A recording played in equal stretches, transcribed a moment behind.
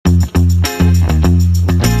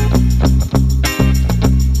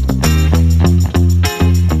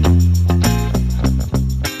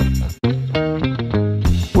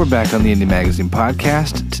back on the Indie Magazine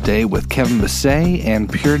podcast, today with Kevin Bassist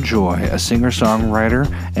and Pure Joy, a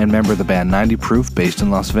singer-songwriter and member of the band 90 Proof based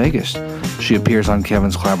in Las Vegas. She appears on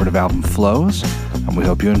Kevin's collaborative album Flows, and we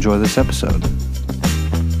hope you enjoy this episode.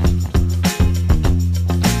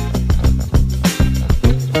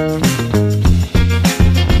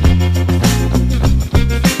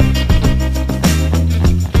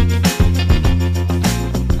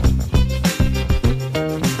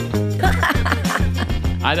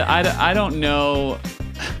 I don't know.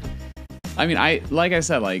 I mean, like I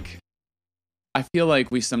said, I feel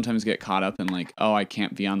like we sometimes get caught up in like, oh, I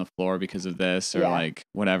can't be on the floor because of this or like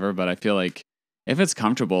whatever. But I feel like if it's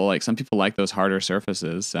comfortable, like some people like those harder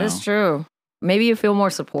surfaces. So. That's true. Maybe you feel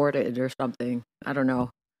more supported or something. I don't know.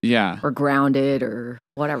 Yeah. Or grounded or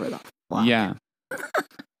whatever the fuck. Yeah.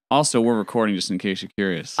 Also, we're recording just in case you're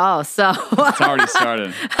curious. Oh, so it's already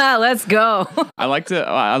started. Let's go. I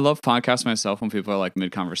love podcasts myself when people are like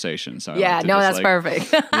mid conversation. So that's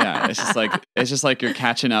perfect. Yeah, it's just like you're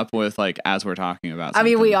catching up with like as we're talking about something. I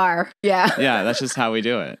mean, we are. Yeah. Yeah, that's just how we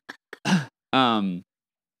do it.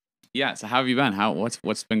 Yeah. So how have you been?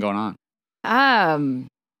 What's been going on?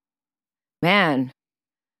 Man,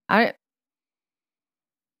 I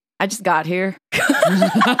just got here.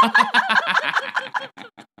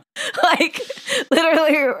 Like,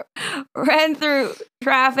 literally ran through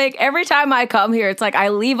traffic. Every time I come here, it's like I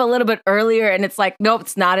leave a little bit earlier and it's like, nope,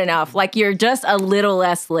 it's not enough. Like, you're just a little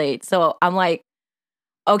less late. So I'm like,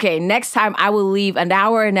 okay, next time I will leave an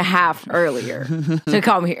hour and a half earlier to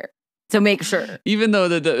come here to make sure. Even though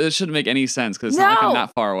it shouldn't make any sense because it's not like I'm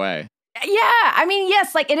that far away. Yeah, I mean,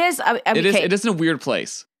 yes, like it is. It is in a weird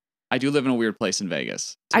place. I do live in a weird place in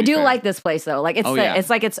Vegas. I do like this place though. Like it's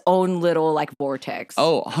like its own little like vortex.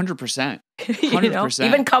 Oh, 100%. 100%.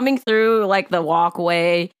 Even coming through like the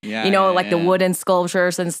walkway, the wooden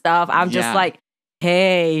sculptures and stuff. I'm just like,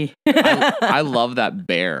 hey. I love that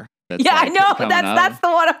bear. I know. That's the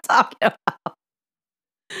one I'm talking about.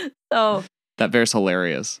 So that bear's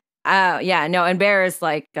hilarious. And bear is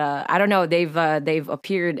like I don't know. They've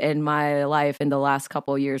appeared in my life in the last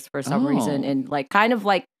couple of years for some reason, and like kind of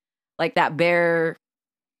like that bear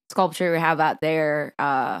sculpture we have out there.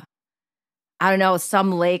 I don't know,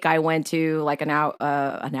 some lake I went to like an hour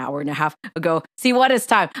and a half ago. See, what is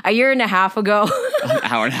time? A year and a half ago. An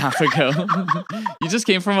hour and a half ago. You just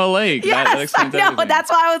came from a lake. Yes, that explains everything. That's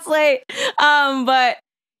why I was late. But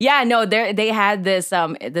yeah, no, they had this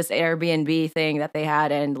Airbnb thing that they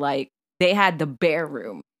had, and like they had the bear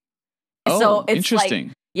room. Oh, so it's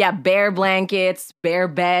interesting. Like, bear blankets, bear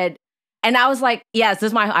bed. And I was like, yes,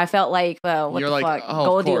 I felt like, what You're the like, fuck?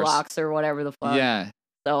 Goldilocks or whatever the fuck. Yeah.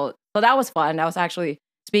 So that was fun. I was actually,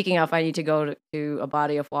 speaking of, I need to go to a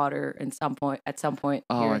body of water at some point.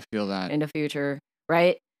 Oh, I feel that. In the future,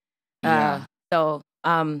 right? Yeah.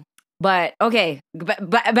 But okay,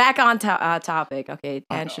 back on topic. Okay,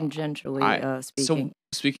 tangentially speaking. So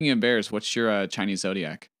speaking of bears, what's your Chinese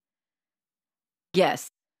zodiac? Guess.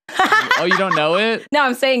 Oh, you don't know it? No,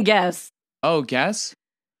 I'm saying guess. Oh, guess?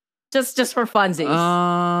 Just for funsies.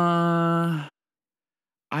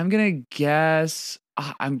 I'm gonna guess.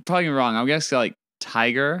 I'm probably wrong. I'm guessing like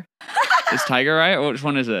tiger. Is tiger right? Which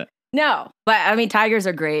one is it? No, but I mean tigers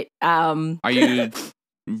are great. Are you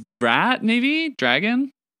rat? Maybe dragon?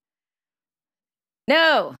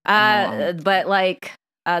 No, but like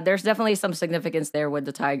there's definitely some significance there with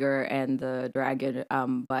the tiger and the dragon.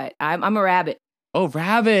 But I'm a rabbit. Oh,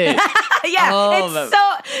 rabbit. Yeah,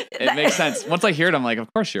 it makes sense. Once I hear it, I'm like,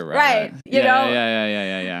 of course you're right. Right. You know?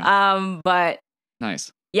 Yeah. But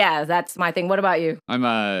nice. Yeah, that's my thing. What about you? I'm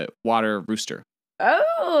a water rooster.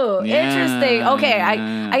 Oh, interesting. Okay,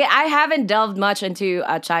 I haven't delved much into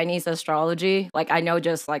Chinese astrology. Like I know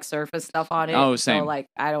just like surface stuff on it. Oh, same. So like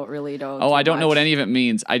I don't really know. Oh, I don't know what any of it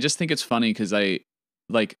means. I just think it's funny because I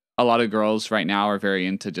like a lot of girls right now are very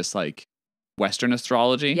into just like Western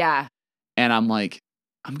astrology. Yeah. And I'm like,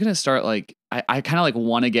 I'm going to start like, I kind of like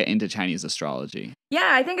want to get into Chinese astrology. Yeah,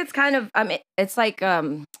 I think it's kind of, it's like,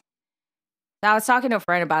 I was talking to a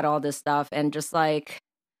friend about all this stuff and just like,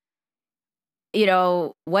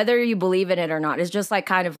 whether you believe in it or not, it's just like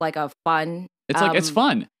kind of like a fun. It's like, it's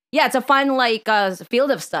fun. Yeah, it's a fun like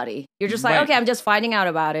field of study. You're just like, okay, I'm just finding out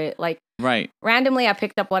about it. Like, randomly, I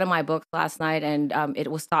picked up one of my books last night, and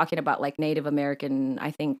it was talking about like Native American,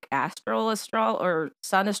 I think, or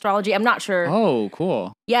sun astrology. I'm not sure. Oh,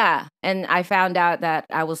 cool. Yeah, and I found out that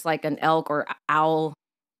I was like an elk or owl,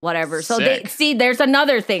 whatever. So there's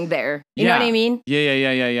another thing there. You know what I mean?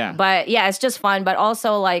 Yeah. But yeah, it's just fun. But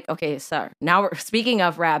also like, okay, so now speaking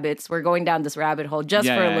of rabbits, we're going down this rabbit hole just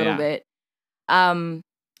for a little bit.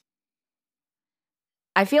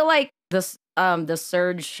 I feel like the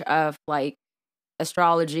surge of like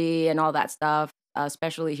astrology and all that stuff,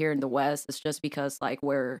 especially here in the West, is just because like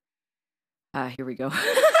we're here we go.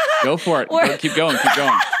 Go for it. Keep going.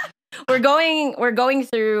 We're going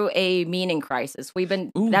through a meaning crisis. That's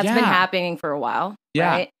been happening for a while. Yeah.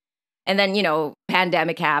 Right? And then,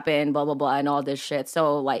 pandemic happened, blah, blah, blah, and all this shit.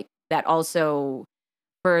 So like that also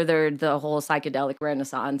furthered the whole psychedelic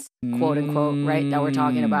renaissance, quote unquote, right? That we're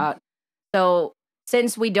talking about. So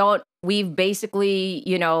since we've basically,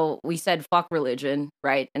 we said fuck religion,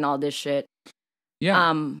 right? And all this shit.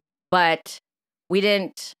 Yeah. But we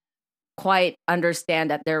didn't quite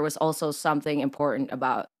understand that there was also something important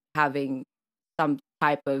about having some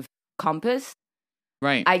type of compass.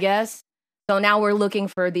 Right. I guess. So now we're looking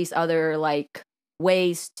for these other like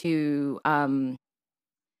ways to kind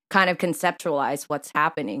of conceptualize what's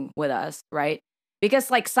happening with us, right?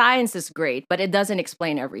 Because like science is great, but it doesn't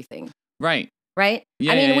explain everything. Right. Right?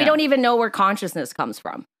 Yeah, I mean, yeah. we don't even know where consciousness comes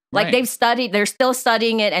from. Like Right. they're still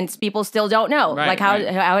studying it and people still don't know Right, like how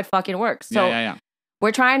right. it fucking works. So yeah.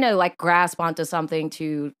 we're trying to like grasp onto something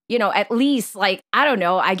to, at least like, I don't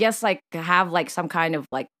know, I guess like have like some kind of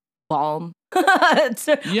like balm for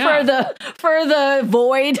the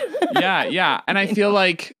void. Yeah. And I feel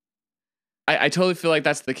like I totally feel like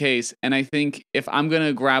that's the case. And I think if I'm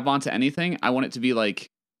gonna grab onto anything, I want it to be like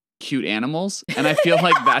cute animals. And I feel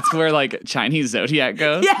like that's where like Chinese zodiac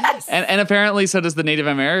goes. Yes. And apparently so does the Native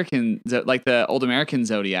American, like the old American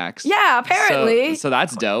zodiacs. Yeah, apparently. So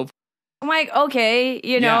that's dope. I'm like, okay,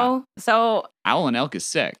 so Owl and elk is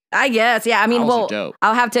sick. I guess, yeah. I mean, Owls are dope.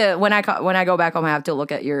 I'll have to when I go back home, I have to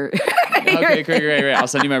look at your. Okay, great. I'll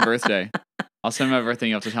send you my birthday. I'll send my birthday. And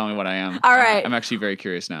you have to tell me what I am. All right. I'm actually very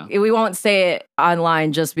curious now. We won't say it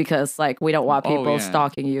online just because, like, we don't want people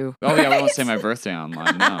stalking you. Oh yeah, we won't say my birthday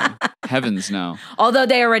online. No, heavens no. Although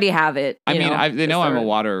they already have it. I mean, they know I'm a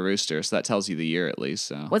water rooster, so that tells you the year at least.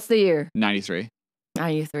 So what's the year? 93.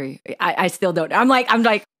 93. I still don't. I'm like.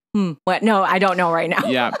 What? No, I don't know right now.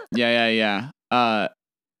 Yeah. Well,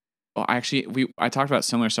 actually, I talked about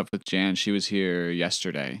similar stuff with Jan. She was here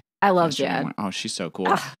yesterday. I love Jan. Oh, she's so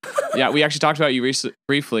cool. Yeah, we actually talked about you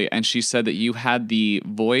briefly, and she said that you had the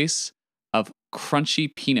voice of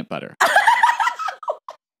crunchy peanut butter.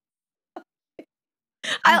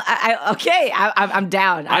 I'm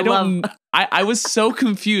down. I was so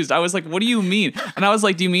confused. I was like, what do you mean? And I was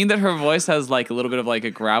like, do you mean that her voice has like a little bit of like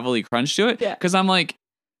a gravelly crunch to it? Yeah. Because I'm like,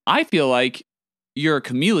 I feel like you're a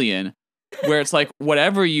chameleon where it's like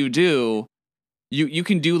whatever you do, you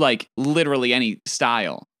can do like literally any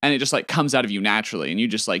style and it just like comes out of you naturally and you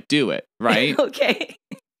just like do it, right? Okay.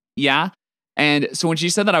 Yeah. And so when she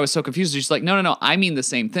said that, I was so confused. She's like, no, I mean the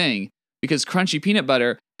same thing because crunchy peanut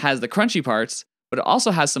butter has the crunchy parts, but it also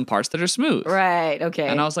has some parts that are smooth. Right. Okay.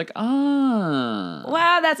 And I was like,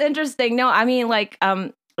 wow, that's interesting. No, I mean like,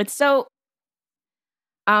 it's so,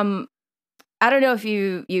 I don't know if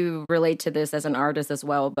you relate to this as an artist as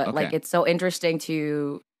well, but like it's so interesting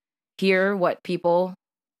to hear what people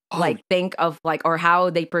like think of like or how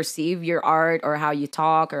they perceive your art or how you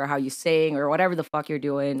talk or how you sing or whatever the fuck you're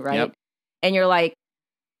doing, right? Yep. And you're like,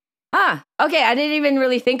 okay, I didn't even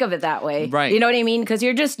really think of it that way. Right. You know what I mean? Because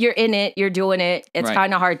you're in it, you're doing it. It's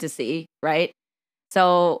kind of hard to see, right?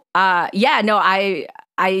 So I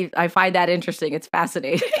find that interesting. It's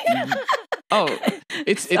fascinating. Oh,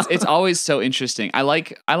 it's always so interesting. I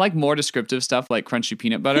like more descriptive stuff like crunchy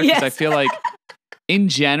peanut butter because I feel like in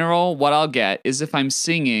general what I'll get is if I'm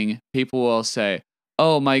singing, people will say,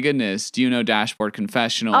 "Oh my goodness, do you know Dashboard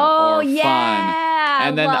Confessional or Fun?"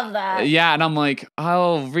 And then I love that. Yeah, and I'm like,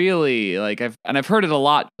 "Oh, really?" Like I've heard it a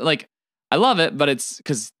lot. Like I love it, but it's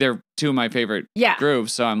because they're two of my favorite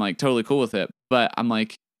grooves, so I'm like totally cool with it. But I'm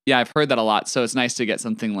like, yeah, I've heard that a lot, so it's nice to get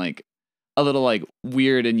something like a little like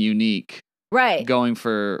weird and unique. Right. Going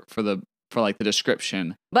for like the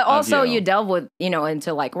description. But also you delve with,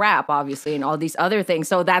 into like rap, obviously, and all these other things.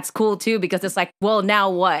 So that's cool too, because it's like, well, now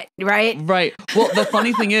what? Right? Right. Well, the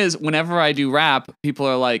funny thing is, whenever I do rap, people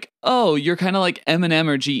are like, oh, you're kind of like Eminem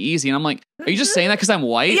or G-Eazy. And I'm like, are you just saying that because I'm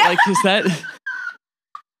white? Yeah. Like, is that...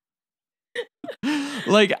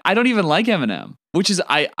 Like, I don't even like Eminem, which is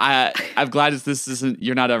I'm glad this isn't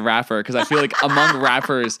you're not a rapper because I feel like among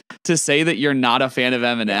rappers to say that you're not a fan of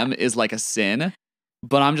Eminem is like a sin.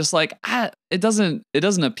 But I'm just like it doesn't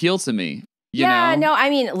appeal to me. You know? No, I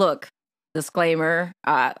mean, look, disclaimer,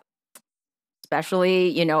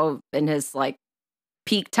 especially in his like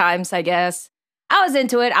peak times, I guess. I was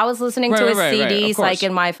into it. I was listening to his CDs, like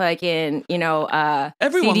in my fucking,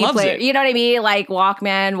 everyone CD loves player. it. You know what I mean? Like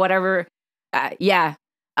Walkman, whatever.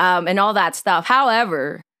 And all that stuff.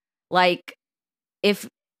 However, like if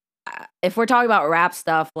we're talking about rap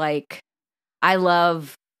stuff, like I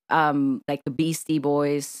love like the Beastie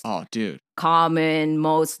Boys. Oh, dude. Common,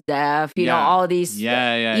 Most Def, you know, all these.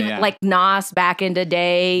 Even like Nas back in the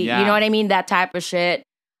day. Yeah. You know what I mean? That type of shit.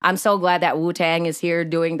 I'm so glad that Wu-Tang is here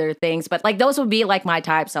doing their things. But like those would be like my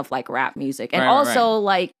types of like rap music. And also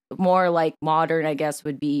like more like modern, I guess,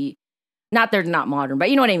 would be they're not modern, but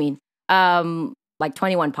you know what I mean? Like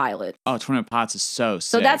 21 Pilots. Oh, 21 Pilots is so sick.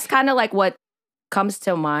 So that's kind of like what comes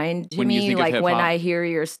to mind to when me. Like when I hear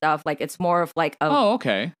your stuff, like it's more of like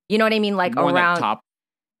okay. You know what I mean? Like more around that top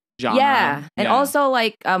genre. Yeah. And also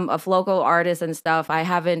like of local artists and stuff. I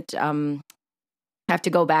haven't have to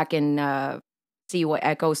go back and see what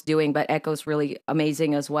Echo's doing, but Echo's really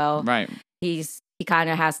amazing as well. Right. He kind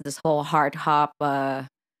of has this whole hard hop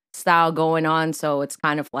style going on, so it's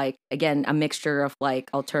kind of like again a mixture of like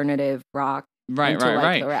alternative rock. Right.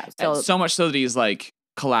 Rap. So much so that he's like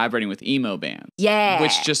collaborating with emo bands. Yeah.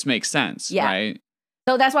 Which just makes sense, right?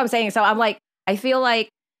 So that's what I'm saying. So I'm like, I feel like,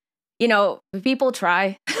 you know, people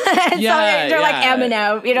try. Yeah, they're like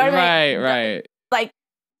Eminem, you know what I mean? Right. Like,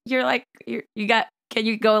 you're like, can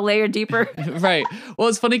you go a layer deeper? Right. Well,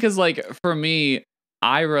 it's funny because like for me,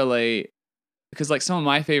 I relate because like some of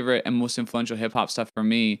my favorite and most influential hip hop stuff for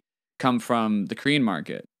me come from the Korean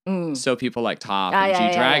market. So people like Top and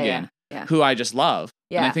G-Dragon, who I just love.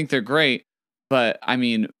 And I think they're great. But I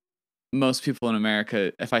mean, most people in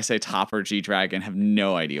America, if I say Top or G-Dragon, have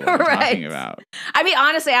no idea what I'm talking about. I mean,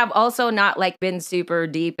 honestly, I've also not like been super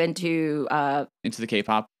deep into the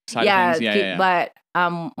K-pop side of things. Yeah. But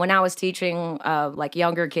when I was teaching like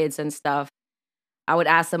younger kids and stuff, I would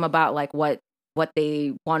ask them about like what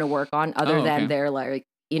they want to work on other than their like,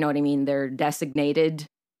 you know what I mean, their designated,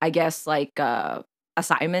 I guess, like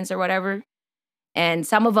assignments or whatever. And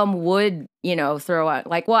some of them would, you know, throw out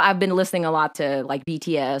like, well, I've been listening a lot to like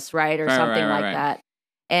BTS, right? Or something like that.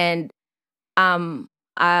 And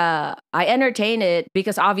I entertain it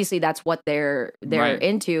because obviously that's what they're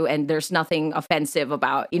into, and there's nothing offensive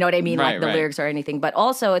about, you know what I mean? Like the lyrics or anything. But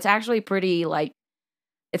also it's actually pretty like,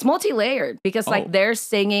 it's multi-layered because like they're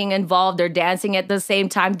singing involved, they're dancing at the same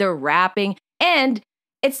time, they're rapping, and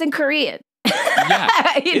it's in Korean.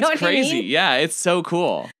 Yeah, you know it's crazy. I mean? Yeah, it's so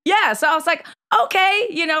cool. Yeah, so I was like, okay,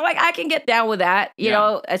 you know, like I can get down with that. You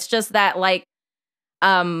know, it's just that like,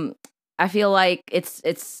 I feel like it's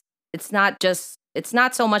not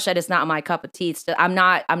so much that it's not my cup of tea. It's just, I'm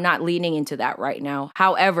not leaning into that right now.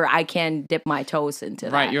 However, I can dip my toes into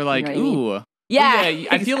that. Right, you're like, you know ooh. I mean? Yeah,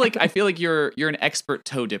 exactly. I feel like you're an expert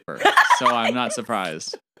toe dipper, so I'm not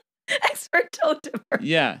surprised. Expert toe dipper.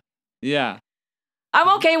 Yeah. I'm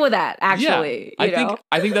okay with that, actually. Yeah,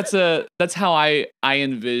 I think that's how I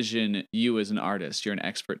envision you as an artist. You're an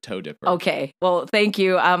expert toe dipper. Okay, well, thank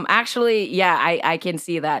you. Actually, yeah, I can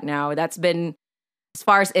see that now. That's been, as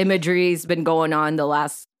far as imagery's been going on the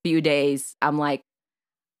last few days. I'm like,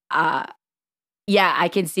 yeah, I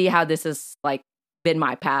can see how this has like been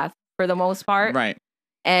my path for the most part. Right.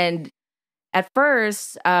 And at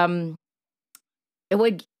first, I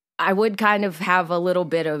would kind of have a little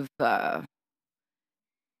bit of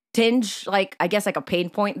tinge, like I guess like a pain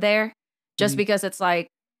point there, just because it's like,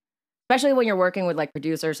 especially when you're working with like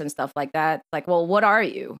producers and stuff like that, like, well, what are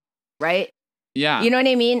you? Right? Yeah. You know what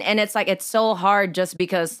I mean? And it's like, it's so hard just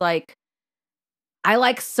because like I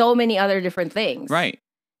like so many other different things. Right.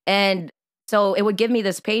 And so it would give me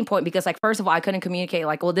this pain point because like, first of all, I couldn't communicate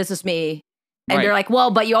like, well, this is me. And they're like,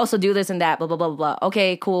 well, but you also do this and that, blah, blah, blah, blah.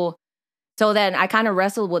 Okay, cool. So then I kind of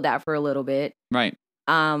wrestled with that for a little bit. Right.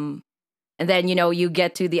 And then, you know, you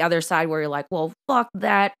get to the other side where you're like, well, fuck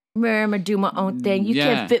that. I'm gonna do my own thing. You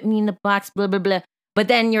can't fit me in the box, blah, blah, blah. But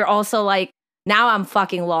then you're also like, now I'm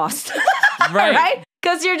fucking lost. Right?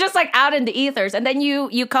 Because you're just like out in the ethers. And then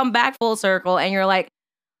you come back full circle and you're like,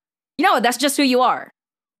 you know, that's just who you are.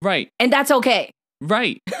 Right. And that's okay.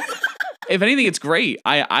 Right. If anything, it's great.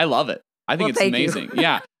 I love it. I think it's amazing.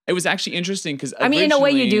 Yeah. It was actually interesting because I mean, in a way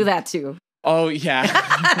you do that too. Oh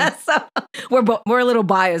yeah. So we're a little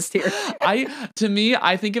biased here. To me,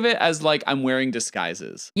 I think of it as like I'm wearing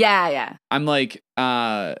disguises. Yeah. I'm like,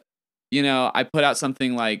 you know, I put out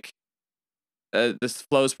something like this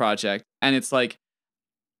Flows project, and it's like,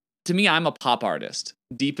 to me, I'm a pop artist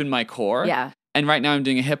deep in my core. Yeah. And right now I'm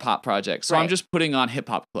doing a hip hop project, so I'm just putting on hip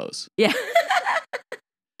hop clothes. Yeah.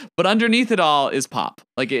 But underneath it all is pop.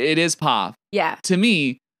 Like it is pop. Yeah. To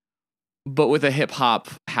me, but with a hip hop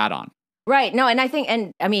hat on. Right. No, and I think,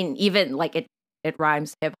 and I mean, even like it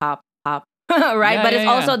rhymes hip hop, pop, right? Yeah, but it's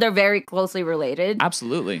also, yeah. they're very closely related.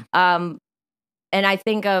 Absolutely. And I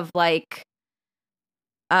think of like,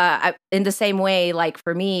 in the same way, like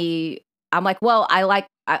for me, I'm like, well,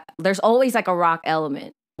 there's always like a rock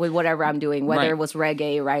element with whatever I'm doing, whether it was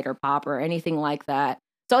reggae, right, or pop or anything like that.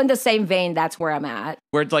 So in the same vein, that's where I'm at.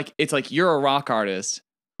 Where it's like you're a rock artist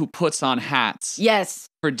who puts on hats. Yes.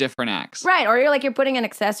 For different acts. Right. Or you're putting in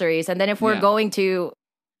accessories. And then if we're going to,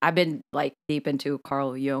 I've been like deep into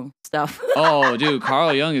Carl Jung stuff. Oh, dude,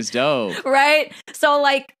 Carl Jung is dope. Right. So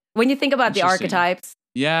like when you think about the archetypes,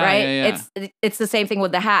 right? It's the same thing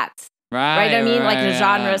with the hats. Right. I mean, like the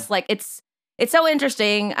genres, like it's so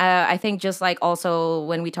interesting. I think just like also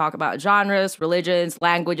when we talk about genres, religions,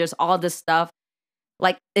 languages, all this stuff,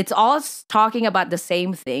 like it's all talking about the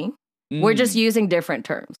same thing. We're just using different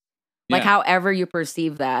terms. Like however you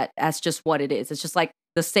perceive that, that's just what it is. It's just like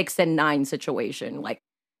the 6 and 9 situation. Like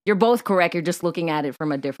you're both correct. You're just looking at it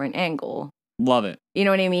from a different angle. Love it. You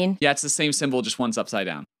know what I mean? Yeah, it's the same symbol, just one's upside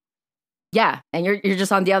down. Yeah, and you're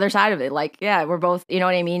just on the other side of it. Like, yeah, we're both, you know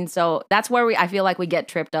what I mean? So that's where I feel like we get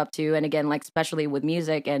tripped up to. And again, like especially with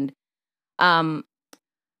music and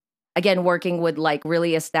again, working with like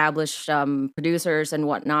really established producers and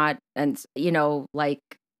whatnot. And, you know, like,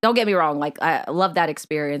 don't get me wrong, like I love that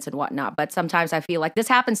experience and whatnot. But sometimes I feel like this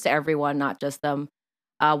happens to everyone, not just them,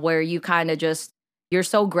 where you kind of just, you're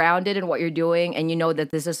so grounded in what you're doing and you know that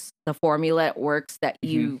this is the formula that works, that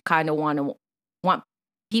you kind of want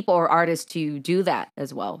people or artists to do that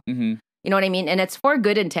as well. You know what I mean? And it's for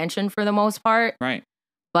good intention for the most part. Right.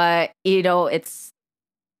 But, you know,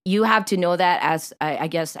 you have to know that as, I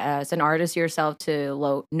guess, as an artist yourself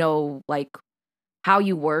to know, like, how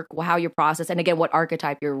you work, how you process, and again, what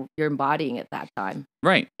archetype you're embodying at that time.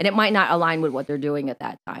 Right. And it might not align with what they're doing at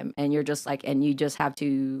that time. And you're just like, and you just have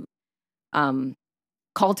to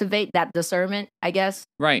cultivate that discernment, I guess.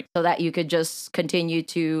 Right. So that you could just continue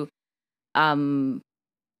to do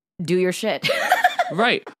your shit.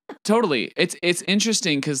 Right. Totally. It's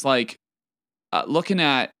interesting because like looking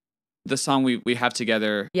at the song we have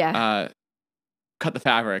together, Cut the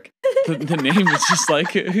Fabric. The name is just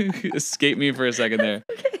like escaped me for a second there.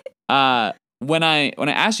 Okay. When I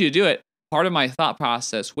asked you to do it, part of my thought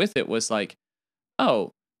process with it was like,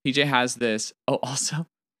 oh, PJ has this. Oh, also,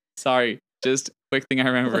 sorry, just quick thing I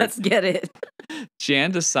remember. Let's get it.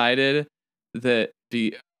 Jan decided that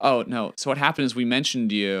oh no. So what happened is we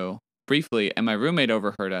mentioned you briefly, and my roommate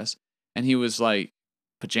overheard us, and he was like,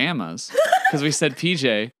 pajamas, because we said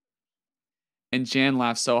PJ. And Jan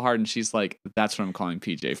laughed so hard, and she's like, "That's what I'm calling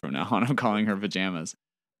PJ from now on. I'm calling her pajamas."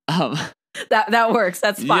 That works.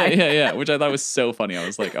 That's fine. Yeah. Which I thought was so funny. I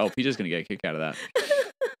was like, "Oh, PJ's gonna get a kick out of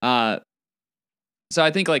that." So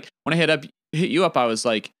I think like when I hit you up, I was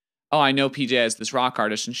like, "Oh, I know PJ as this rock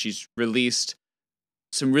artist, and she's released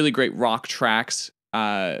some really great rock tracks.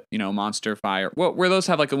 You know, Monster Fire, where those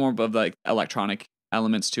have like a more of like electronic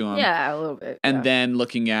elements to them. Yeah, a little bit. And then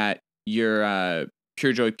looking at your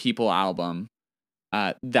Pure Joy People album."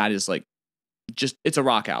 That is like, just, it's a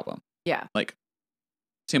rock album. Yeah. Like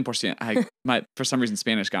 10%. For some reason,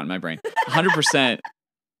 Spanish got in my brain. 100%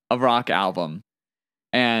 a rock album.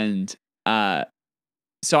 And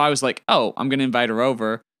so I was like, oh, I'm going to invite her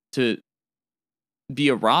over to be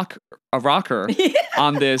a rocker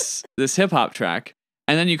on this hip hop track.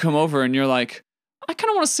 And then you come over and you're like, I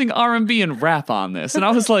kind of want to sing R&B and rap on this. And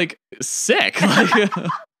I was like, sick. Like,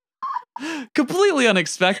 completely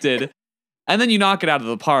unexpected. And then you knock it out of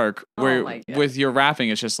the park where with your rapping,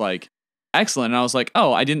 it's just like excellent. And I was like,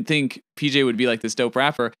 oh, I didn't think PJ would be like this dope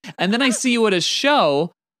rapper. And then I see you at a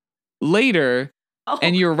show later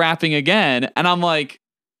and you're rapping again. And I'm like,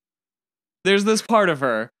 there's this part of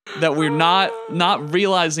her that we're not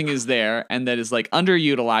realizing is there and that is like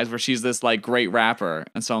underutilized, where she's this like great rapper.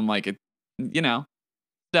 And so I'm like,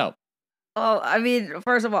 dope. Oh, I mean,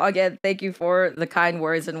 first of all, again, thank you for the kind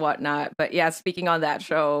words and whatnot. But yeah, speaking on that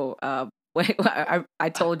show, I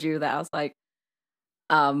told you that I was like,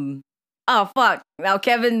 oh fuck, now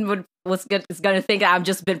Kevin is gonna think I've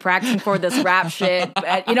just been practicing for this rap shit,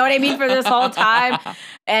 you know what I mean, for this whole time.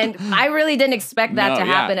 And I really didn't expect that to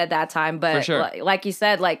happen at that time. But like you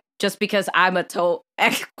said, like just because I'm a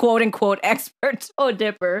quote unquote expert toe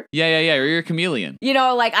dipper. Yeah. You're a chameleon. You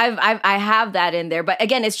know, like I have that in there. But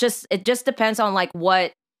again, it just depends on like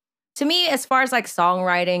what, to me, as far as like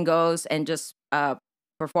songwriting goes and just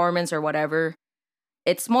performance or whatever,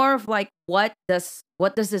 it's more of like what does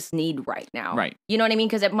this need right now? Right. You know what I mean?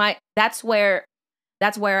 Because that's where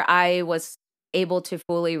I was able to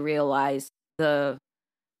fully realize the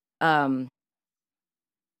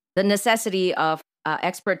necessity of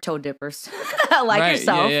expert toe dippers like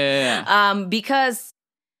yourself. Yeah. Because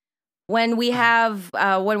when we have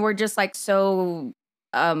when we're just like so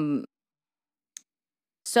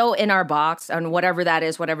in our box on whatever that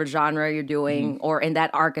is, whatever genre you're doing, or in that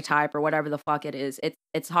archetype or whatever the fuck it is,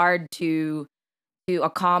 it's hard to to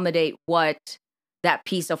accommodate what that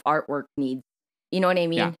piece of artwork needs. You know what I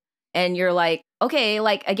mean? Yeah. And you're like, okay,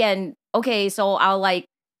 like again, okay, so I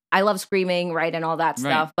love screaming, right, and all that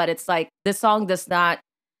Right. stuff, but it's like this song does not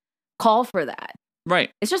call for that.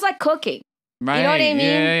 Right. It's just like cooking. Right. You know what I mean?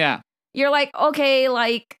 Yeah. You're like, okay,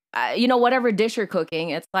 like whatever dish you're cooking,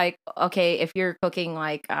 it's like, okay, if you're cooking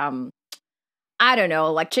like I don't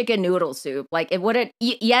know, like chicken noodle soup, like it wouldn't.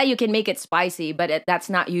 Yeah, you can make it spicy, but that's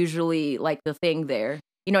not usually like the thing there.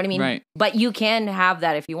 You know what I mean? Right. But you can have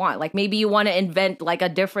that if you want. Like maybe you want to invent like a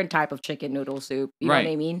different type of chicken noodle soup. You know what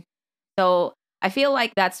I mean? So I feel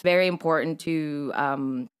like that's very important to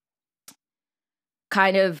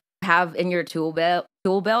kind of have in your tool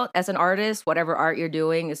belt as an artist. Whatever art you're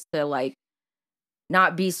doing is to like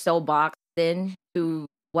not be so boxed in to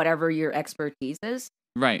whatever your expertise is.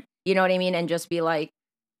 Right. You know what I mean? And just be like,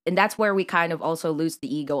 and that's where we kind of also lose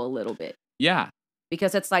the ego a little bit. Yeah.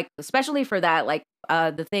 Because it's like, especially for that, like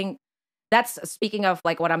the thing that's speaking of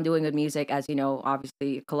like what I'm doing with music, as you know,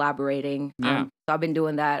 obviously collaborating. Yeah. So I've been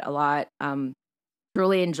doing that a lot.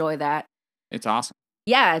 Really enjoy that. It's awesome.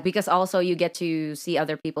 Yeah, because also you get to see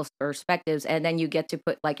other people's perspectives, and then you get to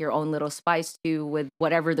put like your own little spice too with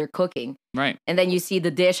whatever they're cooking. Right. And then you see the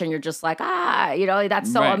dish and you're just like,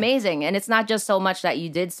 that's so amazing. And it's not just so much that you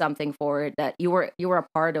did something for it, that you were a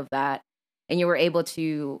part of that, and you were able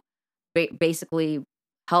to basically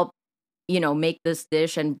help, make this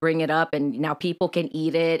dish and bring it up, and now people can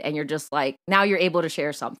eat it, and you're just like, now you're able to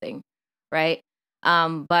share something, right?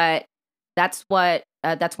 But that's one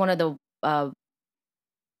of the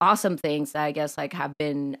awesome things that I guess like have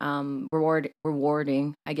been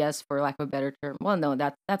rewarding, I guess, for lack of a better term. Well, no,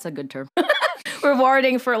 that's a good term.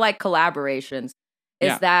 Rewarding for like collaborations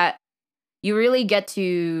is that you really get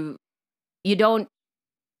to,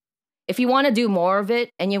 if you want to do more of it,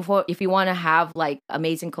 and if you want to have like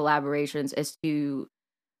amazing collaborations, is to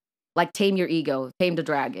like tame your ego, tame the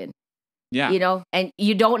dragon. Yeah. And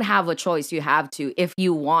you don't have a choice. You have to, if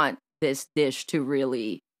you want this dish to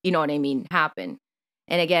really, you know what I mean, happen.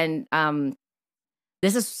 And again,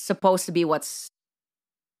 this is supposed to be what's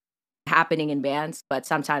happening in bands, but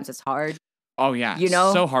sometimes it's hard. Oh yeah,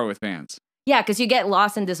 so hard with bands. Yeah, because you get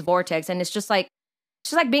lost in this vortex, and it's just like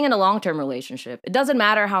being in a long-term relationship. It doesn't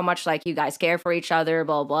matter how much like you guys care for each other,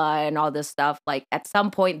 blah blah, and all this stuff. Like at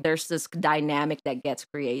some point, there's this dynamic that gets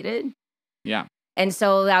created. Yeah. And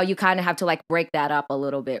so now you kind of have to like break that up a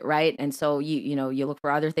little bit, right? And so you look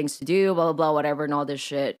for other things to do, blah blah blah, whatever, and all this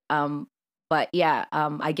shit. But yeah,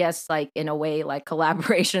 I guess like in a way, like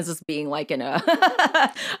collaborations is being like in a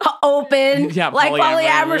open, like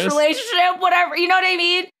polyamorous relationship, whatever. You know what I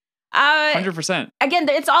mean? 100%. Again,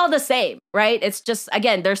 it's all the same, right? It's just,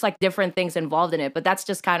 again, there's like different things involved in it, but that's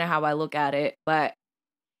just kind of how I look at it. But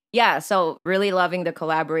yeah, so really loving the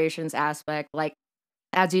collaborations aspect. Like,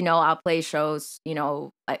 as you know, I'll play shows,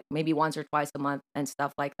 like maybe once or twice a month and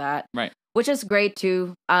stuff like that. Right. Which is great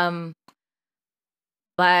too.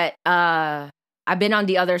 But I've been on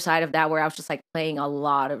the other side of that, where I was just like playing a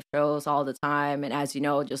lot of shows all the time. And as you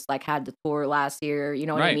know, just like had the tour last year, you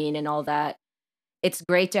know what I mean? And all that. It's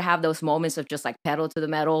great to have those moments of just like pedal to the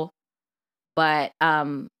metal. But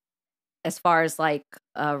as far as like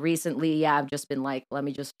recently, I've just been like, let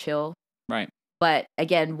me just chill. Right. But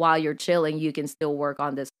again, while you're chilling, you can still work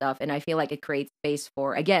on this stuff. And I feel like it creates space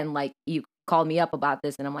for, again, like you called me up about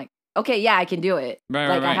this and I'm like, okay, yeah, I can do it.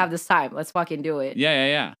 Right. I have this time. Let's fucking do it.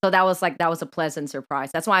 Yeah. So that was a pleasant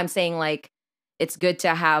surprise. That's why I'm saying like, it's good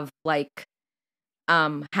to have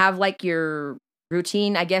your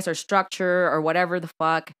routine, I guess, or structure or whatever the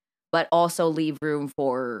fuck, but also leave room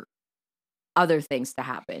for other things to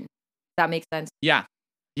happen. Does that make sense? Yeah.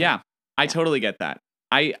 I totally get that.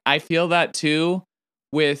 I feel that too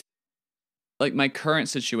with like my current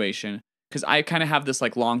situation, because I kind of have this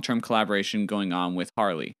like long-term collaboration going on with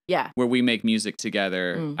Harley. Yeah. Where we make music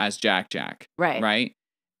together as Jack. Right. Right.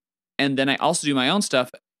 And then I also do my own stuff,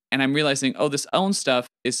 and I'm realizing, this own stuff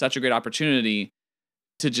is such a great opportunity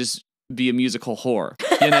to just be a musical whore,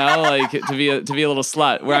 like to be a little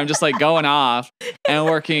slut, where I'm just like going off and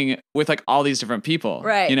working with like all these different people,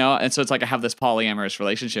 right? And so it's like I have this polyamorous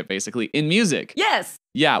relationship basically in music. Yes.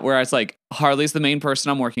 Yeah, where it's like Harley's the main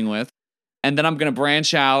person I'm working with, and then I'm gonna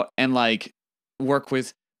branch out and like work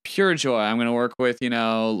with Pure Joy. I'm gonna work with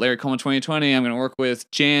Larry Coleman 2020. I'm gonna work with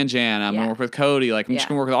Jan. I'm gonna work with Cody. Like I'm just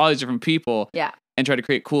gonna work with all these different people. Yeah. And try to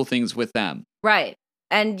create cool things with them. Right.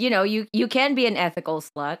 And you can be an ethical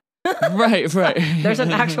slut. Right. There's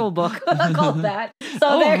an actual book called that.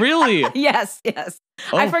 So really? Yes.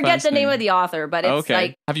 I forget the name of the author, but it's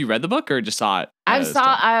like. Have you read the book or just saw it?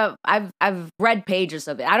 I've read pages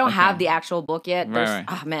of it. I don't have the actual book yet. Right.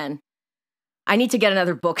 Oh man, I need to get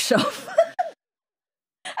another bookshelf.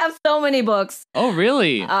 I have so many books. Oh,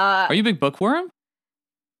 really? Are you a big bookworm?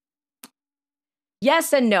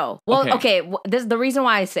 Yes and no. Well, okay. The reason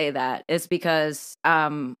why I say that is because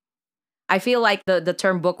I feel like the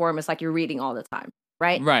term bookworm is like you're reading all the time,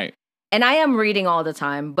 right? Right. And I am reading all the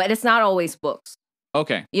time, but it's not always books.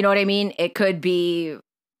 Okay. You know what I mean? It could be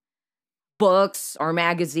books or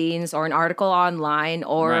magazines or an article online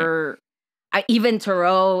or even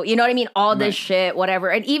tarot. You know what I mean? All this shit, whatever.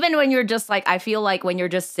 And even when you're just like, I feel like when you're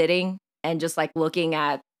just sitting and just like looking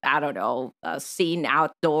at, I don't know, a scene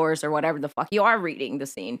outdoors or whatever the fuck, you are reading the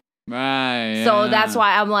scene. Right. So that's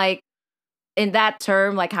why I'm like, in that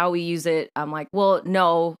term, like how we use it, I'm like, well,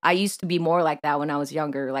 no, I used to be more like that when I was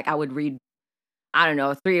younger. Like I would read, I don't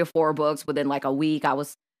know, 3 or 4 books within like a week. I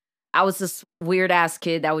was this weird ass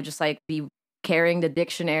kid that would just like be carrying the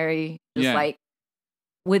dictionary, just like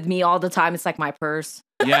with me all the time. It's like my purse.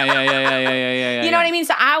 Yeah. You know what I mean?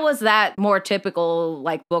 So I was that more typical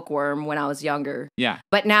like bookworm when I was younger. Yeah.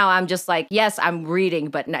 But now I'm just like, yes, I'm reading,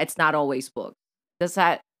 but it's not always books. Does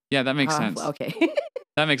that? Yeah, that makes sense. Okay.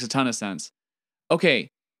 That makes a ton of sense. Okay,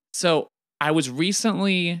 so I was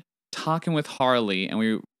recently talking with Harley,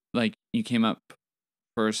 and you came up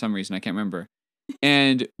for some reason, I can't remember.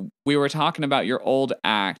 And we were talking about your old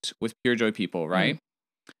act with Pure Joy People, right?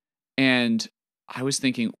 And I was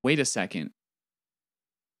thinking, wait a second.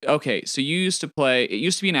 Okay, so it used to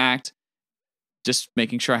be an act, just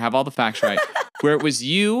making sure I have all the facts right, where it was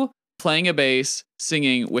you playing a bass,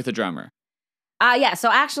 singing with a drummer. Yeah,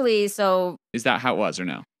 so actually, Is that how it was or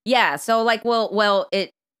no? Yeah, so like, Pure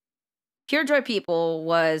Joy People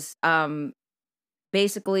was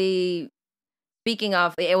basically, speaking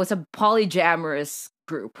of, it was a polyamorous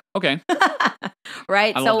group. Okay.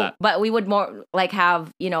 Right? I love that. But we would more like have,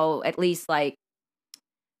 at least like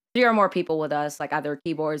 3 or more people with us, like either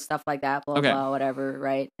keyboards, stuff like that, blah, blah, whatever,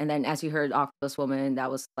 right? And then as you heard, Octopus Woman, that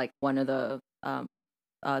was like one of the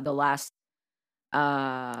last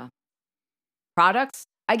products,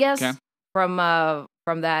 I guess, from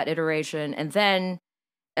that iteration. And then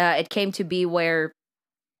it came to be where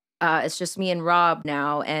it's just me and Rob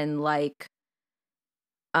now, and like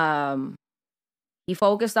he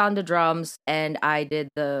focused on the drums and I did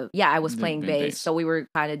I was playing bass. So we were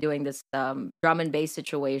kind of doing this drum and bass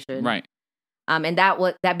situation. Right. And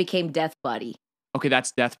that became Death Buddy. Okay,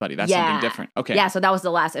 that's Death Buddy. That's something different. Okay. Yeah, so that was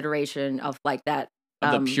the last iteration of like that.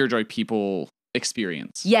 Of the Pure Joy People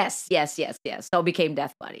experience. Yes. So it became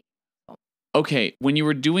Death Buddy. Okay, when you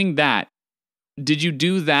were doing that, did you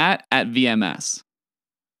do that at VMS,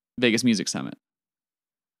 Vegas Music Summit?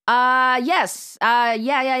 Yes.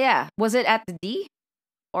 Yeah. Was it at the D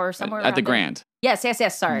or somewhere at the Grand? Yes.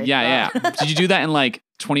 Sorry. Yeah. Did you do that in like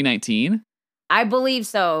 2019? I believe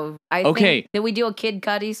so. Did we do a Kid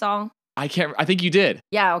Cudi song? I think you did.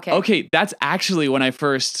 Yeah. Okay. Okay, that's actually when I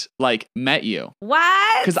first like met you.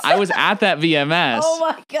 What? Because I was at that VMS. Oh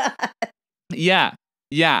my god.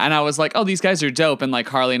 Yeah, and I was like, oh, these guys are dope, and like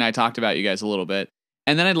Harley and I talked about you guys a little bit,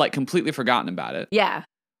 and then I'd like completely forgotten about it. Yeah.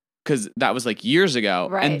 Because that was like years ago.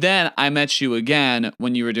 Right. And then I met you again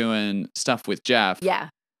when you were doing stuff with Jeff. Yeah.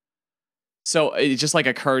 So it just like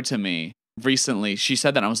occurred to me recently. She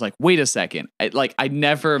said that, and I was like, wait a second. I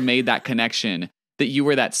never made that connection that you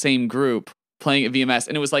were that same group playing at VMS.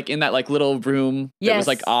 And it was like in that like little room that was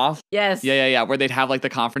like off. Yes. Yeah. Where they'd have like the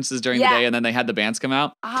conferences during the day, and then they had the bands come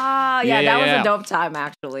out. Ah, that was a dope time,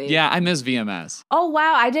 actually. Yeah, I miss VMS. Oh,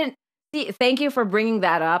 wow. I didn't. Thank you for bringing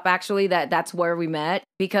that up. Actually, that's where we met,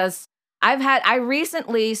 because I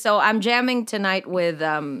recently, so I'm jamming tonight with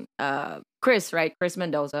Chris, right? Chris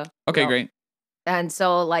Mendoza. Okay, great. And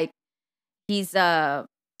so like he's what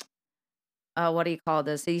do you call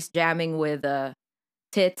this? He's jamming with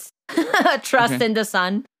Tits, Trust in the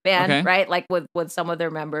Sun band, right? Like with some of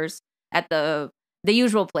their members at the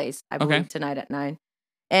usual place, I believe, tonight at 9.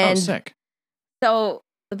 And sick. So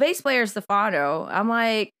the bass player is Stefano. I'm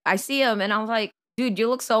like, I see him and I'm like, dude, you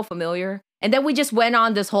look so familiar. And then we just went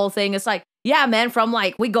on this whole thing. It's like, yeah, man, from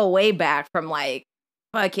like, we go way back from like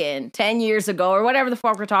fucking 10 years ago or whatever the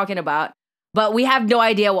fuck we're talking about. But we have no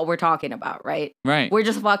idea what we're talking about, right? Right. We're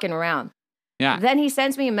just fucking around. Yeah. Then he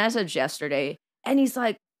sends me a message yesterday and he's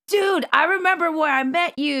like, dude, I remember where I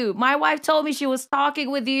met you. My wife told me she was talking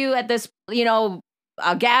with you at this,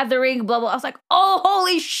 a gathering, blah, blah. I was like, oh,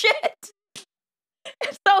 holy shit.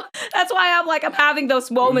 So that's why I'm having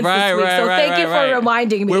those moments this week. So thank you for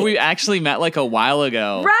reminding me. Where we actually met like a while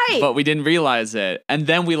ago. Right. But we didn't realize it. And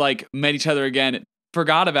then we like met each other again,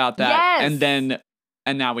 forgot about that. Yes.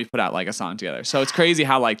 And now we put out like a song together. So it's crazy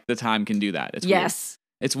how like the time can do that. It's weird.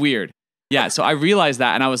 It's weird. Yeah. So I realized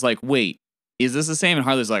that and I was like, wait, is this the same? And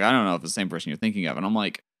Harley's like, I don't know if it's the same person you're thinking of. And I'm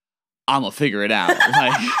like, I'm gonna figure it out.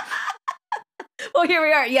 Like, well, here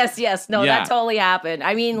we are. Yes. No, that totally happened.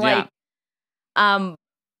 I mean, like, I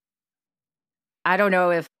don't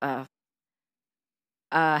know if,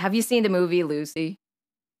 have you seen the movie Lucy?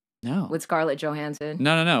 No. With Scarlett Johansson?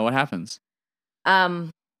 No. What happens?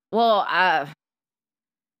 Well, I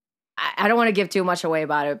don't want to give too much away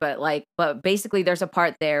about it, but basically there's a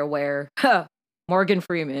part there where Morgan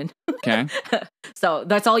Freeman. Okay. So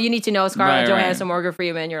that's all you need to know. Scarlett Johansson, Morgan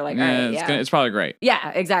Freeman. You're like, all right, it's probably great.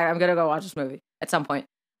 Yeah, exactly. I'm gonna go watch this movie at some point.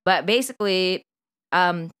 But basically,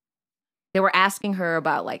 they were asking her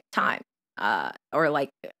about like time, or like,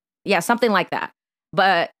 something like that.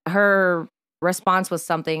 But her response was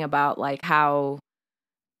something about like how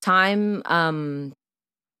time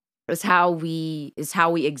is how we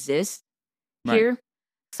exist here.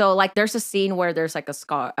 So like there's a scene where there's like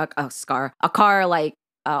a car like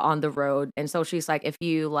on the road, and so she's like, if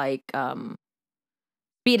you like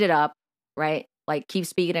speed it up, right? Like keep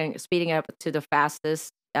speeding it up to the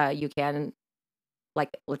fastest you can.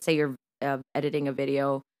 Like let's say you're editing a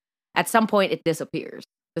video, at some point it disappears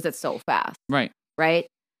because it's so fast. Right.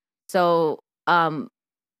 So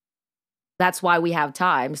that's why we have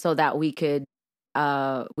time, so that we could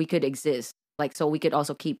exist. Like so we could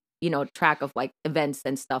also keep track of like events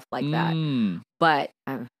and stuff like that. But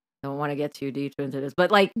I don't want to get too deep into this.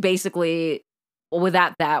 But like basically,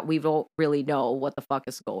 without that, we don't really know what the fuck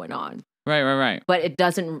is going on. Right. But it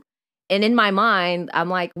doesn't. And in my mind, I'm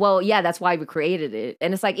like, well, yeah, that's why we created it.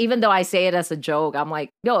 And it's like, even though I say it as a joke, I'm like,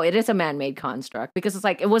 no, it is a man-made construct, because it's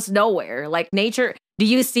like, it was nowhere. Like nature, do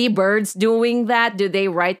you see birds doing that? Do they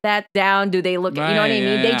write that down? Do they look at, you know what I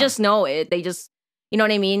mean? They just know it. They just, you know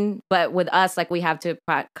what I mean? But with us, like we have to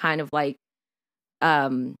kind of like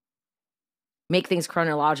make things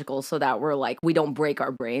chronological so that we're like, we don't break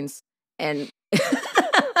our brains. And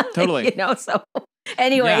totally. So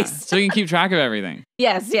anyways. So you can keep track of everything.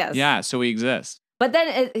 Yes. Yeah, so we exist. But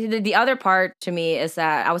then the other part to me is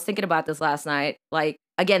that I was thinking about this last night. Like,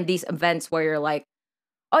 again, these events where you're like,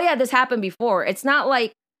 oh yeah, this happened before. It's not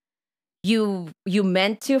like you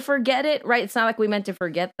meant to forget it, right? It's not like we meant to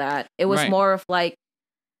forget that. It was more of like,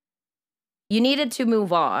 you needed to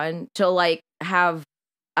move on to like have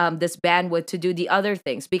this bandwidth to do the other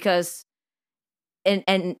things, because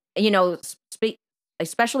and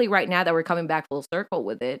especially right now that we're coming back full circle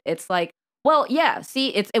with it, it's like, well, yeah, see,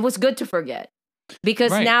 it was good to forget,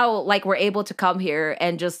 because now like we're able to come here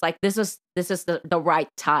and just like, this is the right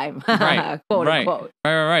time, quote unquote.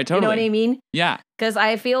 Right, totally. You know what I mean? Yeah. Because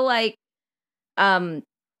I feel like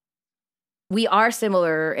we are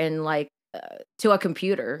similar in like to a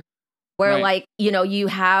computer, where like, you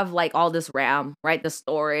have like all this RAM, right? The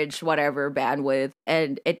storage, whatever, bandwidth.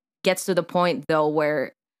 And it gets to the point though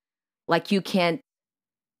where like you can't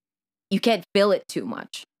fill it too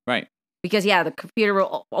much. Right. Because the computer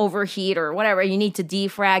will overheat or whatever. You need to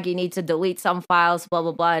defrag, you need to delete some files, blah,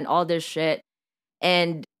 blah, blah, and all this shit.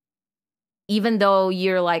 And even though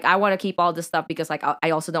you're like, I want to keep all this stuff because like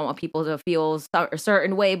I also don't want people to feel a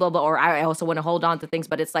certain way, blah, blah, or I also want to hold on to things.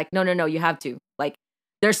 But it's like, no, you have to. Like,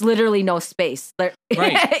 there's literally no space.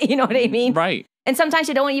 Right. You know what I mean? Right. And sometimes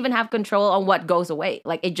you don't even have control on what goes away.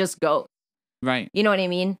 Like, it just goes. Right. You know what I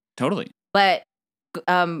mean? Totally. But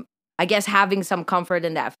I guess having some comfort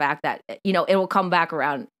in that fact that, it will come back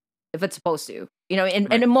around if it's supposed to,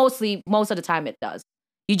 and most of the time it does.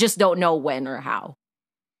 You just don't know when or how.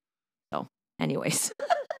 So anyways.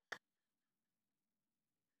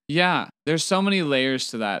 Yeah. There's so many layers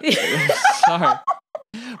to that. Sorry.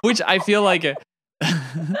 Which I feel like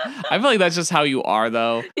that's just how you are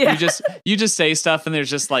though. Yeah. You just say stuff and there's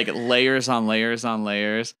just like layers on layers on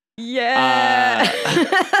layers. Yeah.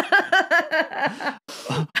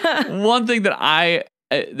 One thing that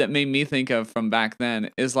that made me think of from back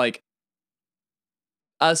then is like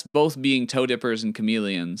us both being toe dippers and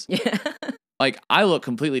chameleons. Yeah. Like I look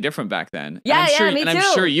completely different back then. Yeah, me too. And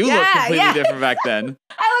I'm sure you look completely different back then.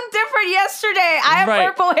 I look different yesterday. I have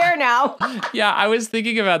purple hair now. Yeah, I was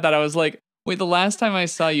thinking about that. I was like, wait, the last time I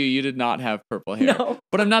saw you, you did not have purple hair. No.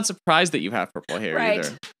 But I'm not surprised that you have purple hair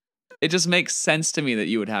either. It just makes sense to me that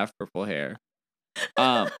you would have purple hair.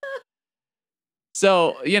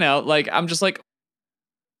 So, like, I'm just like,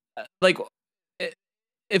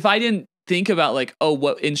 if I didn't think about like, oh,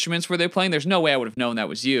 what instruments were they playing? There's no way I would have known that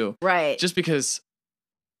was you. Right. Just because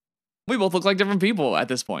we both look like different people at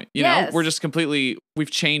this point. You know, we're just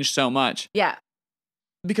we've changed so much. Yeah.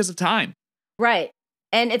 Because of time. Right.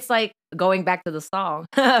 And it's like going back to the song,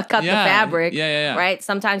 cut the fabric. Yeah. Right.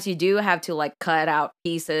 Sometimes you do have to like cut out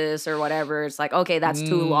pieces or whatever. It's like, okay, that's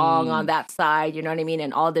too long on that side. You know what I mean?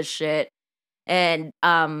 And all this shit. And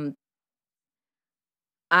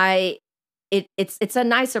it's a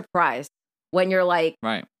nice surprise when you're like,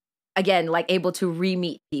 Right. again, like able to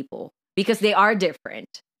re-meet people because they are different.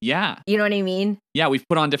 Yeah. You know what I mean? Yeah, we've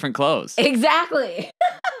put on different clothes. Exactly.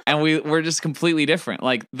 And we're just completely different.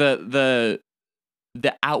 Like the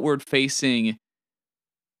outward facing,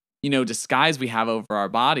 disguise we have over our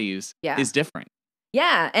bodies is different.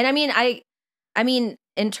 Yeah. And I mean,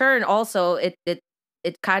 in turn also it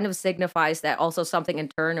kind of signifies that also something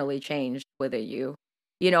internally changed within you.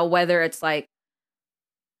 Whether it's like,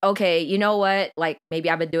 okay, you know what? Like maybe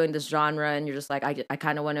I've been doing this genre and you're just like, I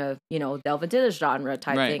kind of want to, delve into this genre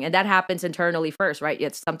type thing. And that happens internally first, right?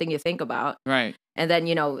 It's something you think about. Right. And then,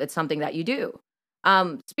 it's something that you do.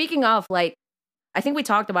 Speaking of like, I think we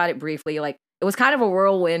talked about it briefly. Like it was kind of a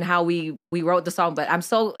whirlwind how we wrote the song, but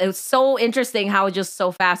it was so interesting how it just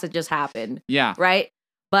so fast it just happened. Yeah. Right.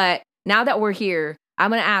 But now that we're here, I'm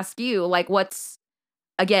going to ask you like, what's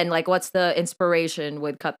the inspiration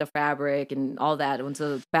with Cut the Fabric and all that? What's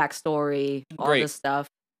the backstory, all this stuff?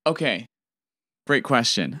 Okay. Great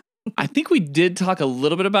question. I think we did talk a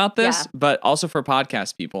little bit about this, but also for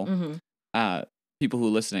podcast people, people who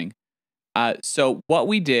are listening. So what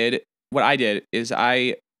I did is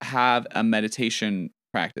I have a meditation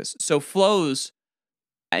practice. So flows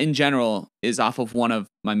in general is off of one of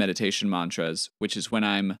my meditation mantras, which is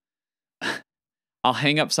when I'll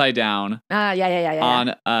hang upside down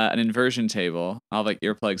on an inversion table. I'll have like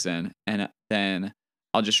earplugs in, and then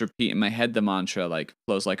I'll just repeat in my head the mantra like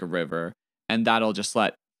flows like a river, and that'll just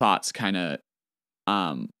let thoughts kind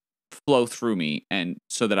of flow through me, and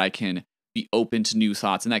so that I can be open to new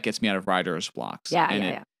thoughts, and that gets me out of writer's blocks.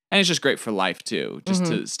 And it's just great for life too, just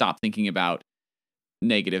to stop thinking about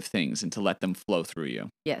negative things and to let them flow through you.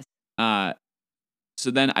 Yes.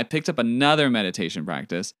 So then I picked up another meditation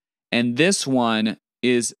practice. And this one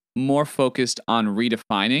is more focused on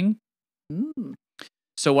redefining. Ooh.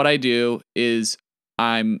 So what I do is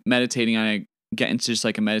I'm meditating, I get into just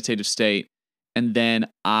like a meditative state, and then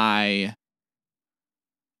I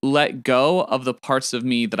let go of the parts of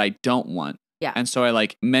me that I don't want. Yeah. And so I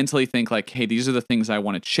like mentally think like, hey, these are the things I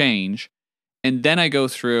want to change. And then I go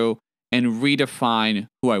through and redefine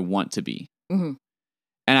who I want to be. Mm-hmm.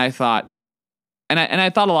 And I thought, and I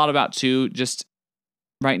thought a lot about too, just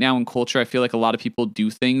right now in culture, I feel like a lot of people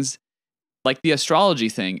do things like the astrology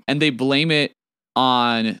thing, and they blame it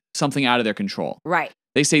on something out of their control. Right.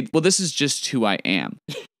 They say, well, this is just who I am.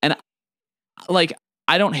 And like,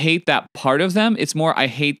 I don't hate that part of them. It's more, I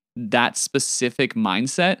hate that specific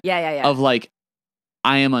mindset of like,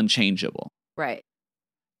 I am unchangeable. Right.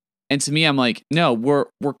 And to me, I'm like, no, we're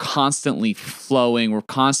constantly flowing. We're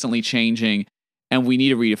constantly changing, and we need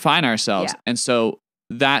to redefine ourselves. Yeah. And so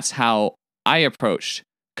that's how I approached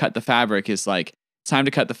Cut the Fabric, is like, time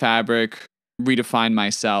to cut the fabric, redefine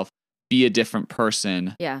myself, be a different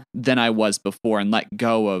person than I was before, and let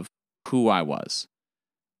go of who I was.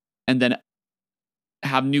 And then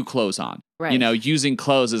have new clothes on. Right. Using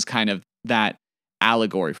clothes as kind of that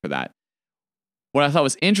allegory for that. What I thought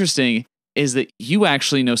was interesting is that you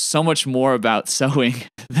actually know so much more about sewing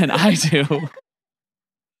than I do.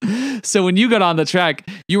 So when you got on the track,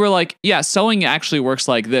 you were like, yeah, sewing actually works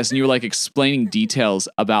like this. And you were like explaining details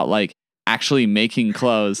about like actually making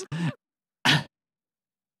clothes.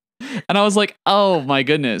 And I was like, oh my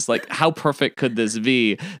goodness, like how perfect could this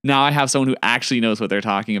be? Now I have someone who actually knows what they're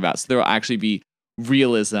talking about. So there will actually be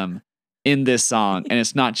realism in this song. And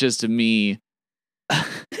it's not just me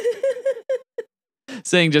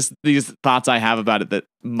saying just these thoughts I have about it that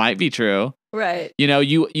might be true. Right.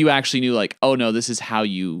 You actually knew like, oh no, this is how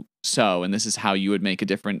you sew, and this is how you would make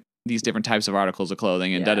these different types of articles of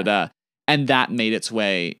clothing, and da-da-da. And that made its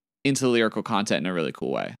way into the lyrical content in a really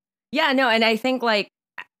cool way. Yeah, no, and I think like,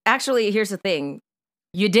 actually, here's the thing.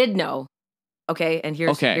 You did know. Okay. And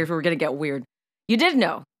here's where we're going to get weird. You did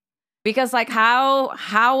know. Because like, how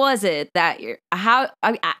was it that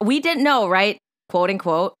we didn't know, right? Quote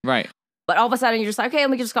unquote. Right. But all of a sudden you're just like, okay, let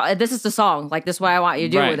me just call this is the song. Like, this is what I want you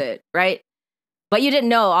to do with it. Right. But you didn't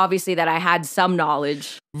know, obviously, that I had some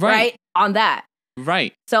knowledge, right, on that.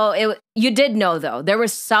 Right. So you did know, though. There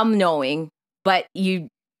was some knowing, but you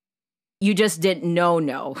just didn't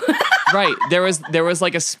know. Right. There was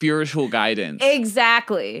like a spiritual guidance.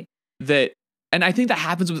 Exactly. And I think that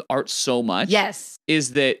happens with art so much. Yes.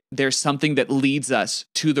 Is that there's something that leads us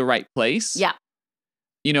to the right place. Yeah.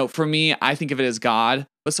 For me, I think of it as God,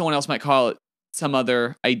 but someone else might call it some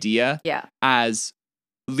other idea. Yeah. As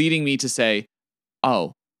leading me to say,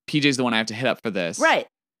 oh, PJ's the one I have to hit up for this. Right.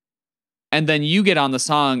 And then you get on the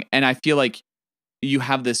song, and I feel like you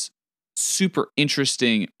have this super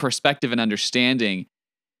interesting perspective and understanding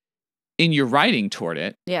in your writing toward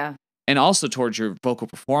it. Yeah. And also towards your vocal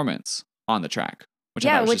performance on the track. Which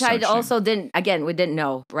I also didn't, again, we didn't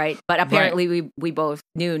know, right? But apparently we both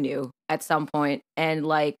knew at some point. And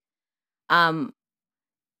like, the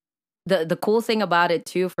cool thing about it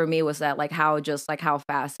too for me was that like how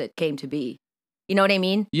fast it came to be. You know what I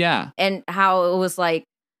mean? Yeah. And how it was like,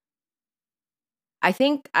 I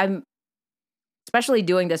think I'm, especially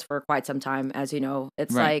doing this for quite some time, as you know,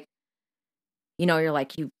 it's like, you know, you're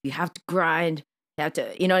like, you have to grind. You have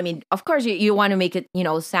to, you know what I mean? Of course, you want to make it, you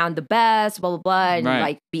know, sound the best, blah, blah, blah, and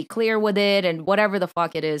like be clear with it and whatever the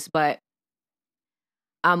fuck it is. But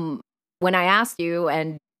when I asked you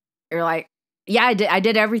and you're like, yeah, I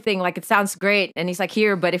did everything. Like, it sounds great. And he's like,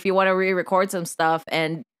 here, but if you want to re-record some stuff.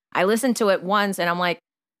 And I listened to it once and I'm like,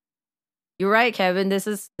 you're right, Kevin, this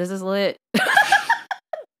is lit.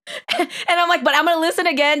 And I'm like, but I'm going to listen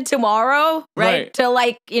again tomorrow, right? To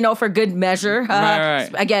like, you know, for good measure.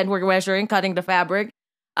 Again, we're measuring, cutting the fabric.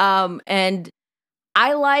 And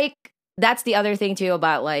I like, that's the other thing too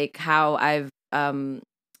about like how I've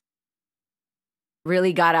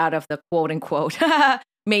really got out of the quote unquote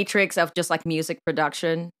matrix of just like music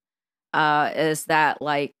production, is that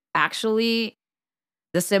like, actually,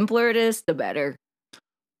 the simpler it is, the better.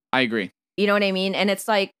 I agree. You know what I mean? And it's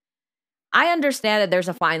like, I understand that there's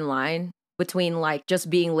a fine line between like just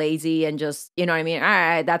being lazy and just, you know what I mean? All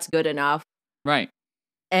right, that's good enough. Right.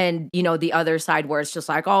 And, you know, the other side where it's just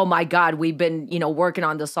like, oh my God, we've been, you know, working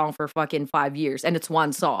on this song for fucking 5 years and it's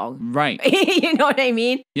one song. Right. You know what I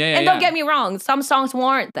mean? Yeah. And don't get me wrong, some songs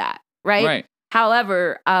warrant that. Right.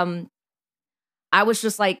 However, I was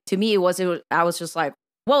just like, to me, I was just like,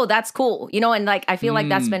 whoa, that's cool. You know, and like, I feel like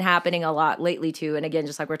that's been happening a lot lately too. And again,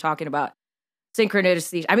 just like we're talking about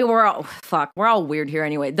synchronicity. I mean, we're all weird here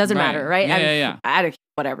anyway. It doesn't matter, right? Yeah.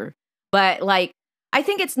 Whatever. But like, I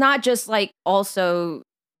think it's not just like also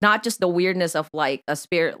not just the weirdness of like a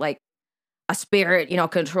spirit, you know,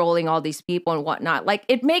 controlling all these people and whatnot. Like,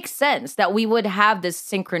 it makes sense that we would have this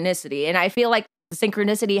synchronicity. And I feel like the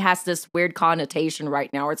synchronicity has this weird connotation right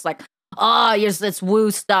now where it's like, oh, it's woo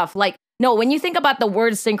stuff. Like, no, when you think about the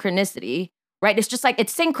word synchronicity, right? It's just like,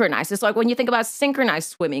 it's synchronized. It's like when you think about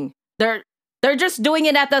synchronized swimming, they're just doing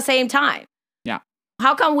it at the same time. Yeah.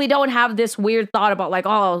 How come we don't have this weird thought about like,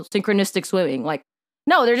 oh, synchronistic swimming? Like,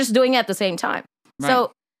 no, they're just doing it at the same time. Right.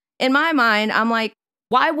 So in my mind, I'm like,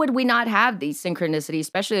 why would we not have these synchronicities,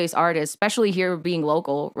 especially as artists, especially here being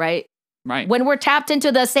local, right? Right. When we're tapped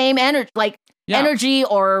into the same energy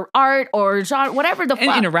or art or genre, whatever the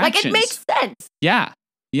fuck. Interactions. Like, it makes sense. Yeah.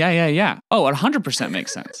 Oh, 100%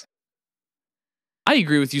 makes sense. I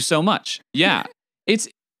agree with you so much. Yeah.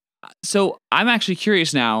 So I'm actually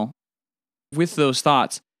curious now with those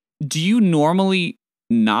thoughts. Do you normally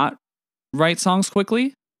not write songs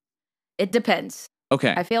quickly? It depends.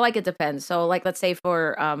 Okay. I feel like it depends. So like, let's say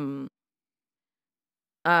for,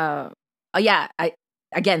 again,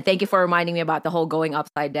 thank you for reminding me about the whole going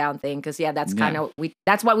upside down thing. Cause that's kind of,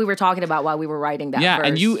 that's what we were talking about while we were writing that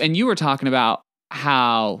verse. And you were talking about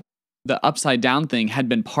how the upside down thing had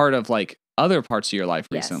been part of like other parts of your life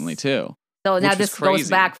recently too. So now this goes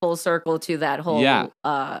back full circle to that whole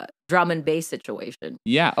drum and bass situation.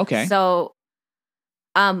 Yeah. Okay. So,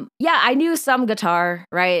 I knew some guitar,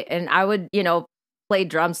 right? And I would, you know, play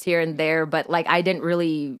drums here and there, but like I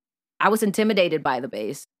was intimidated by the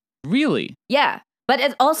bass. Really? Yeah. But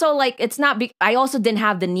it's also like, it's not, I also didn't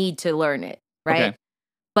have the need to learn it, right? Okay.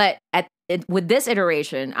 But with this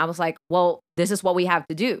iteration, I was like, well, this is what we have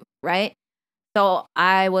to do, right? So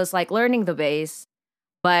I was like learning the bass,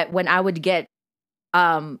 but when I would get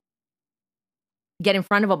in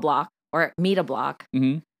front of a block or meet a block,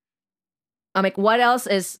 I'm like, what else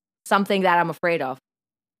is something that I'm afraid of?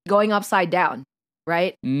 Going upside down,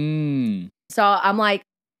 right? So I'm like,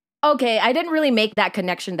 okay, I didn't really make that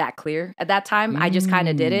connection that clear at that time. I just kind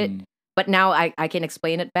of did it. But now I can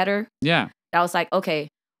explain it better. Yeah. I was like, okay,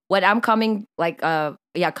 when I'm coming,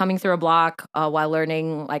 coming through a block while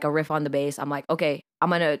learning like a riff on the bass, I'm like, okay, I'm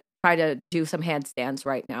going to try to do some handstands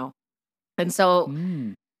right now. And so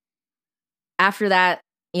after that,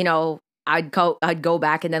 you know, I'd go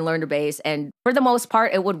back and then learn the bass. And for the most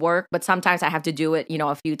part, it would work. But sometimes I have to do it, you know,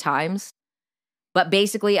 a few times. But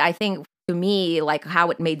basically, I think to me, like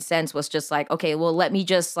how it made sense was just like, okay, well, let me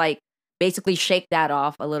just like basically shake that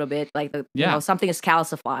off a little bit. Like, you know, something is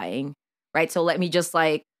calcifying, right? So let me just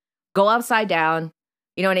like go upside down,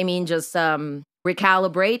 you know what I mean? Just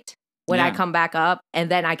recalibrate when I come back up,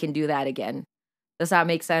 and then I can do that again. Does that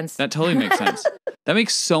make sense? That totally makes sense. That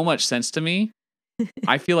makes so much sense to me.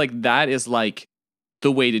 I feel like that is like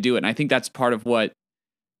the way to do it. And I think that's part of what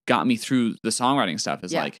got me through the songwriting stuff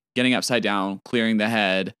is like getting upside down, clearing the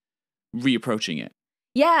head, reapproaching it.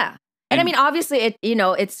 Yeah. And I mean, obviously,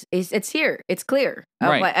 it's here. It's clear.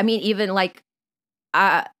 Right. I mean, even like,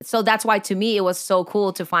 so that's why to me, it was so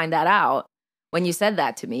cool to find that out when you said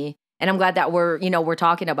that to me. And I'm glad that we're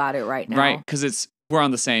talking about it right now. Right. Because we're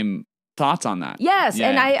on the same thoughts on that. Yes. Yeah.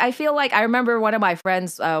 And I feel like I remember one of my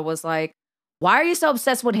friends was like, why are you so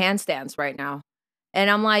obsessed with handstands right now? And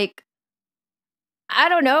I'm like, I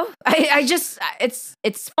don't know. I just, it's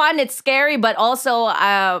fun. It's scary. But also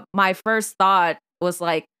my first thought was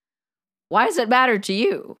like, why does it matter to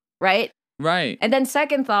you? Right. Right. And then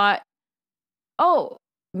second thought, oh,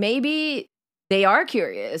 maybe they are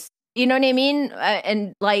curious. You know what I mean?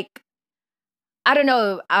 And like, I don't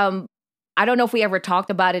know. I don't know if we ever talked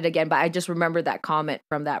about it again, but I just remember that comment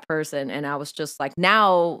from that person. And I was just like,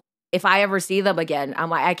 now, if I ever see them again, I'm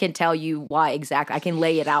like, I can tell you why exactly. I can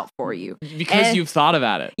lay it out for you. Because you've thought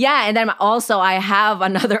about it. Yeah. And then also I have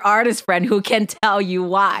another artist friend who can tell you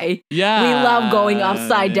why. Yeah. We love going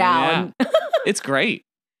upside down. Yeah. It's great.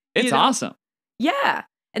 It's awesome. Yeah.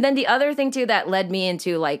 And then the other thing too that led me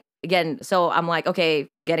into like, again, so I'm like, okay,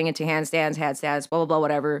 getting into handstands, blah, blah, blah,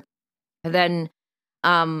 whatever. And then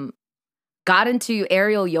got into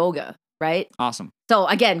aerial yoga, right? Awesome. So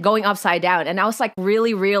again, going upside down. And I was like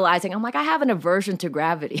really realizing, I'm like, I have an aversion to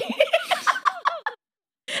gravity.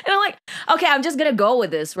 And I'm like, okay, I'm just going to go with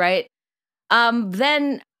this, right?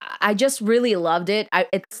 Then I just really loved it.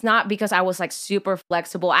 It's not because I was like super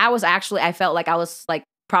flexible. I felt like I was like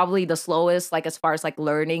probably the slowest, like as far as like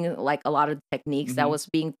learning like a lot of techniques that was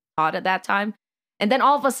being taught at that time. And then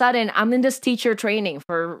all of a sudden I'm in this teacher training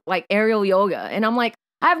for like aerial yoga. And I'm like,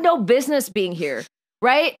 I have no business being here,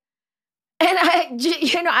 right? And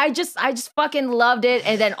I just fucking loved it.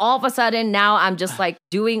 And then all of a sudden now I'm just like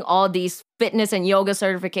doing all these fitness and yoga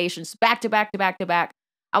certifications back to back to back to back.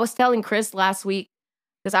 I was telling Chris last week,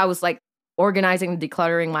 because I was like organizing and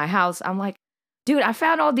decluttering my house. I'm like, dude, I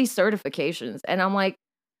found all these certifications. And I'm like,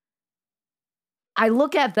 I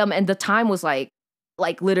look at them and the time was like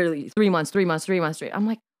literally 3 months. I'm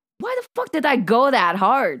like, why the fuck did I go that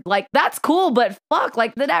hard? Like, that's cool, but fuck,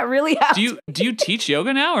 like, did that really happen? Do you teach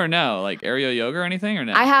yoga now or no? Like aerial yoga or anything or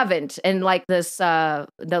no? I haven't in like this,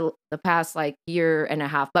 the past like year and a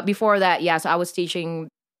half. But before that, yeah, so I was teaching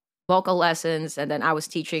vocal lessons and then I was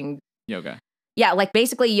teaching yoga. Yeah, like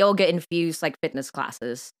basically yoga infused like fitness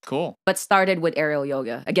classes. Cool. But started with aerial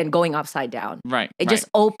yoga. Again, going upside down. Right. It just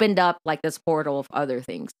opened up like this portal of other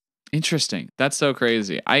things. Interesting. That's so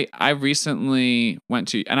crazy. I recently went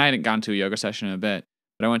to, and I hadn't gone to a yoga session in a bit,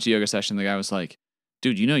 but I went to a yoga session. The guy was like,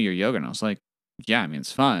 dude, you know your yoga? And I was like, yeah, I mean,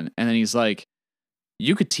 it's fun. And then he's like,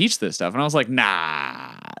 you could teach this stuff. And I was like,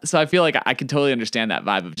 nah. So I feel like I can totally understand that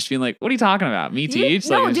vibe of just being like, what are you talking about? Me teach?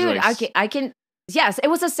 No, like, dude, like, I can. Yes, it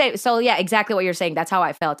was the same. So yeah, exactly what you're saying. That's how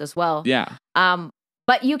I felt as well. Yeah.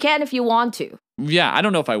 But you can if you want to. Yeah, I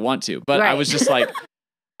don't know if I want to, but I was just like,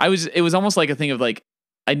 it was almost like a thing of like,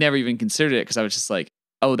 I never even considered it because I was just like,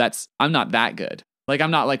 oh, I'm not that good. Like,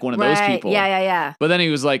 I'm not like one of those people. Yeah. But then he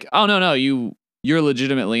was like, oh, no, you're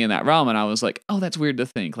legitimately in that realm. And I was like, oh, that's weird to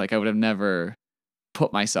think. Like, I would have never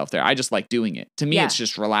put myself there. I just like doing it. To me, it's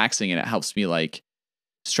just relaxing and it helps me like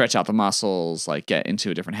stretch out the muscles, like get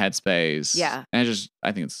into a different headspace. Yeah. And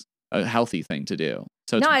I think it's a healthy thing to do.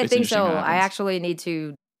 So no, I think so. I actually need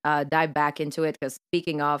to dive back into it because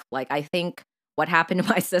speaking of, like, I think what happened to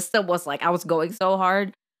my system was like I was going so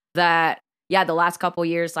hard that the last couple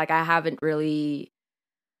years, like I haven't really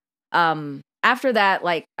after that,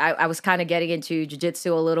 like I was kind of getting into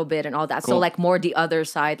jiu-jitsu a little bit and all that. Cool. So like more the other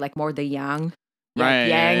side, like more the yang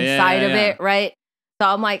side of it, right? So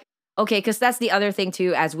I'm like, okay, because that's the other thing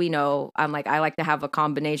too, as we know, I'm like, I like to have a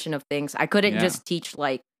combination of things. I couldn't just teach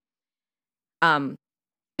like in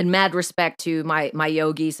mad respect to my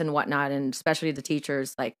yogis and whatnot, and especially the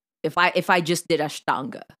teachers, like if I just did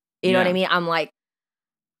Ashtanga, you know what I mean? I'm like,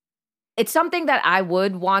 it's something that I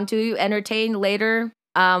would want to entertain later.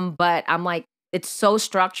 But I'm like, it's so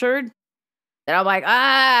structured that I'm like,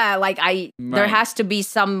 there has to be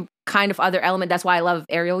some kind of other element. That's why I love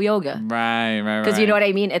aerial yoga. Right. Because you know what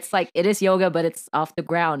I mean? It's like, it is yoga, but it's off the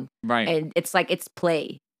ground. Right. And it's like, it's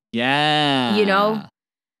play. Yeah. You know?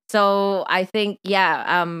 So I think,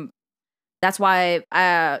 that's why,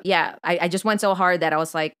 I just went so hard that I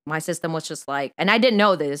was like, my system was just like, and I didn't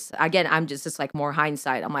know this. Again, I'm just like more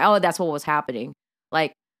hindsight. I'm like, oh, that's what was happening.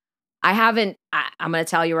 Like, I'm going to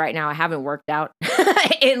tell you right now, I haven't worked out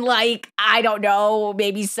in like, I don't know,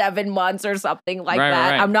 maybe 7 months or something like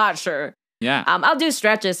that. Right. I'm not sure. Yeah. I'll do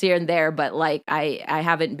stretches here and there, but like, I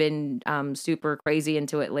haven't been super crazy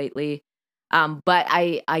into it lately. But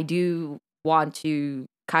I do want to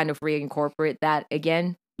kind of reincorporate that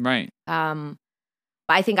again. Right. I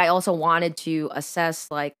But I think I also wanted to assess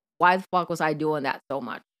like, why the fuck was I doing that so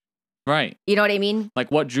much? Right. You know what I mean?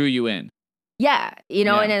 Like what drew you in? Yeah.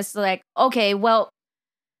 Yeah. And it's like, okay, well,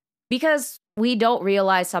 because we don't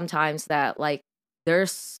realize sometimes that like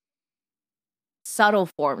there's subtle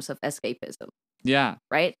forms of escapism. Yeah.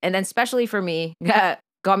 Right. And then especially for me,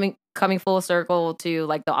 coming full circle to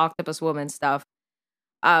like the octopus woman stuff.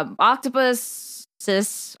 Octopus,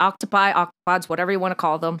 cis, octopi, octopods, whatever you want to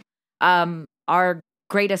call them, are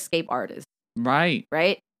great escape artists. Right.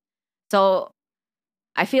 Right. So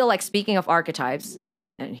I feel like, speaking of archetypes,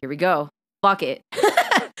 and here we go, fuck it.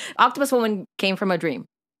 Octopus Woman came from a dream.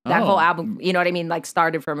 That whole album, you know what I mean? Like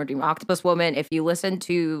started from a dream. Octopus Woman, if you listen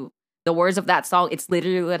to the words of that song, it's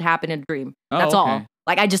literally what happened in a dream. That's all.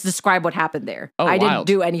 Like I just described what happened there. I didn't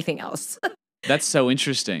do anything else. That's so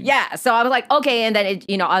interesting. Yeah. So I was like, okay. And then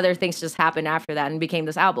other things just happened after that and became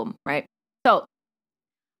this album. Right. So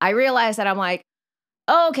I realized that I'm like,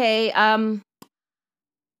 okay,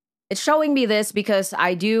 it's showing me this because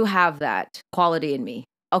I do have that quality in me.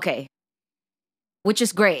 Okay. Which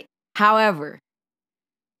is great. However,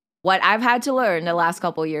 what I've had to learn the last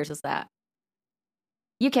couple of years is that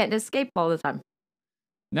you can't escape all the time.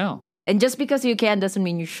 No. And just because you can doesn't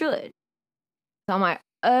mean you should. So I'm like,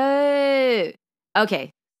 oh,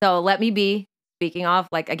 okay. So let me be. Speaking of,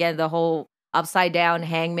 like, again, the whole upside down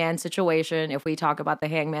hangman situation. If we talk about the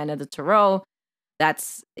hangman of the tarot,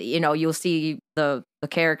 that's, you'll see the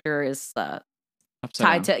character is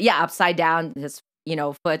upside down. His,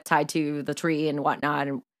 foot tied to the tree and whatnot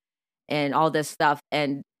and all this stuff.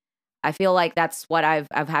 And I feel like that's what I've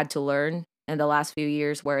had to learn in the last few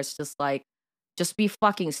years, where it's just like, just be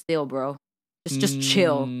fucking still, bro. Just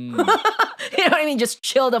chill. You know what I mean? Just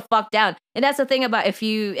chill the fuck down. And that's the thing about if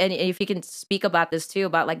you can speak about this too,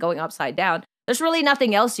 about like going upside down, there's really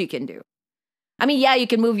nothing else you can do. I mean, yeah, you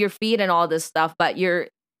can move your feet and all this stuff, but you're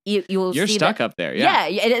stuck up there. Yeah.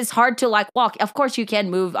 Yeah. It's hard to like walk. Of course you can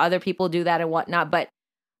move. Other people do that and whatnot. But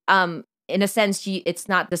in a sense, it's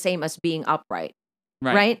not the same as being upright.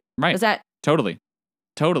 Right. Is that totally?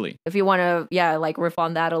 If you want to, like riff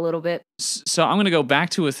on that a little bit. So I'm going to go back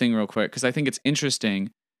to a thing real quick, because I think it's interesting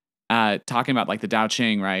talking about like the Tao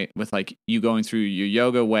Ching, right? With like you going through your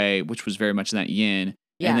yoga way, which was very much in that yin,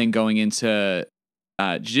 and then going into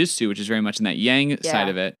jiu-jitsu, which is very much in that yang side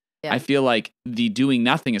of it. Yeah. I feel like the doing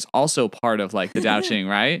nothing is also part of like the Tao Ching,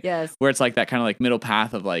 right? Yes. Where it's like that kind of like middle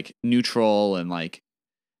path of like neutral and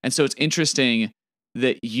so it's interesting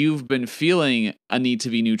that you've been feeling a need to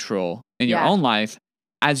be neutral in your own life,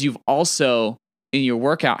 as you've also in your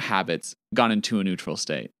workout habits gone into a neutral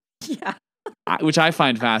state. Yeah. Which I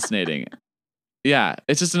find fascinating. Yeah.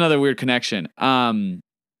 It's just another weird connection.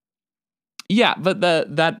 Yeah, but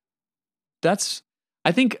that's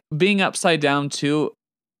I think being upside down too,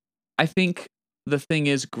 I think the thing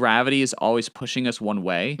is gravity is always pushing us one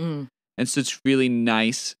way. And so it's really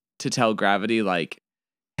nice to tell gravity like,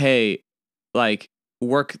 hey, like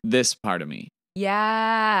work this part of me.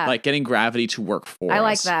 Yeah. Like getting gravity to work for us. I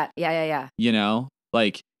like that. Yeah.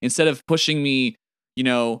 Like instead of pushing me,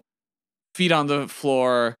 feet on the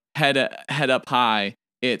floor, head up high,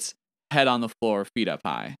 it's head on the floor, feet up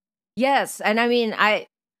high. Yes. And I mean,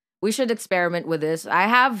 we should experiment with this. I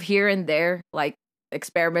have here and there like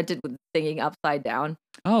experimented with singing upside down.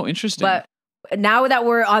 Oh, interesting. But now that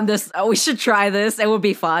we're on this, we should try this. It would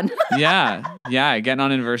be fun. Yeah. Getting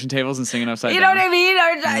on inversion tables and singing upside down. You know what I mean?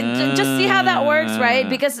 Or just see how that works, right?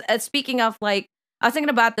 Because speaking of like, I was thinking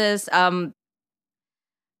about this, I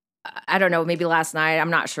don't know, maybe last night.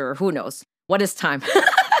 I'm not sure. Who knows? What is time?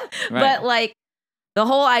 Right. But like the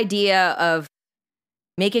whole idea of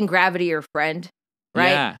making gravity your friend,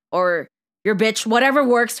 right? Yeah. Or your bitch, whatever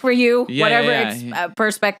works for you,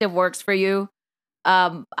 perspective works for you.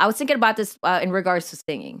 I was thinking about this in regards to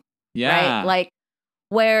singing. Yeah. Right? Like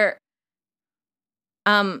where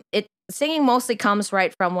singing mostly comes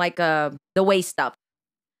right from like the waist up.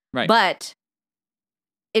 Right. But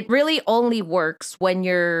it really only works when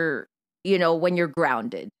you're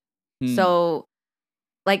grounded. So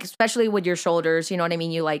like especially with your shoulders, you know what I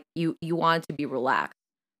mean? You want to be relaxed.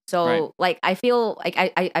 So like I feel like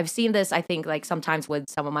I've seen this, I think, like sometimes with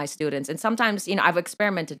some of my students, and sometimes, I've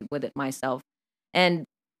experimented with it myself. And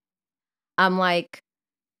I'm like,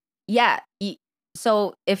 yeah.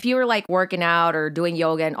 So if you were like working out or doing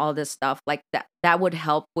yoga and all this stuff, like that would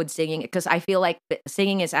help with singing, because I feel like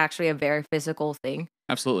singing is actually a very physical thing.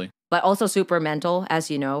 Absolutely. But also super mental,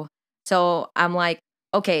 as you know. So I'm like,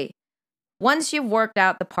 okay, once you've worked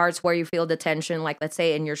out the parts where you feel the tension, like let's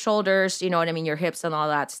say in your shoulders, you know what I mean, your hips and all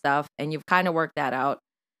that stuff, and you've kind of worked that out,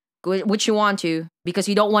 which you want to, because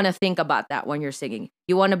you don't want to think about that when you're singing.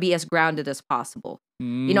 You want to be as grounded as possible.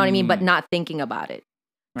 You know what I mean? But not thinking about it.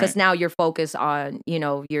 Because now you're focused on,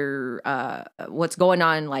 your what's going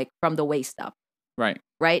on like from the waist up. Right.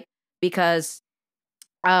 Right? Because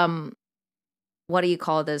what do you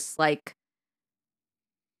call this? Like,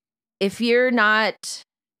 if you're not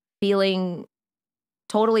feeling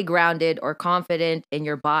totally grounded or confident in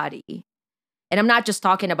your body, and I'm not just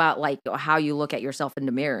talking about like how you look at yourself in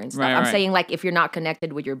the mirror and stuff. I'm saying like if you're not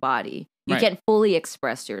connected with your body, you can't fully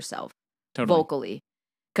express yourself vocally.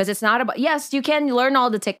 Because it's not about, yes, you can learn all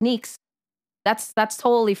the techniques. That's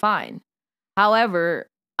totally fine. However,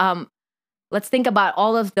 let's think about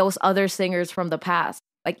all of those other singers from the past.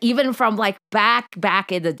 Like even from like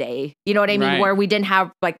back in the day, you know what I mean? Where we didn't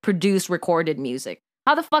have like produced recorded music.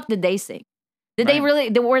 How the fuck did they sing? Did they really,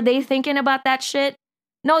 were they thinking about that shit?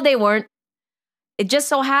 No, they weren't. It just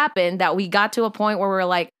so happened that we got to a point where we're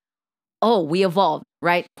like, oh, we evolved,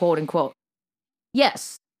 right? Quote unquote.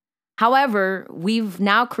 Yes. However, we've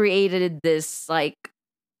now created this like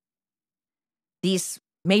these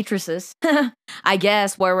matrices, I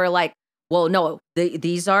guess, where we're like, well, no,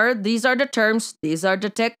 these are the terms, these are the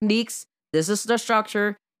techniques, this is the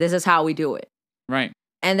structure, this is how we do it. Right.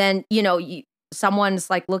 And then, someone's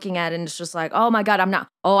like looking at it and it's just like, oh my God,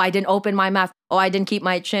 I didn't open my mouth. Oh, I didn't keep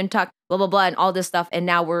my chin tucked, blah, blah, blah, and all this stuff. And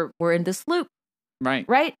now we're in this loop. Right.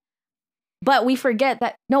 Right. But we forget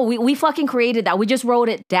that, no, we fucking created that. We just wrote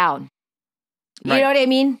it down. You know what I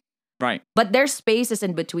mean? Right. But there's spaces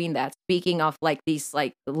in between that. Speaking of like these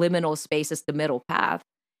like liminal spaces, the middle path.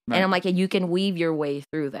 Right. And I'm like, and you can weave your way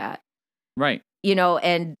through that. Right.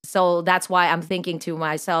 And so that's why I'm thinking to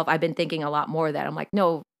myself, I've been thinking a lot more of that. I'm like,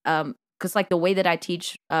 no, because like the way that I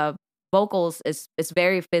teach vocals is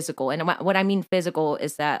very physical. And what I mean physical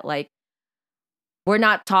is that like, we're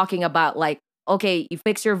not talking about like, okay, you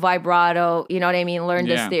fix your vibrato, you know what I mean? Learn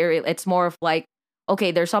this theory. It's more of like,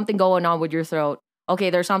 okay, there's something going on with your throat.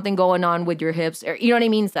 Okay, there's something going on with your hips. Or, you know what I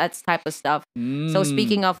mean? That's type of stuff. So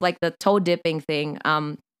speaking of like the toe dipping thing,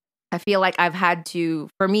 I feel like I've had to,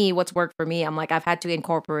 for me, what's worked for me, I'm like, I've had to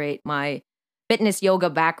incorporate my fitness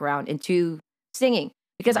yoga background into singing.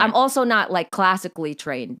 Because I'm also not like classically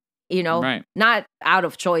trained, not out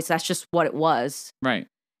of choice. That's just what it was. Right.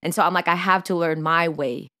 And so I'm like, I have to learn my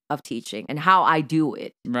way of teaching and how I do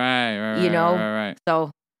it. Right. Right.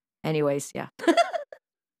 So anyways, yeah.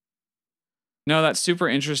 No, that's super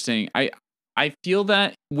interesting. I feel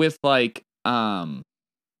that with like to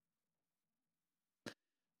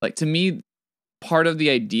me, part of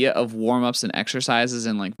the idea of warm-ups and exercises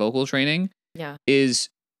and like vocal training is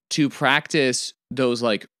to practice those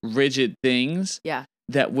like rigid things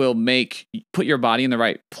that will put your body in the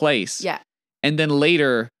right place. Yeah. And then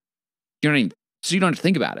later you don't have to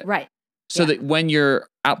think about it. Right. So that when you're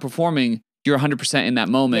out performing, you're 100% in that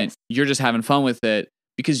moment. Yes. You're just having fun with it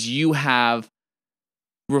because you have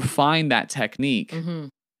refined that technique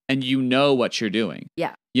and you know what you're doing.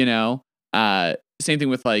 Yeah. Same thing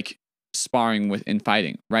with like sparring in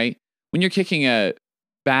fighting, right? When you're kicking a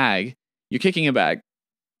bag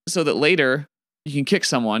so that later you can kick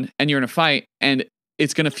someone and you're in a fight and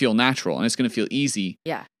it's going to feel natural and it's going to feel easy.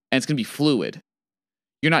 Yeah. And it's going to be fluid.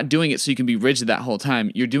 You're not doing it so you can be rigid that whole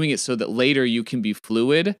time. You're doing it so that later you can be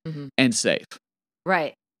fluid and safe.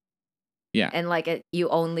 Right. Yeah. And like you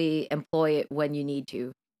only employ it when you need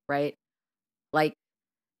to, right? Like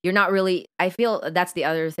you're not really, I feel that's the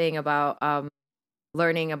other thing about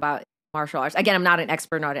learning about martial arts. Again, I'm not an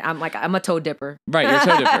expert on it. I'm a toe dipper. Right, you're a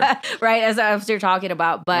toe dipper. Right, as you're talking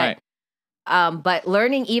about. But but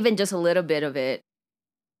learning even just a little bit of it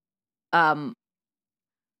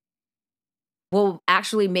will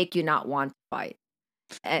actually make you not want to fight.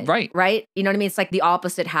 Right. Right? You know what I mean? It's like the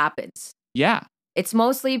opposite happens. Yeah. It's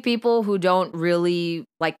mostly people who don't really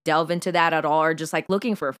like delve into that at all or just like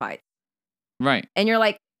looking for a fight. Right. And you're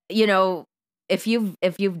like, if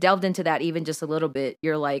you've delved into that even just a little bit,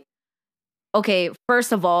 you're like, okay,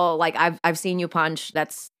 first of all, like I've seen you punch.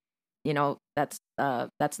 That's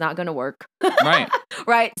not gonna work. Right.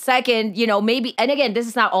 Right. Second, maybe, and again, this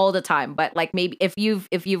is not all the time, but like maybe if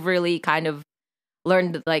you've really kind of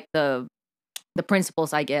learned like the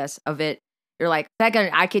principles, I guess, of it, you're like,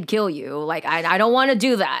 second, I could kill you. Like I don't want to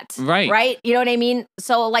do that. Right. Right. You know what I mean?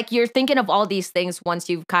 So like you're thinking of all these things once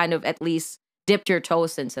you've kind of at least dipped your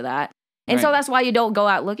toes into that. And so that's why you don't go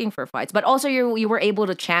out looking for fights. But also you were able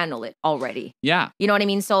to channel it already. Yeah. You know what I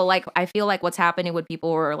mean? So like I feel like what's happening with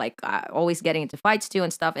people who are like always getting into fights too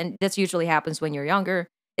and stuff, and this usually happens when you're younger,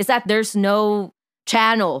 is that there's no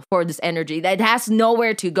channel for this energy. That has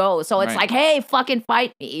nowhere to go. So it's like, hey, fucking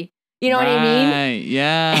fight me. You know what I mean? Right.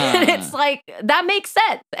 Yeah. And it's like, that makes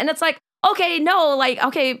sense. And it's like, okay, no, like,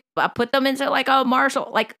 okay, put them into like a martial,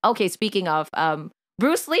 like, okay, speaking of,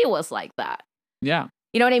 Bruce Lee was like that. Yeah.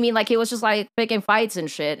 You know what I mean? Like, he was just like picking fights and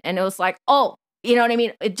shit. And it was like, oh, you know what I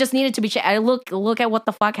mean? It just needed to be changed. Look at what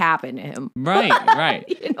the fuck happened to him. Right.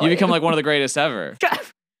 You know You become like one of the greatest ever.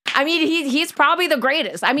 I mean, he's probably the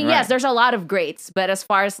greatest. I mean, Right. yes, there's a lot of greats, but as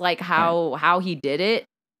far as like how he did it,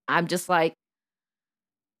 I'm just like,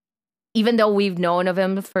 even though we've known of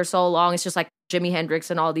him for so long, it's just like Jimi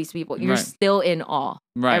Hendrix and all these people. You're Right. still in awe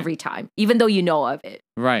Right. every time, even though you know of it.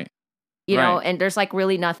 Right. You know, Right. and there's like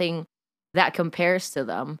really nothing that compares to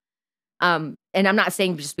them. And I'm not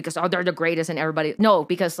saying just because they're the greatest and everybody. No,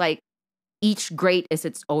 because like each great is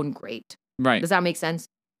its own great. Right. Does that make sense?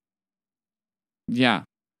 Yeah.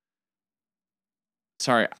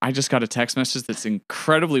 Sorry, I just got a text message that's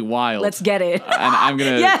incredibly wild. Let's get it. And I'm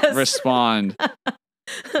going to Yes. respond.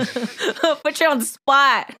 Put you on the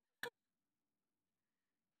spot.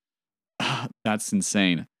 That's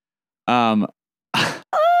insane.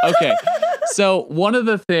 Okay. So one of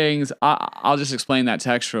the things, I'll just explain that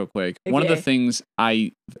text real quick. One of the Okay. things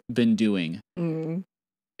I've been doing, Mm.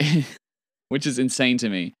 which is insane to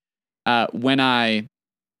me, when I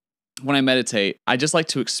meditate, I just like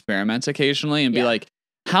to experiment occasionally and be Yeah. like,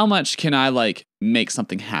 how much can I like make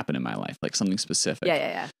something happen in my life, like something specific?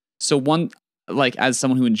 Yeah. So like as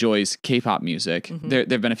someone who enjoys K-pop music, Mhm.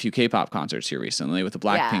 there've been a few K-pop concerts here recently with the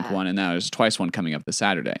Blackpink Yeah. one, and now there's twice one coming up this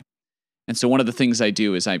Saturday. And so one of the things I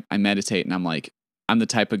do is I meditate, and I'm like, I'm the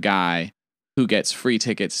type of guy who gets free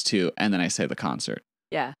tickets to, and then I say the concert,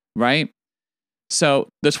 Yeah. right? So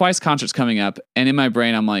the Twice concert's coming up, and in my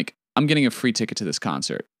brain, I'm like, I'm getting a free ticket to this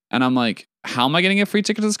concert. And I'm like, how am I getting a free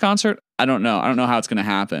ticket to this concert? I don't know. I don't know how it's going to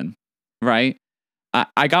happen, right?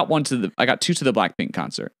 I got two to the Blackpink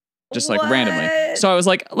concert, just like randomly. What? So I was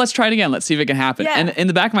like, let's try it again. Let's see if it can happen. Yeah. And in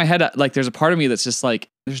the back of my head, like, there's a part of me that's just like,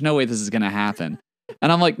 there's no way this is going to happen.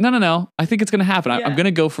 And I'm like, no. I think it's going to happen. Yeah. I'm going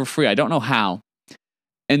to go for free. I don't know how.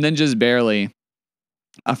 And then just barely,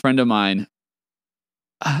 a friend of mine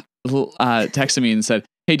texted me and said,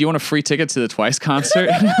 hey, do you want a free ticket to the Twice concert?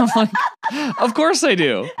 And I'm like, of course I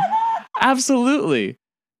do. Absolutely.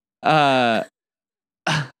 You're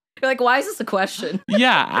like, why is this a question?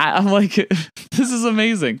 Yeah, I'm like, this is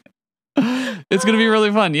amazing. It's going to be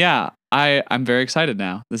really fun. Yeah. I'm very excited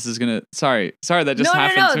now. This is going to, sorry, that just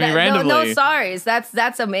happened to me randomly. No, sorries.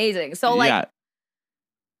 That's amazing. So like, yeah.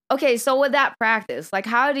 okay, so with that practice, like,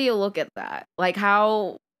 how do you look at that? Like,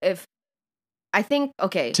 okay.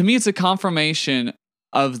 To me, it's a confirmation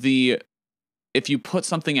of if you put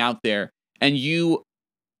something out there and you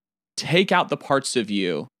take out the parts of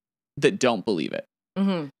you that don't believe it,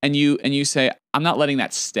 Mm-hmm. and you say, I'm not letting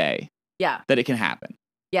that stay. Yeah. That it can happen.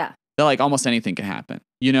 Yeah. That like almost anything can happen.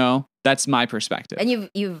 You know, that's my perspective. And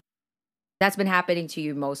that's been happening to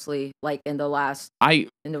you mostly like in the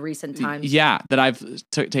recent times. Yeah, that I've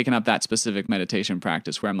taken up that specific meditation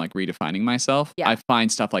practice where I'm like redefining myself. Yeah. I find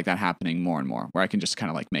stuff like that happening more and more where I can just kind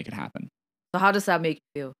of like make it happen. So how does that make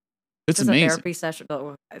you feel? It's Is amazing. a therapy session?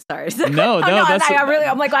 Oh, sorry. No,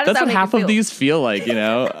 I'm like, why does that's that what make half you of feel? these feel like, you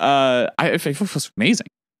know. It feels amazing.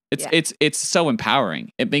 It's so empowering.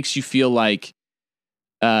 It makes you feel like,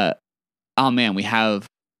 oh man, we have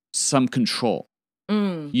some control.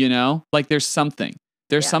 You know, like there's some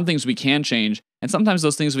things we can change, and sometimes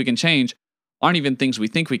those things we can change aren't even things we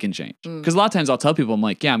think we can change. Because a lot of times I'll tell people, I'm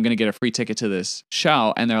like, yeah, I'm gonna get a free ticket to this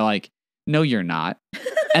show, and they're like, no, you're not.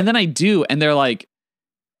 And then I do, and they're like,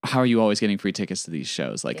 how are you always getting free tickets to these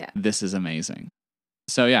shows? Like, this is amazing.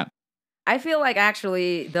 So yeah. I feel like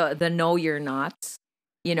actually the no you're not,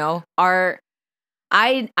 you know, are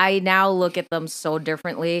I now look at them so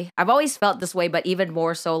differently. I've always felt this way, but even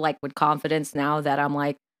more so like with confidence now that I'm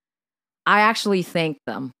like, I actually thank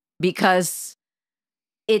them because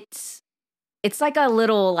it's like a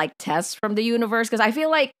little like test from the universe. Because I feel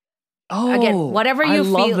like, again, whatever you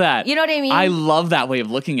feel, love that. You know what I mean? I love that way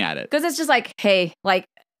of looking at it. Because it's just like, hey, like,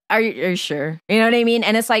 are you sure? You know what I mean?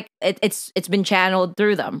 And it's like it's been channeled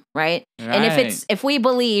through them, right? And if we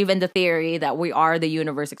believe in the theory that we are the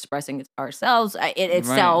universe expressing ourselves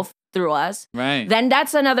itself through us, right? Then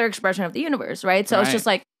that's another expression of the universe, right? So it's just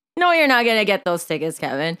like, no, you're not gonna get those tickets,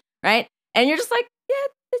 Kevin, right? And you're just like,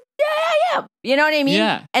 yeah. You know what I mean?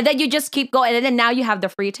 Yeah. And then you just keep going, and then now you have the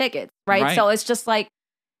free tickets, right? So it's just like,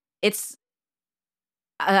 it's.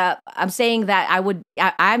 I'm saying that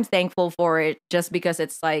I'm thankful for it just because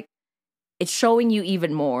it's like, it's showing you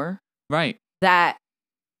even more. Right. That,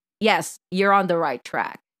 yes, you're on the right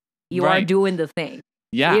track. You are doing the thing.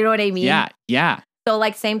 Yeah. You know what I mean? Yeah. So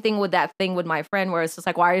like same thing with that thing with my friend where it's just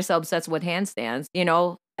like, why are you so obsessed with handstands? You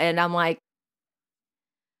know, And I'm like,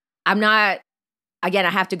 I'm not, again, I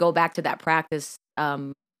have to go back to that practice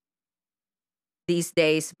these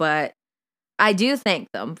days, but I do thank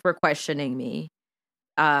them for questioning me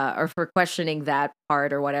or for questioning that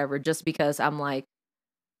part or whatever, just because I'm like,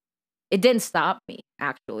 it didn't stop me,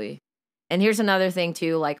 actually. And here's another thing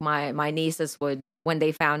too, like my nieces would, when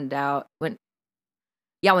they found out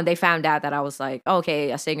that I was like,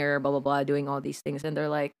 okay, a singer, blah, blah, blah, doing all these things. And they're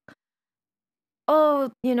like,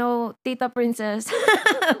 oh, Tita Princess,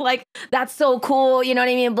 like, that's so cool. You know what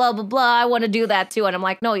I mean? Blah, blah, blah. I want to do that too. And I'm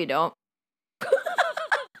like, no, you don't.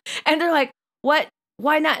 And they're like, what?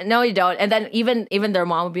 Why not? No, you don't. And then even their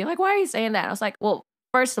mom would be like, why are you saying that? I was like, well,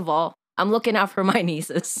 first of all, I'm looking out for my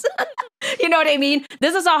nieces. You know what I mean?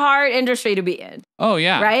 This is a hard industry to be in. Oh,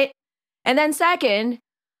 yeah. Right? And then second,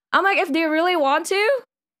 I'm like, if they really want to,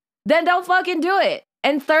 then they'll fucking do it.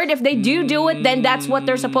 And third, if they do it, then that's what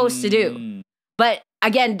they're supposed to do. But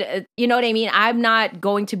again, you know what I mean? I'm not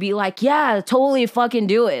going to be like, yeah, totally fucking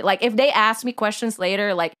do it. Like, if they ask me questions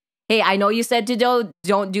later, like, hey, I know you said to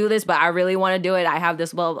don't do this, but I really want to do it. I have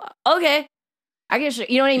this, blah, blah, blah. Okay. I guess,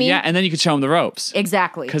 you know what I mean? Yeah, and then you could show them the ropes.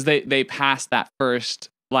 Exactly. Because they passed that first,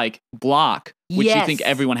 like, block, which you think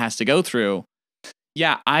everyone has to go through.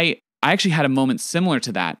 Yeah, I actually had a moment similar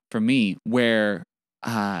to that for me where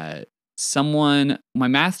my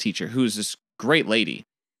math teacher, who's this great lady,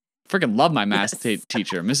 freaking love my math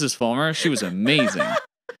teacher, Mrs. Fulmer. She was amazing.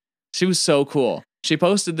 She was so cool. She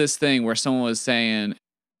posted this thing where someone was saying,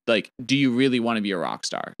 like, do you really want to be a rock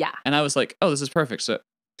star? Yeah. And I was like, oh, this is perfect. So,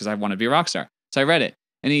 because I want to be a rock star. So I read it.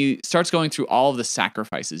 And he starts going through all of the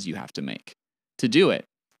sacrifices you have to make to do it.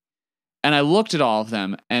 And I looked at all of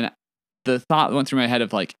them, and the thought went through my head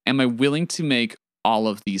of like, am I willing to make all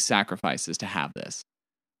of these sacrifices to have this?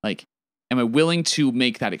 Like, am I willing to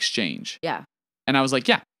make that exchange? Yeah. And I was like,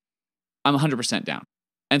 yeah, I'm 100% down.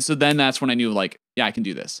 And so then that's when I knew, like, yeah, I can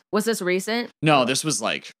do this. Was this recent? No, this was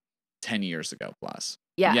like 10 years ago plus.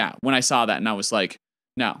 Yeah. Yeah. When I saw that, and I was like,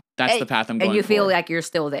 no, that's the path I'm going. And you feel forward. like you're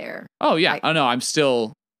still there. Oh, yeah. Like, Oh, no, I'm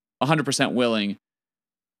still 100% willing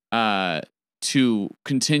to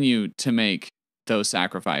continue to make those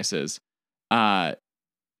sacrifices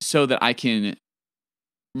so that I can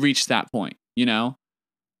reach that point, you know?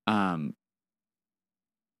 Oh,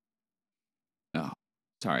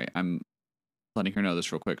 sorry. I'm letting her know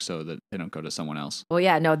this real quick so that they don't go to someone else. Well,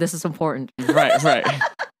 yeah, no, this is important. Right.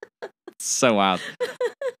 So wild.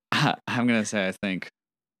 I'm going to say, I think.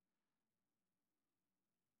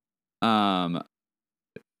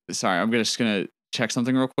 Sorry, I'm just going to check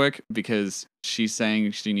something real quick because she's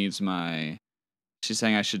saying she's saying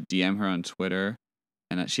I should DM her on Twitter,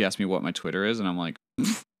 and she asked me what my Twitter is, and I'm like,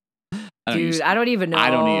 I don't even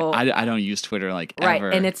know. I don't use Twitter like ever.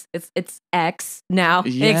 Right, and it's X now.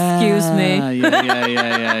 Yeah, Excuse me. Yeah.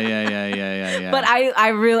 But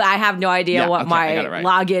I have no idea what my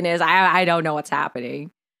login is. I don't know what's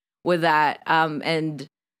happening with that. And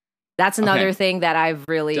that's another thing that I've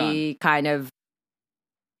really kind of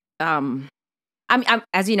I'm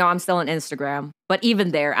as you know, I'm still on Instagram, but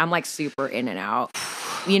even there, I'm like super in and out.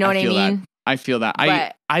 You know what I mean? I feel that.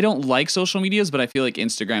 But I don't like social medias, but I feel like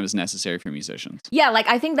Instagram is necessary for musicians. Yeah, like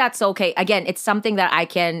I think that's okay. Again, it's something that I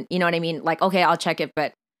can, you know what I mean? Like, okay, I'll check it,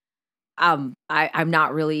 but I'm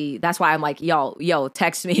not really, that's why I'm like, yo,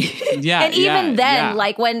 text me. Yeah. And even then,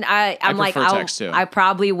 like when I'm like, I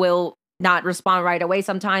probably will not respond right away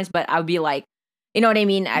sometimes, but I'll be like, you know what I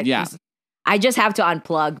mean? I just have to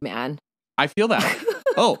unplug, man. I feel that.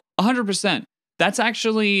 Oh, 100%. That's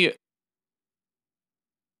actually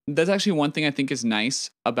one thing I think is nice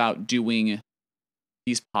about doing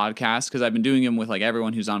these podcasts, because I've been doing them with like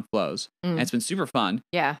everyone who's on Flows, and it's been super fun.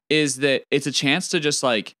 Yeah. Is that it's a chance to just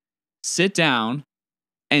like sit down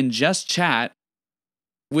and just chat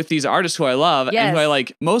with these artists who I love and who I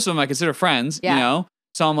like, most of them I consider friends, you know?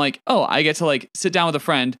 So I'm like, oh, I get to like sit down with a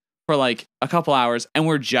friend for like a couple hours and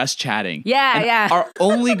we're just chatting. Yeah. Our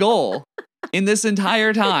only goal in this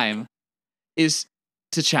entire time is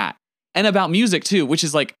to chat. And about music too, which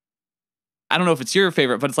is like, I don't know if it's your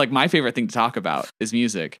favorite, but it's like my favorite thing to talk about is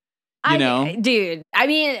music. You know? Dude, I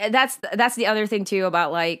mean, that's the other thing too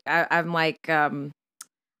about like, I'm like,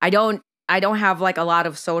 I don't have like a lot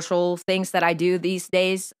of social things that I do these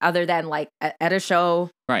days other than like at a show,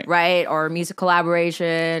 right? Or music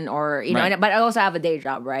collaboration or, you know, but I also have a day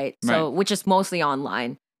job, right? So, which is mostly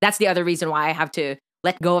online. That's the other reason why I have to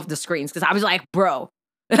let go of the screens. Cause I was like, bro,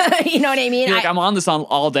 you know what I mean? You're like, I'm on this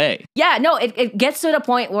all day. Yeah, no, it gets to the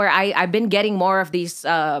point where I've been getting more of these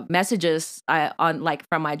messages on like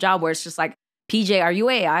from my job where it's just like, PJ, are you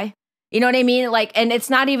AI? You know what I mean? Like, and it's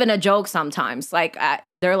not even a joke sometimes. Like,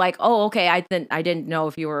 they're like, oh, okay, I didn't know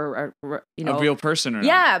if you were, a real person or not.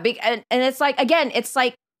 Yeah, and it's like, again, it's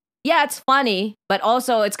like, yeah, it's funny, but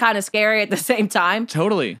also it's kind of scary at the same time.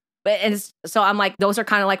 Totally. So I'm like, those are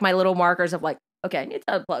kind of like my little markers of like, okay, I need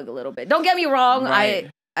to unplug a little bit. Don't get me wrong. Right.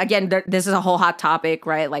 This is a whole hot topic,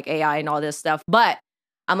 right? Like AI and all this stuff. But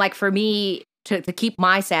I'm like, for me to keep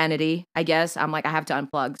my sanity, I guess, I'm like, I have to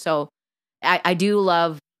unplug. So I do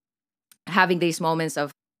love having these moments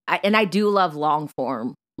of, and I do love long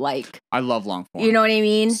form. Like, I love long form. You know what I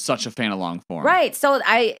mean? Such a fan of long form. Right. So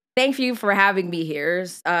I thank you for having me here.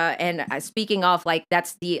 And speaking of, like,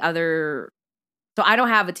 that's the other. So I don't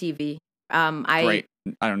have a TV. Great.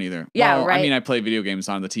 I don't either. Yeah, well, right. I mean, I play video games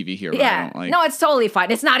on the TV here. But Yeah. I don't, like... No, it's totally fine.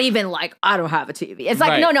 It's not even like I don't have a TV. It's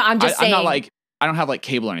like, no, I'm just saying. I'm not like, I don't have like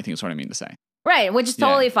cable or anything is what I mean to say. Right. Which is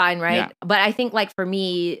totally fine. Right. Yeah. But I think, like, for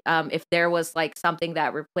me, if there was like something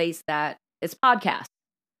that replaced that, it's podcast.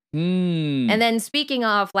 And then speaking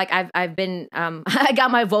of, like, I've been I got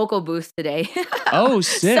my vocal boost today. Oh,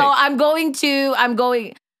 sick. So I'm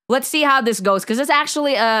going. Let's see how this goes, because it's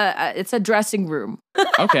actually it's a dressing room.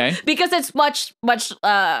 Okay. Because it's much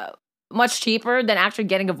cheaper than actually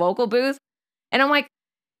getting a vocal booth. And I'm like,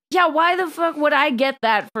 yeah, why the fuck would I get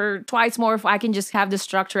that for twice more if I can just have the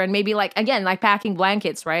structure and maybe, like, again, like packing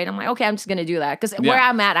blankets, right? I'm like, okay, I'm just gonna do that because where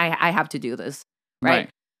I'm at, I have to do this, right?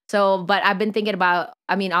 So, but I've been thinking about,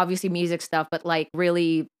 I mean, obviously music stuff, but like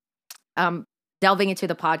really delving into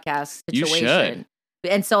the podcast situation. You should.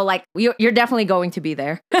 And so, like, you're definitely going to be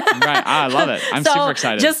there. Right. I love it. I'm super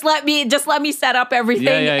excited. Just let me set up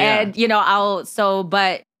everything. Yeah. And,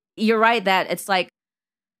 but you're right that it's like,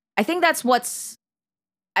 I think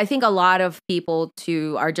a lot of people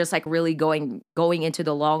too are just like really going into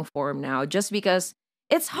the long form now, just because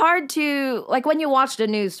it's hard to, like, when you watch the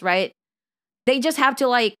news, right? They just have to,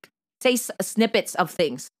 like, say snippets of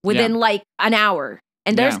things within like an hour.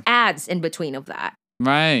 And there's ads in between of that.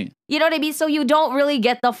 Right. You know what I mean? So you don't really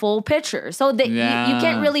get the full picture. So you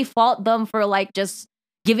can't really fault them for, like, just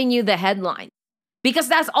giving you the headline, because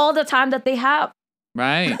that's all the time that they have.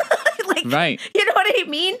 Right. Like, right. You know what I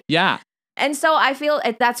mean? Yeah. And so I feel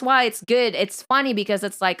that's why it's good. It's funny because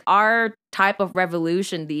it's like our type of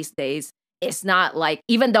revolution these days. It's not like,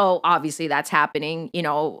 even though obviously that's happening,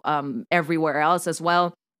 everywhere else as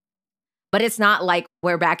well. But it's not like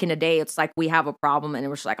where back in the day, it's like we have a problem and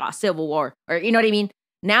we're just like, civil war, or, you know what I mean?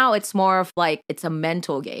 Now it's more of like, it's a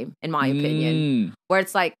mental game, in my opinion, where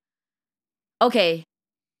it's like, okay,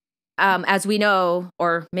 as we know,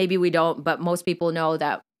 or maybe we don't, but most people know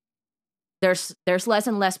that there's less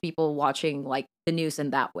and less people watching, like, the news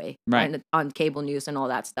in that way, right? On cable news and all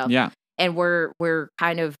that stuff. Yeah. And we're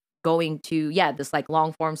kind of going to, this like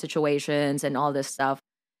long form situations and all this stuff.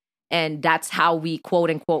 And that's how we quote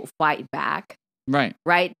unquote fight back. Right.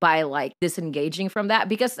 Right. By, like, disengaging from that,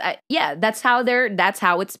 because that's how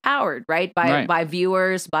it's powered, right? By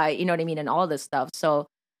viewers, by, you know what I mean? And all this stuff. So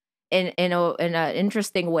in an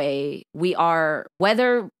interesting way, we are,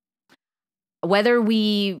 whether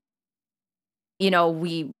we, we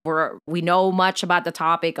know much about the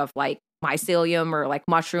topic of, like, mycelium or, like,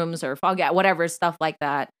 mushrooms or fungi, whatever stuff like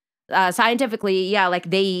that. Scientifically, like,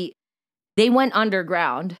 they went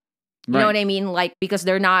underground. You know what I mean? Like, because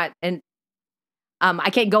they're not, and I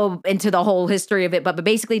can't go into the whole history of it, but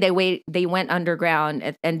basically they went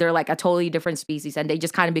underground and they're like a totally different species, and they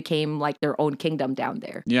just kind of became like their own kingdom down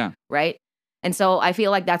there. Yeah. Right. And so I feel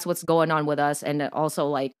like that's what's going on with us, and also,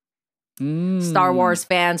 like, Star Wars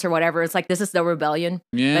fans or whatever. It's like, this is the rebellion,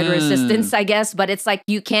 the resistance, I guess. But it's like,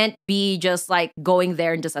 you can't be just like going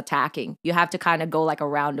there and just attacking. You have to kind of go like a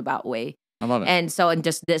roundabout way. I love it. And so, and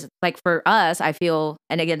just this, like, for us, I feel,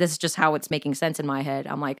 and again, this is just how it's making sense in my head.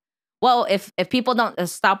 I'm like, well, if people don't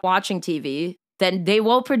stop watching TV, then they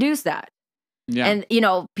will produce that. Yeah. And,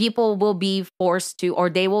 people will be forced to, or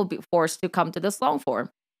they will be forced to come to this long form.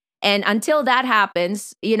 And until that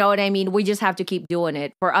happens, you know what I mean? We just have to keep doing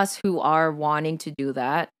it for us who are wanting to do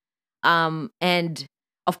that. And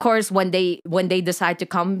of course, when they decide to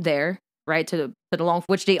come there, right, to the long,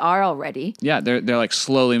 which they are already. Yeah, they're like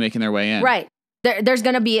slowly making their way in. Right. There's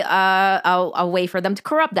going to be a way for them to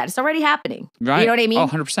corrupt that. It's already happening. Right. You know what I mean? Oh,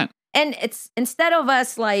 100%. And it's, instead of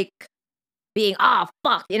us, like, being,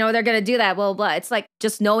 fuck, they're going to do that, blah, blah, blah. It's like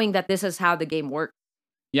just knowing that this is how the game works.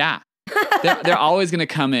 Yeah. they're always going to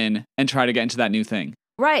come in and try to get into that new thing.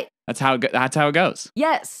 Right. That's how it goes.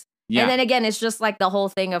 Yes. Yeah. And then again, it's just like the whole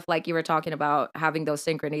thing of, like, you were talking about having those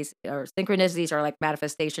synchronicities or like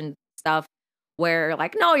manifestation stuff where,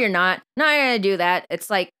 like, no, you're not going to do that. It's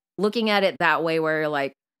like looking at it that way where you're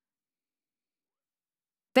like,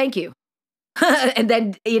 thank you. And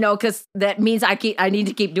then, because that means I need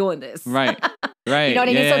to keep doing this. Right. Right. You know what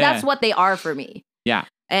I mean? Yeah, So yeah, that's what they are for me. Yeah.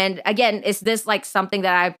 And again, is this like something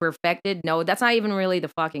that I perfected? No, that's not even really the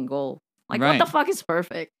fucking goal. Like, Right. what the fuck is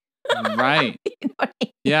perfect? Right. You know what I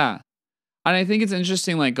mean? Yeah. And I think it's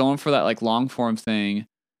interesting, like going for that like long form thing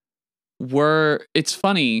where it's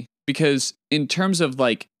funny because in terms of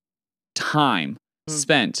like time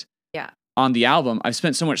spent Yeah. on the album, I've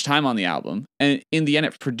spent so much time on the album, and in the end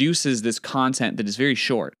it produces this content that is very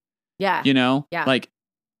short, Yeah. you know, Yeah. like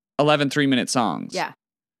 11 3-minute songs. Yeah.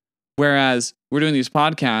 Whereas we're doing these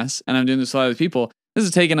podcasts and I'm doing this with other people, this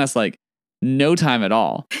is taking us like no time at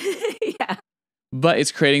all. Yeah. But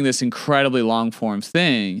it's creating this incredibly long form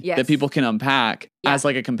thing Yes. that people can unpack as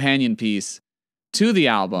like a companion piece to the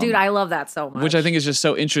album. Dude, I love that so much. Which I think is just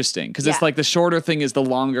so interesting because it's Yeah. like the shorter thing is the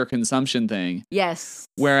longer consumption thing. Yes.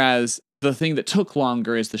 Whereas the thing that took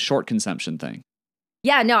longer is the short consumption thing.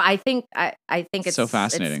 Yeah, no, I think it's so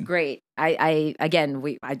fascinating. It's great. I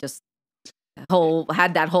just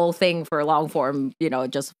had that whole thing for long form, you know,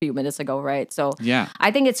 just a few minutes ago, right? So Yeah.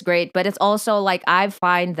 I think it's great, but it's also like I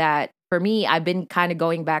find that for me, I've been kind of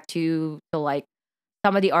going back to like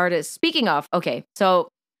some of the artists. Speaking of, okay, so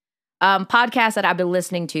podcasts that I've been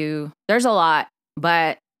listening to, there's a lot,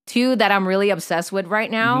 but two that I'm really obsessed with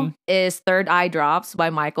right now is Third Eye Drops by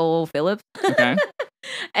Michael Phillips. Okay.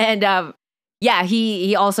 And yeah,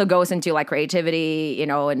 he also goes into like creativity, you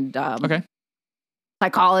know, and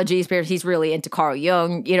psychology. He's really into Carl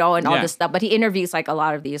Jung, you know, and all this stuff. But he interviews like a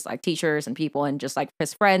lot of these like teachers and people and just like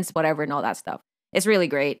his friends, whatever, and all that stuff. It's really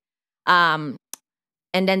great. And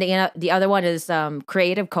then the other one is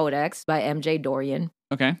Creative Codex by MJ Dorian.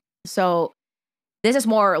 Okay. So this is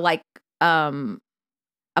more like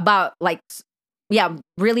about like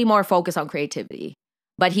really more focused on creativity.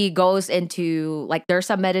 But he goes into like there's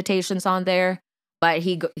some meditations on there, but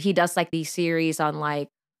he does like these series on like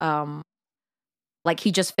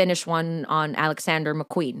he just finished one on Alexander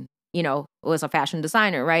McQueen, you know, was a fashion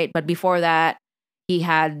designer, right? But before that, he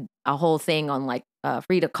had a whole thing on like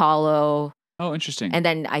Frida Kahlo. Oh, interesting. And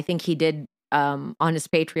then I think he did on his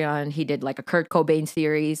Patreon, he did like a Kurt Cobain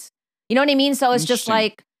series. You know what I mean? So it's just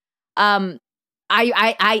like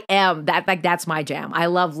I am that, like, that's my jam. I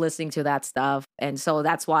love listening to that stuff. And so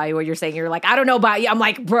that's why when you're saying, you're like, I don't know about you. I'm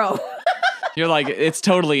like, bro. You're like, it's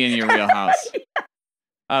totally in your wheelhouse.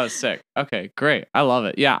 Oh, sick. Okay, great. I love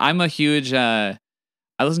it. Yeah, I'm a huge, I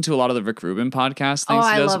listen to a lot of the Rick Rubin podcast things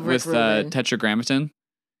he does with Tetragrammaton.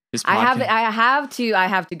 His podcast. I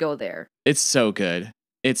have to go there. It's so good.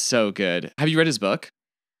 It's so good. Have you read his book?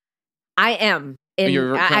 I am.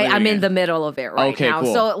 I'm in the middle of it right now.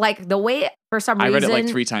 Cool. So like the way, for some reason. I read it like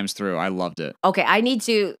 3 times through. I loved it. Okay,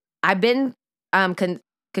 I've been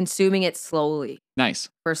consuming it slowly. Nice.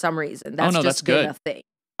 For some reason. That's that's good. A thing.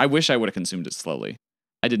 I wish I would have consumed it slowly.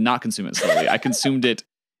 I did not consume it slowly. I consumed it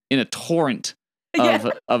in a torrent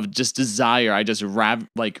of just desire. I just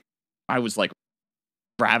I was like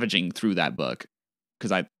ravaging through that book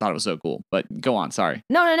because I thought it was so cool. But go on, sorry.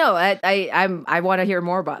 No. I want to hear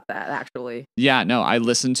more about that actually. Yeah, no, I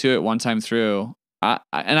listened to it one time through. And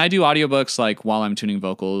I do audiobooks like while I'm tuning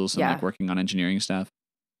vocals and like working on engineering stuff.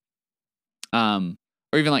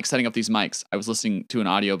 Or even like setting up these mics. I was listening to an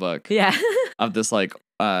audiobook of this like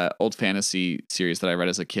old fantasy series that I read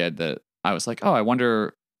as a kid that I was like, oh, I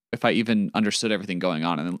wonder if I even understood everything going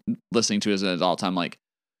on. And then listening to it as an adult, I'm like,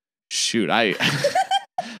 shoot,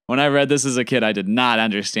 when I read this as a kid, I did not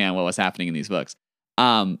understand what was happening in these books.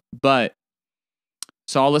 But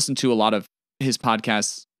so I'll listen to a lot of his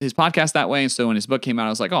podcast that way. And so when his book came out, I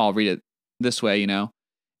was like, oh, I'll read it this way, you know?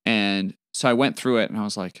 And so I went through it and I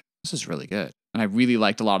was like, this is really good. And I really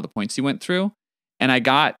liked a lot of the points he went through. And I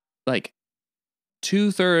got like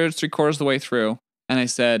 2/3, 3/4 of the way through. And I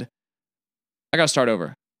said, I got to start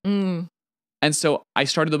over. And so I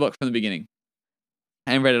started the book from the beginning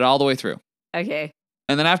and read it all the way through. Okay.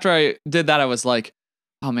 And then after I did that, I was like,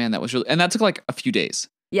 oh man, that was really, and that took like a few days.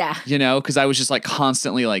 Yeah. You know, because I was just like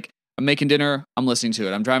constantly like, I'm making dinner, I'm listening to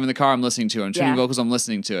it. I'm driving the car, I'm listening to it. I'm tuning vocals, I'm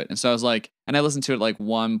listening to it. And so I was like, and I listened to it like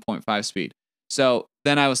 1.5 speed. So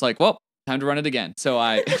then I was like, well, time to run it again. So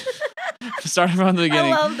I started from the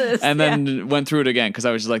beginning. I love this. And then went through it again because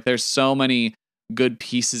I was just like, there's so many good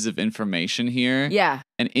pieces of information here. Yeah.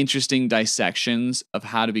 And interesting dissections of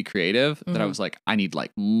how to be creative that I was like, I need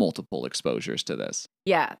like multiple exposures to this.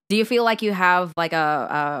 Yeah. Do you feel like you have like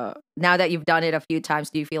now that you've done it a few times,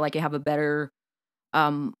 do you feel like you have a better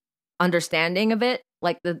understanding of it?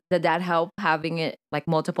 Like did that help having it like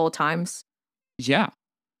multiple times? Yeah.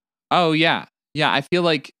 Oh yeah. Yeah. I feel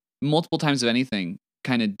like multiple times of anything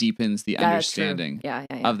kind of deepens the understanding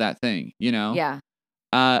of that thing, you know? Yeah.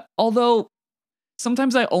 Although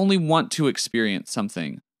sometimes I only want to experience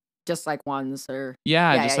something just like once or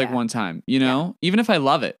just like one time, you know, even if I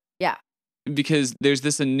love it. Yeah. Because there's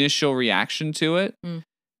this initial reaction to it Mm.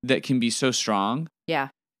 that can be so strong. Yeah.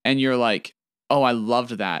 And you're like, oh, I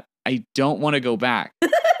loved that. I don't want to go back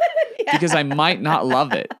because I might not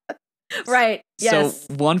love it. Right. Yes.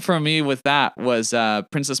 So one for me with that was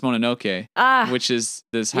Princess Mononoke, which is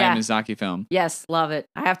this Hayao Miyazaki film. Yes, love it.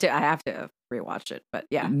 I have to rewatch it, but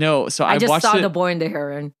yeah. No, so I just watched saw it. The Boy and the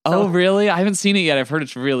Heron. So. Oh, really? I haven't seen it yet. I've heard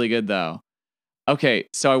it's really good though. Okay,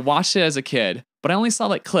 so I watched it as a kid, but I only saw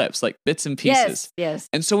like clips, like bits and pieces. Yes.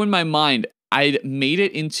 And so in my mind, I made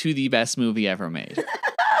it into the best movie ever made.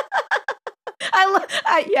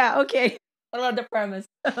 Okay. I love the premise.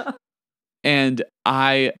 And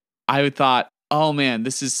I thought, oh man,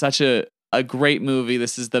 this is such a great movie.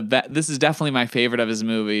 This is this is definitely my favorite of his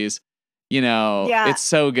movies. You know, it's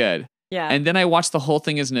so good. Yeah. And then I watched the whole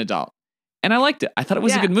thing as an adult, and I liked it. I thought it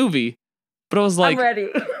was a good movie, but I was like, I'm ready.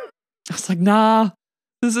 I was like, nah,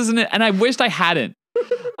 this isn't it. And I wished I hadn't.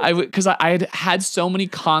 Because I had so many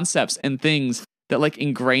concepts and things that like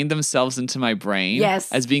ingrained themselves into my brain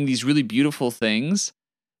as being these really beautiful things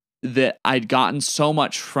that I'd gotten so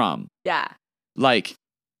much from. Yeah. Like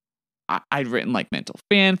I'd written like mental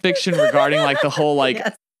fan fiction regarding like the whole like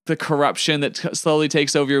the corruption that slowly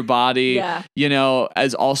takes over your body, you know,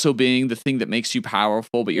 as also being the thing that makes you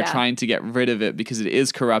powerful, but you're trying to get rid of it because it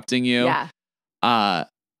is corrupting you. Yeah.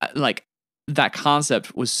 Like that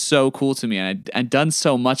concept was so cool to me, and I'd done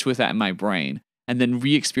so much with that in my brain, and then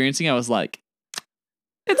re-experiencing it, I was like,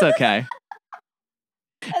 it's okay.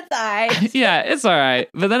 That's all right. Yeah, it's all right.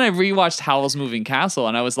 But then I rewatched Howl's Moving Castle,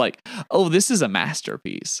 and I was like, oh, this is a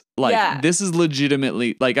masterpiece. Like, this is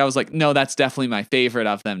legitimately, like, I was like, no, that's definitely my favorite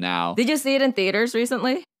of them now. Did you see it in theaters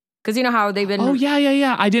recently? Because you know how they've been... Oh,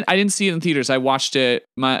 yeah. I didn't see it in theaters. I watched it.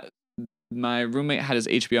 My roommate had his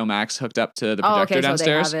HBO Max hooked up to the projector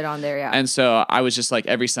downstairs. So they have it on there, yeah. And so I was just like,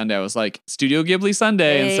 every Sunday, I was like, Studio Ghibli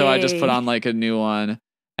Sunday. And so I just put on like a new one.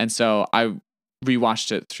 And so I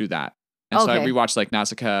rewatched it through that. And so I rewatched like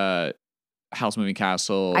Nausicaa, Howl's Moving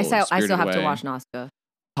Castle. I still have to watch Nausicaa.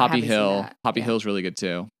 Poppy Hill. Poppy Hill's really good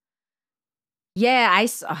too. Yeah,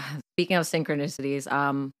 speaking of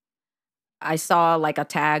synchronicities, I saw like a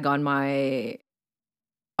tag on one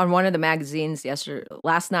of the magazines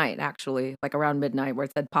last night, actually, like around midnight, where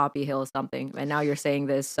it said Poppy Hill something. And now you're saying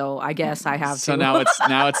this, so I guess I have to. So now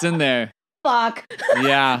it's in there. Fuck.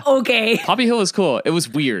 Yeah. Okay. Poppy Hill is cool. It was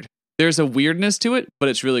weird. There's a weirdness to it, but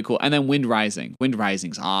it's really cool. And then Wind Rising. Wind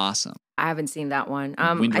Rising's awesome. I haven't seen that one. Wind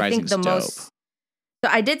I think Rising's dope. So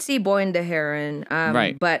I did see Boy and the Heron.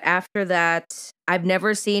 Right. But after that, I've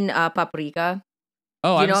never seen Paprika.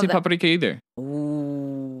 Oh, I haven't seen Paprika either.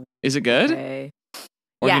 Ooh. Is it good? Okay.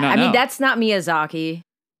 I mean, that's not Miyazaki,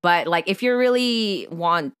 but like if you really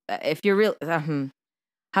want,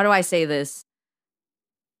 how do I say this?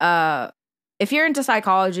 If you're into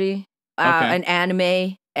psychology, and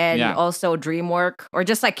anime, and also dream work, or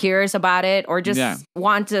just like curious about it, or just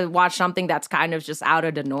want to watch something that's kind of just out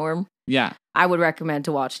of the norm, I would recommend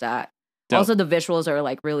to watch that. Dope. Also, the visuals are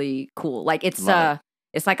like really cool. Like it's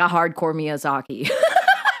like a hardcore Miyazaki.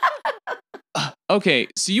 Okay,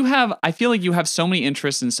 so I feel like you have so many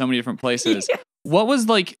interests in so many different places. Yes. What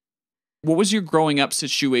was your growing up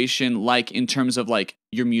situation like in terms of like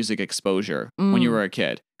your music exposure when you were a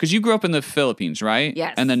kid? Because you grew up in the Philippines, right?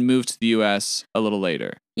 Yes. And then moved to the US a little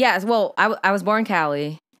later. Yes, well, I was born in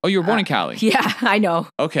Cali. Oh, you were born in Cali? Yeah, I know.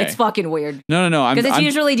 Okay. It's fucking weird. No. Because it's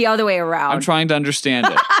usually the other way around. I'm trying to understand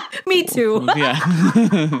it. Me too. Yeah.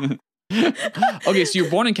 Okay, so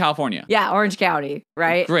you're born in California. Yeah, Orange County,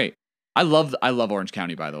 right? Great. I love Orange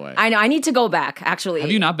County, by the way. I know. I need to go back, actually.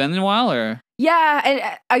 Have you not been in a while, or? Yeah, and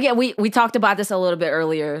again, we talked about this a little bit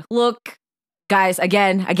earlier. Look, guys,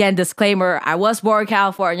 again, disclaimer. I was born in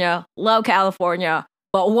California, love California,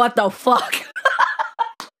 but what the fuck?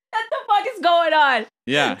 What the fuck is going on?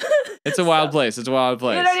 Yeah, it's a wild place. It's a wild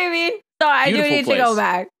place. You know what I mean? So I do need to go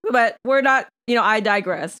back, but we're not. I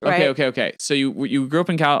digress. Right? Okay. So you grew up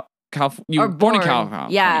in California. You were born in California.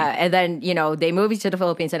 Yeah, and then they moved me to the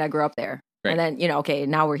Philippines, and I grew up there. Right. And then okay,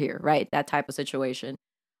 now we're here, right? That type of situation.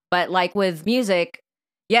 But like with music,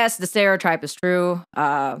 yes, the stereotype is true.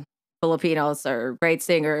 Filipinos are great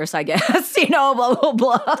singers, I guess. Blah blah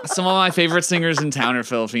blah. Some of my favorite singers in town are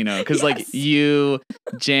Filipino because like you,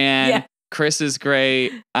 Jan, Chris is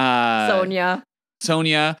great. Sonia.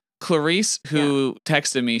 Clarice, who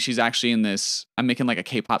texted me, she's actually in this. I'm making like a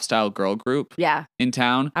K-pop style girl group. In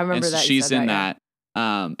town. I remember that. She's in that.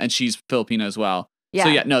 And she's Filipino as well. Yeah.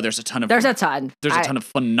 So no, there's a ton of. There's a ton of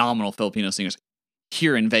phenomenal Filipino singers.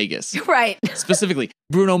 here in Vegas. Right. Specifically,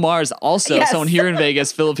 Bruno Mars, also someone here in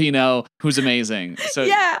Vegas, Filipino, who's amazing. So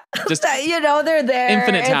yeah, just they're there.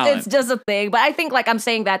 Infinite talent. It's just a thing. But I think like I'm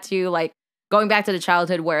saying that too, like going back to the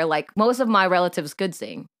childhood where like most of my relatives could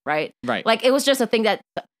sing, right? Right. Like it was just a thing that.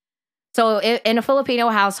 So in a Filipino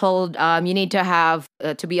household, you need to have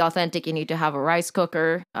to be authentic. You need to have a rice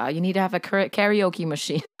cooker. You need to have a karaoke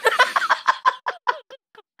machine.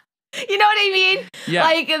 You know what I mean? Yeah,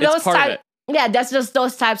 like those types. Yeah, that's just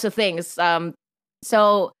those types of things.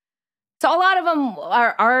 So a lot of them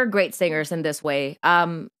are great singers in this way.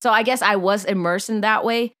 So I guess I was immersed in that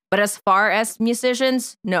way. But as far as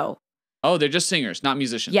musicians, no. Oh, they're just singers, not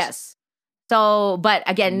musicians. Yes. So, but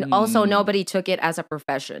again, also nobody took it as a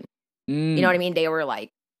profession. You know what I mean? They were like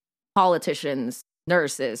politicians,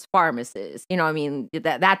 nurses, pharmacists. You know what I mean?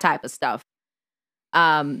 That type of stuff.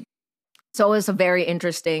 So it was a very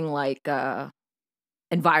interesting like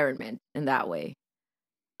environment in that way.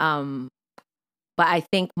 But I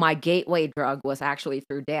think my gateway drug was actually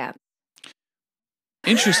through dance.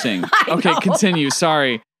 Interesting. Okay, continue.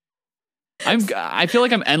 Sorry. I feel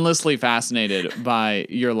like I'm endlessly fascinated by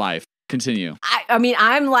your life. Continue. I mean,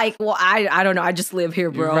 I'm like, well, I don't know. I just live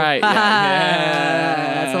here, bro. Right.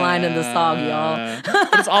 Yeah. That's a line in the song, y'all.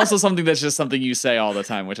 But it's also something that's just something you say all the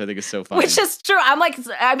time, which I think is so funny. Which is true. I'm like,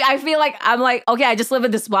 I feel like I'm like, okay, I just live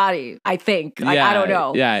in this body. I think. Like, I don't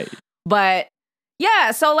know. Yeah. But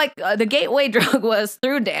yeah, so like the gateway drug was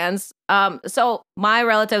through dance. So my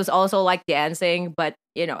relatives also like dancing, but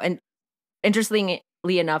and interestingly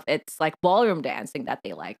enough, it's like ballroom dancing that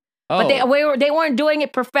they like. But they weren't doing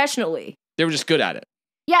it professionally. They were just good at it.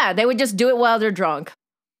 Yeah, they would just do it while they're drunk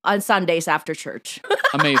on Sundays after church.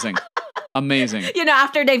 Amazing.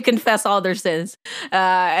 After they've confessed all their sins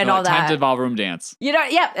and all that. Time to ballroom dance.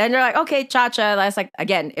 Yeah. And they're like, okay, cha-cha. That's like,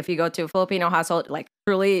 again, if you go to a Filipino household, like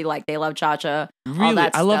truly, like they love cha-cha. Really?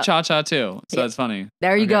 I love cha-cha too. So that's funny.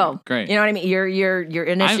 There you go. Great. You know what I mean? You're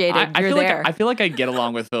initiated. You're there. I feel like I get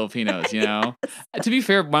along with Filipinos, Yes. To be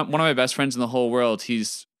fair, one of my best friends in the whole world,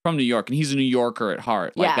 he's from New York and he's a New Yorker at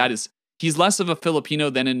heart. Like he's less of a Filipino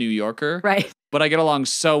than a New Yorker. Right. But I get along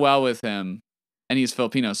so well with him. And he's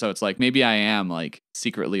Filipino, so it's like maybe I am like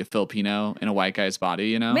secretly a Filipino in a white guy's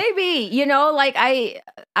body, Maybe, like I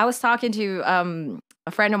was talking to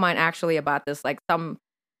a friend of mine actually about this, like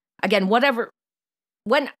whatever.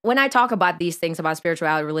 When I talk about these things about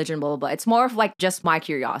spirituality, religion, blah blah blah, it's more of like just my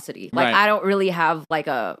curiosity. Like right. I don't really have like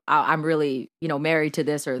I'm really married to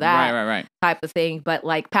this or that right. type of thing, but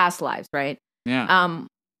like past lives, right? Yeah.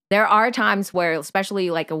 There are times where, especially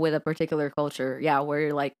like with a particular culture, where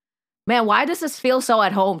you're like, man, why does this feel so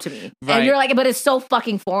at home to me? Right. And you're like, but it's so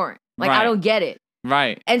fucking foreign. Like, right. I don't get it.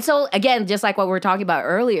 Right. And so, again, just like what we were talking about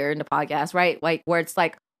earlier in the podcast, right? Like, where it's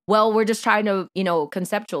like, well, we're just trying to,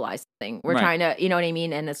 conceptualize the thing. We're trying to, you know what I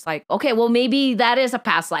mean? And it's like, okay, well, maybe that is a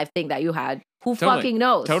past life thing that you had. Who fucking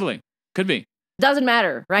knows? Totally. Could be. Doesn't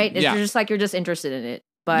matter, right? It's yeah. just like you're just interested in it.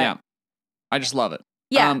 But yeah. I just love it.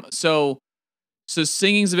 Yeah. So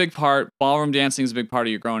singing's a big part. Ballroom dancing is a big part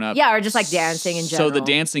of your growing up. Yeah, or just like dancing in general. So the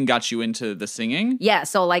dancing got you into the singing? Yeah.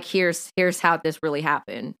 So like here's how this really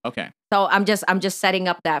happened. Okay. So I'm just setting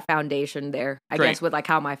up that foundation there, I Great. guess, with like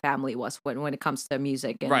how my family was when it comes to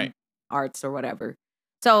music and right. arts or whatever.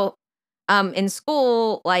 So in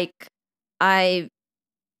school, like I'm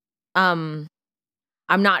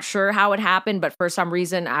not sure how it happened, but for some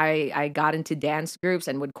reason I got into dance groups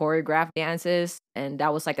and would choreograph dances, and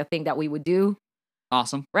that was like a thing that we would do.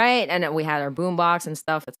 Awesome. Right? And then we had our boombox and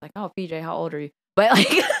stuff. It's like, oh, PJ, how old are you? But like,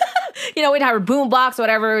 we'd have our boombox,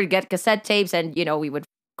 whatever, we'd get cassette tapes, and, we would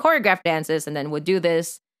choreograph dances, and then would do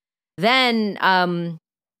this. Then,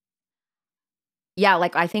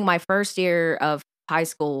 like, I think my first year of high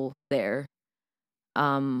school there,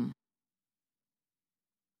 one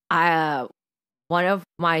of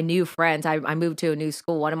my new friends, I moved to a new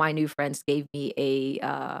school. One of my new friends gave me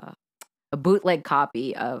a bootleg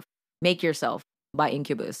copy of Make Yourself by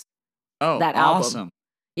Incubus. Oh, that album. Awesome.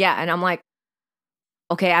 Yeah, and I'm like,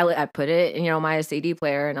 okay, I put it in, my CD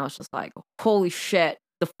player, and I was just like, holy shit,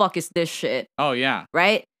 the fuck is this shit? Oh, yeah.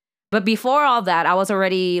 Right? But before all that, I was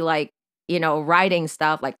already like, writing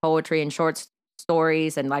stuff like poetry and short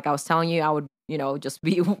stories, and like I was telling you, I would, just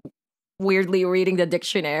be weirdly reading the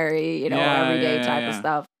dictionary, every day type of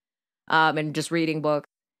stuff, and just reading books.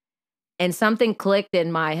 And something clicked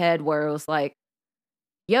in my head where it was like,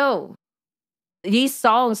 yo, these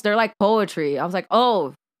songs, they're like poetry. I was like,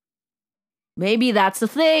 oh, maybe that's the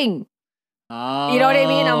thing. Oh, you know what I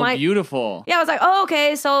mean? I'm like, beautiful. Yeah, I was like, oh,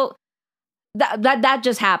 okay. So that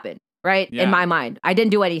just happened, right? Yeah. In my mind. I didn't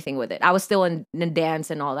do anything with it. I was still in dance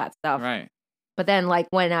and all that stuff. Right. But then like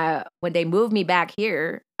when they moved me back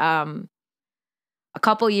here, a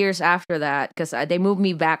couple years after that, because they moved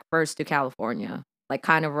me back first to California, like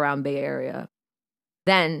kind of around Bay Area.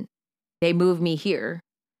 Then they moved me here.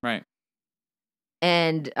 Right.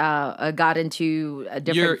 And I got into a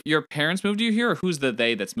different. Your parents moved you here, or who's the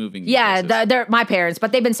they that's moving you? Yeah, they're my parents,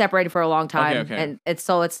 but they've been separated for a long time. Okay. And it's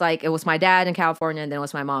like it was my dad in California, and then it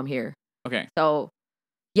was my mom here. Okay. So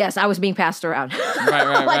yes, I was being passed around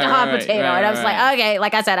right, like a hot potato, and I was like, okay,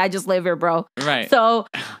 like I said, I just live here, bro. Right. So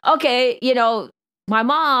okay, my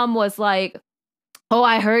mom was like, oh,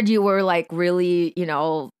 I heard you were like really,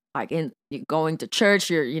 like going to church,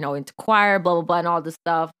 you're, into choir, blah, blah, blah, and all this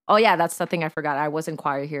stuff. Oh yeah, that's the thing I forgot. I was in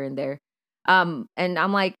choir here and there. And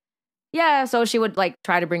I'm like, yeah. So she would like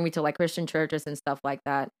try to bring me to like Christian churches and stuff like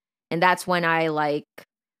that. And that's when I like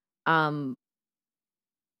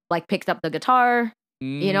picked up the guitar,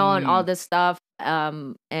 and all this stuff.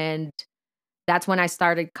 And that's when I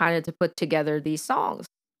started kind of to put together these songs.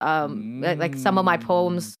 Like some of my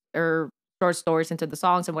poems or short stories into the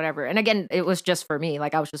songs and whatever. And again, it was just for me.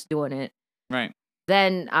 Like I was just doing it. Right.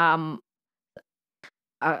 Then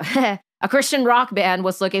a Christian rock band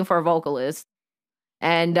was looking for a vocalist.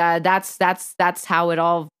 And that's how it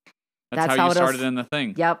all. That's how you started in the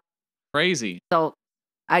thing. Yep. Crazy. So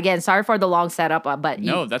again, sorry for the long setup, but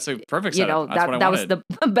no, that's a perfect setup. That's what I that wanted. was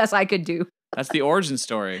the best I could do. That's the origin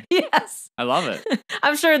story. Yes. I love it.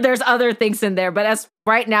 I'm sure there's other things in there, but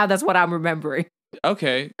right now, that's what I'm remembering.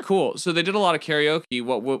 Okay, cool. So they did a lot of karaoke.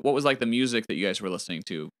 What was like the music that you guys were listening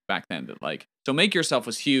to back then? That like, so Make Yourself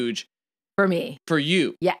was huge for me. For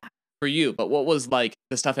you. Yeah. For you. But what was like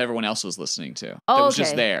the stuff everyone else was listening to? Oh, that was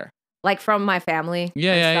just there. Like from my family.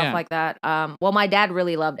 Stuff like that. Well, my dad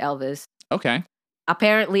really loved Elvis. Okay.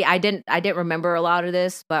 Apparently, I didn't remember a lot of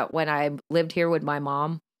this, but when I lived here with my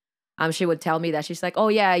mom, she would tell me that she's like, oh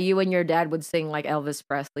yeah, you and your dad would sing like Elvis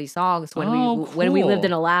Presley songs when we lived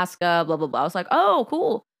in Alaska, blah blah blah. I was like, oh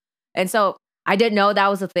cool. And so I didn't know that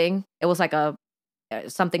was a thing. It was like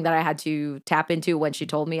something that I had to tap into when she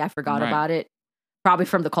told me. I forgot about it, probably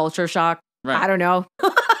from the culture shock. Right. I don't know.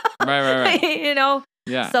 right.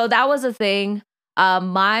 Yeah. So that was a thing.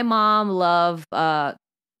 My mom loved the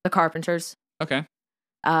Carpenters. Okay.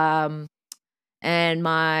 And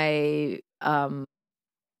my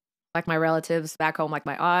like my relatives back home, like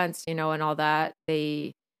my aunts, and all that,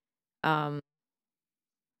 they oh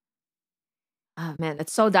man,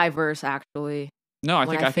 it's so diverse actually. No, I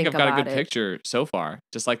think I've got a good picture so far.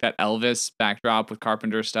 Just like that Elvis backdrop with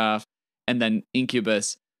Carpenter stuff, and then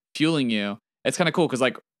Incubus fueling you. It's kind of cool because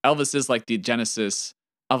like Elvis is like the genesis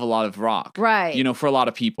of a lot of rock, right? For a lot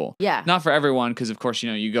of people. Yeah, not for everyone, because of course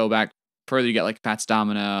you go back further, you get like Fats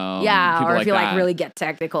Domino. Yeah, or if you that. like really get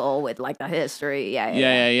technical with like the history.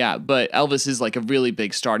 Yeah. But Elvis is like a really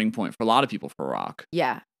big starting point for a lot of people for rock.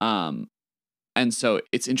 Yeah. And so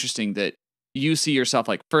it's interesting that you see yourself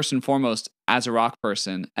like first and foremost as a rock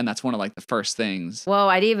person, and that's one of like the first things. Well,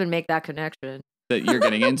 I didn't even make that connection. That you're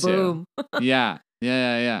getting into. Boom. Yeah.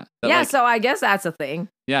 Yeah, so I guess that's a thing.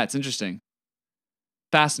 Yeah, it's interesting.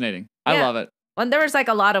 Fascinating. I love it. Well, there was like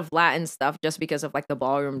a lot of Latin stuff just because of like the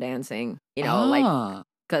ballroom dancing, like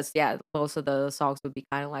because most of the songs would be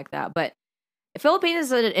kind of like that. But the Philippines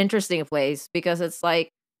is an interesting place because it's like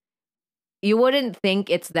you wouldn't think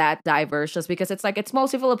it's that diverse just because it's like it's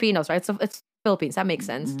mostly Filipinos, right? So it's Philippines, that makes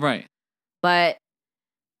sense, right? But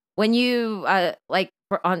when you like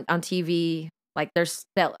on TV, like there's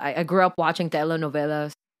I grew up watching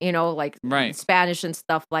telenovelas, like Spanish and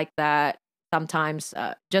stuff like that. Sometimes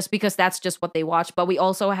just because that's just what they watch, but we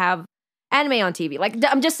also have anime on TV. Like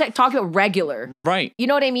I'm just talking about regular, right? You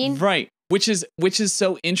know what I mean? Right. Which is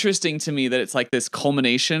so interesting to me that it's like this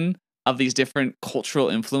culmination of these different cultural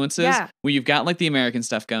influences. Yeah. Where you've got like the American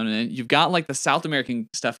stuff going in, you've got like the South American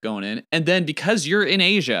stuff going in, and then because you're in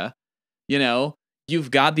Asia,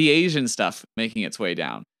 you've got the Asian stuff making its way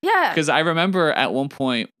down. Yeah. Because I remember at one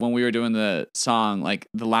point when we were doing the song, like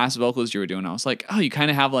the last vocals you were doing, I was like, oh, you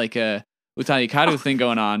kind of have like a Utahikaru thing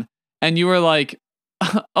going on. And you were like,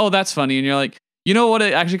 oh, that's funny. And you're like, you know what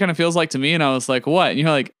it actually kind of feels like to me? And I was like, what? And you're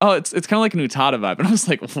like, oh, it's kind of like an Utada vibe. And I was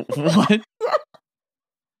like, what?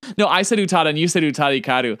 No, I said Utada and you said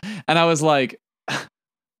Utahikaru. And I was like,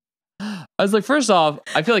 first off,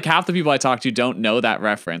 I feel like half the people I talk to don't know that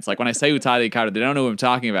reference. Like when I say Utahikaru, they don't know what I'm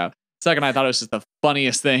talking about. Second, I thought it was just the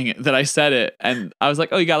funniest thing that I said it. And I was like,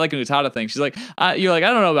 oh, you got like an Utada thing. She's like, you're like, I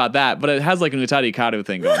don't know about that, but it has like an Utahikaru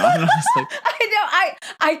thing going on. And I was like, I know.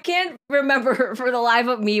 I can't remember for the life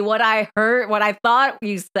of me what I heard, what I thought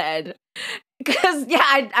you said. Because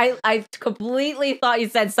I completely thought you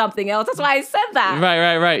said something else. That's why I said that.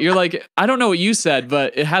 Right. You're like, I don't know what you said,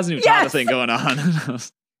 but it has an Utada thing going on.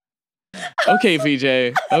 Okay,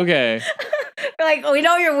 PJ. Okay. Like, we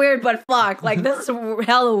know you're weird, but fuck. Like, this is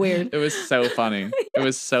hella weird. It was so funny. It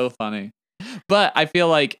was so funny. But I feel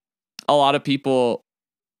like a lot of people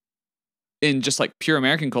in just like pure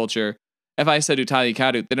American culture, if I said Utari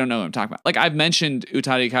Karu, they don't know what I'm talking about. Like, I've mentioned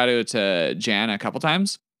Utari Karu to Jan a couple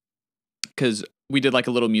times because we did like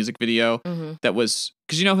a little music video that was,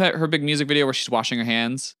 because you know her big music video where she's washing her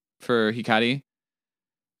hands for Hikari?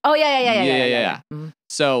 Oh, yeah. Mm-hmm.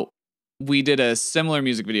 So we did a similar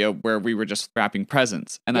music video where we were just wrapping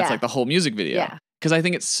presents, and that's like the whole music video. Yeah. Because I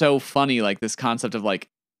think it's so funny, like this concept of like,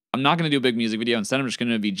 I'm not going to do a big music video. Instead, I'm just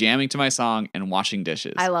going to be jamming to my song and washing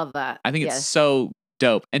dishes. I love that. I think it's so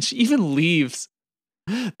dope. And she even leaves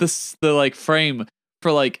the like frame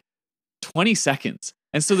for like 20 seconds.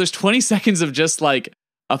 And so there's 20 seconds of just like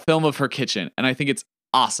a film of her kitchen. And I think it's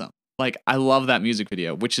awesome. Like, I love that music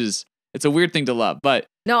video, which is, it's a weird thing to love, but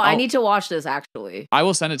no, I need to watch this actually. I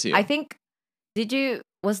will send it to you. I think,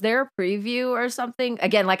 was there a preview or something?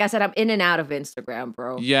 Again, like I said, I'm in and out of Instagram,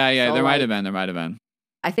 bro. Yeah. So there might have been.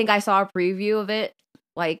 I think I saw a preview of it,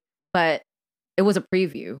 like, but it was a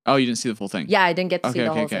preview. Oh, you didn't see the full thing? Yeah, I didn't get to see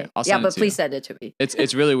the whole thing. I'll send it but to please you. send it to me.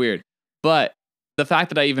 It's really weird. But the fact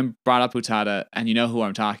that I even brought up Utada, and you know who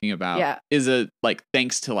I'm talking about, is a like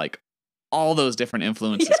thanks to like all those different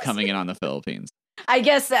influences coming in on the Philippines. I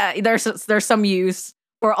guess there's some use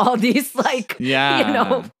for all these like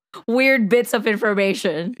weird bits of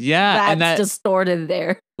information. Yeah, that's just stored in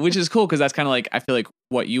there. Which is cool because that's kind of like, I feel like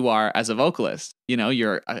what you are as a vocalist. You know,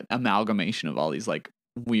 you're an amalgamation of all these like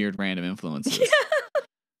weird random influences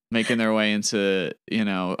making their way into, you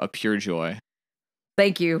know, a pure joy.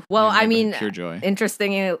 Thank you. Well, I mean, pure joy.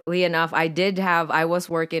 Interestingly enough, I was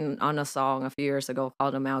working on a song a few years ago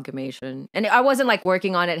called Amalgamation. And I wasn't like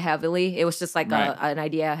working on it heavily. It was just like an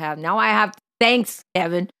idea I have. Now I have, thanks,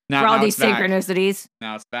 Kevin, for all these synchronicities.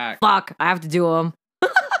 Now it's back. Fuck, I have to do them.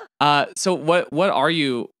 So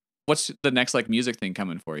what's the next like music thing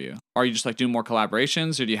coming for you? Are you just like doing more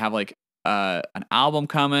collaborations, or do you have like an album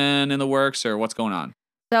coming in the works, or what's going on?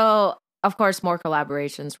 So, of course, more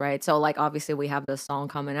collaborations, right? So, like, obviously, we have this song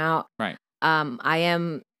coming out. Right. I'm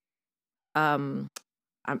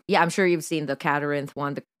sure you've seen the Catarinth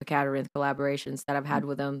one, the Catarinth collaborations that I've had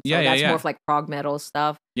with them. So that's more of like prog metal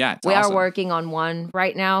stuff. Yeah, we are working on one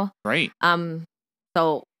right now. Great.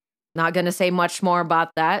 So not gonna say much more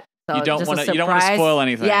about that. So you don't want to spoil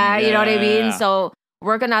anything. Yeah, you know what I mean. Yeah. So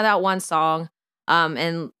working on that one song.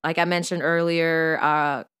 And like I mentioned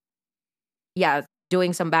earlier,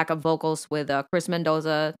 doing some backup vocals with Chris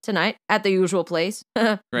Mendoza tonight at the usual place,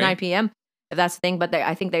 9 p.m. if that's the thing. But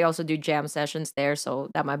I think they also do jam sessions there, so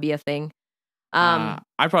that might be a thing. I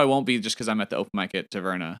probably won't be just because I'm at the open mic at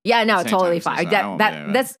Taverna. Yeah, no, totally fine.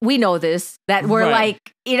 That's we know this. That we're like,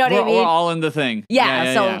 you know what I mean? We're all in the thing.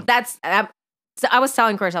 Yeah, that's. So I was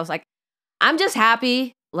telling Chris, I was like, I'm just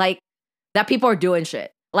happy like that people are doing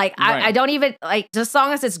shit. Like I don't even like, just as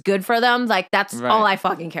long as it's good for them. Like that's all I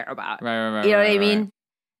fucking care about. Right. You know what I mean?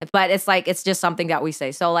 But it's like it's just something that we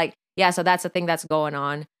say. So like so that's the thing that's going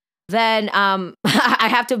on. Then I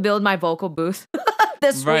have to build my vocal booth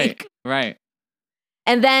this week. Right.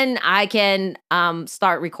 And then I can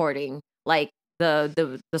start recording like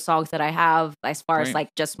the songs that I have as far as like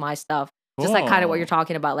just my stuff. Cool. Just like kind of what you're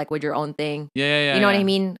talking about, like with your own thing. Yeah. You know what I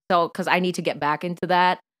mean? So because I need to get back into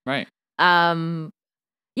that. Right.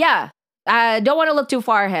 Yeah. I don't want to look too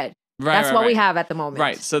far ahead. That's what we have at the moment.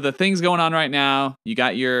 Right. So the things going on right now, you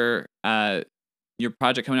got your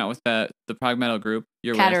project coming out with the prog metal group.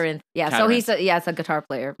 Catarinth. Yeah. Catarinth. So he's it's a guitar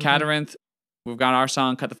player. Catarinth. We've got our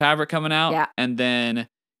song "Cut the Fabric" coming out. Yeah. And then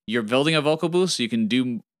you're building a vocal booth so you can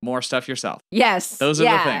do more stuff yourself. Yes. Those are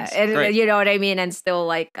the things. And you know what I mean? And still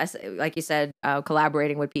like you said,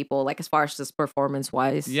 collaborating with people like as far as just performance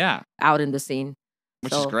wise. Yeah. Out in the scene.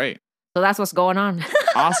 Which is great. So that's what's going on.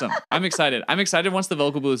 Awesome. I'm excited. I'm excited once the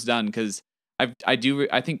vocal booth's done because I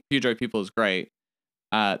think Pure Joy People is great.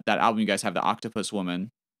 That album you guys have, the Octopus Woman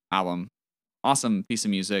album. Awesome piece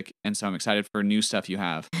of music. And so I'm excited for new stuff you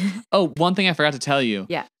have. Oh, one thing I forgot to tell you.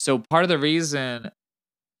 Yeah. So part of the reason,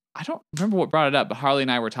 I don't remember what brought it up, but Harley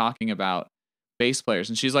and I were talking about bass players.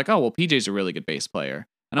 And she's like, oh, well, PJ's a really good bass player.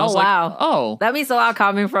 And I was like, oh. That means a lot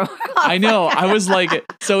coming from her. I know. I was like,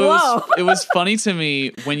 so it was funny to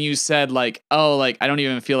me when you said like, oh, like, I don't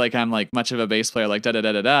even feel like I'm like much of a bass player, like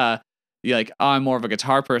da-da-da-da-da. You're like, oh, I'm more of a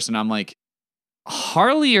guitar person. I'm like,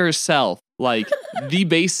 Harley herself like the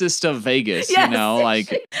bassist of Vegas, Yes, you know,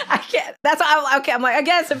 like I can't. That's why I'm like, I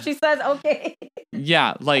guess if she says okay.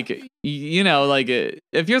 yeah, like you know, like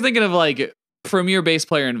if you're thinking of like premier bass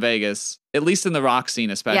player in Vegas, at least in the rock scene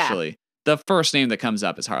especially, the first name that comes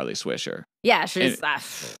up is Harley Swisher. Yeah, she's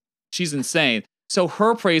she's insane. So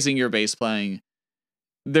her praising your bass playing,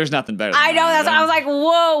 there's nothing better than I know, that. that's why I was like,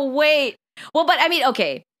 whoa, wait. Well, but I mean,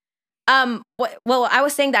 okay. Well, I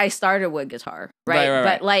was saying that I started with guitar, right?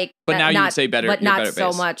 But like, but now you would say better, but you're not better so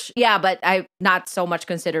bass. much. Yeah, but I not so much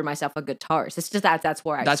consider myself a guitarist. It's just that's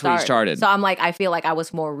where That's where you started. So I'm like, I feel like I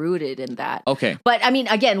was more rooted in that. Okay. But I mean,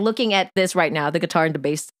 again, looking at this right now, the guitar and the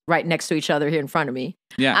bass right next to each other here in front of me.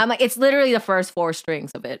 Yeah. I'm like, it's literally the first 4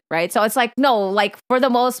 strings of it, right? So it's like, no, like for the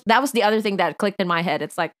most, that was the other thing that clicked in my head.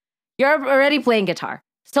 It's like, you're already playing guitar.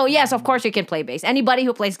 So yes, of course you can play bass. Anybody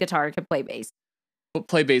who plays guitar can play bass.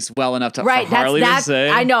 Play bass well enough to right, for Harley to say.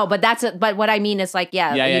 I know, but but what I mean is like, you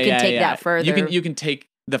can take that further. You can take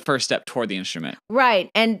the first step toward the instrument. Right.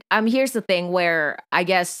 And here's the thing where I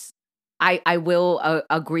guess I will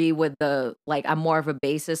agree with the, like, I'm more of a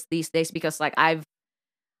bassist these days because like I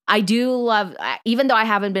do love, even though I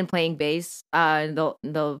haven't been playing bass in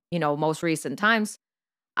the most recent times,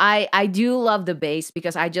 I do love the bass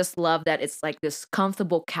because I just love that it's like this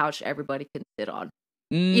comfortable couch everybody can sit on.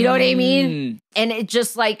 You know what I mean? And it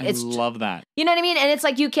just like, I love that. You know what I mean? And it's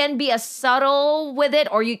like, you can be a subtle with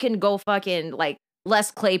it or you can go fucking like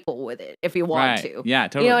Les Claypool with it if you want to. Yeah,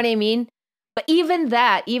 totally. You know what I mean? But even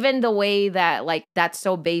the way that like, that's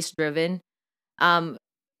so bass driven,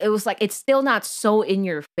 it was like, it's still not so in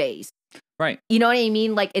your face. Right. You know what I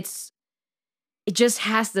mean? Like it just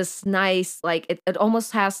has this nice, like, it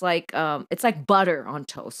almost has like, it's like butter on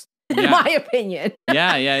toast, in my opinion.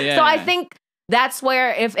 Yeah. So I think that's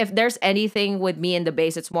where if there's anything with me in the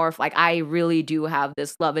bass, it's more of like, I really do have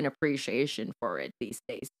this love and appreciation for it these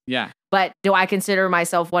days. Yeah. But do I consider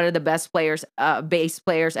myself one of the best players, bass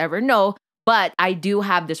players ever? No, but I do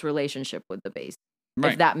have this relationship with the bass,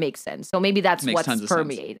 if that makes sense. So maybe that's what's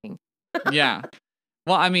permeating. Yeah.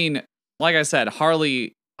 Well, I mean, like I said,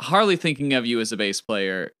 Harley thinking of you as a bass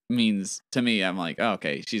player means to me, I'm like, oh,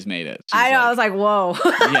 okay, she's made it. I know. I was like, whoa.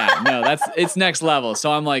 Yeah, no, it's next level.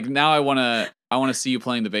 So I'm like, now I want to see you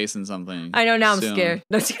playing the bass in something. I know. Now soon.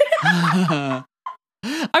 I'm scared.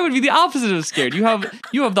 I would be the opposite of scared. You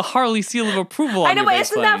have the Harley seal of approval. I know, but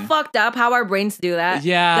isn't that fucked up? How our brains do that?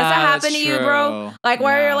 Yeah, does that happen to you, bro? Like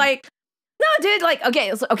where you're like, no, dude. Like,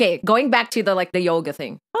 okay. Going back to the yoga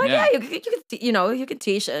thing. I'm like, you can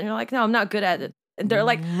teach it, and you're like, no, I'm not good at it. And they're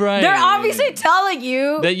like, they're obviously telling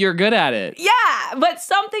you that you're good at it. Yeah, but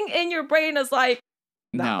something in your brain is like,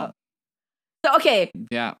 no. So okay,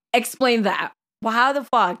 yeah. Explain that. Well, how the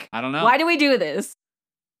fuck? I don't know. Why do we do this?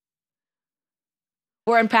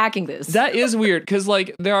 We're unpacking this. That is weird because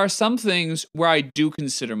like there are some things where I do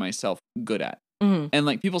consider myself good at, and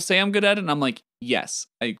like people say I'm good at it, and I'm like, yes,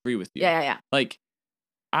 I agree with you. Yeah. Like,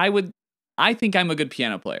 I think I'm a good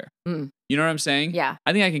piano player. You know what I'm saying? Yeah.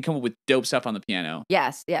 I think I can come up with dope stuff on the piano.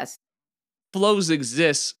 Yes. Flows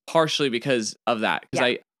exists partially because of that.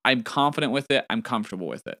 Because I'm confident with it. I'm comfortable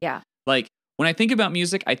with it. Yeah. Like when I think about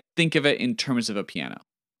music, I think of it in terms of a piano.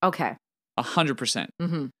 Okay.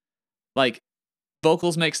 100%. Like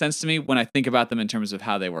vocals make sense to me when I think about them in terms of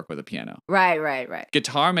how they work with a piano. Right.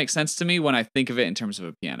 Guitar makes sense to me when I think of it in terms of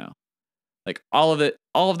a piano. Like all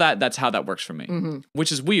of that, that's how that works for me.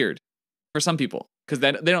 Which is weird for some people because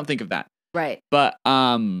they don't think of that. Right. But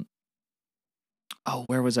where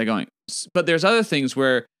was I going? But there's other things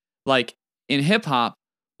where like in hip hop,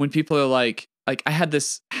 when people are like I had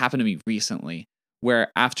this happen to me recently where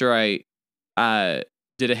after I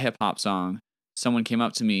did a hip hop song, someone came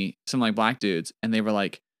up to me, some like black dudes, and they were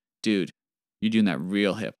like, dude, you're doing that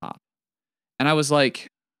real hip hop. And I was like,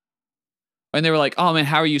 and they were like, oh man,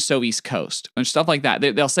 how are you so East Coast? And stuff like that.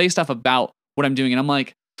 They'll say stuff about what I'm doing. And I'm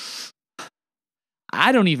like,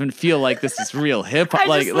 I don't even feel like this is real hip hop.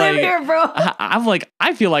 I just live here, bro. I'm like,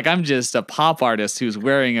 I feel like I'm just a pop artist who's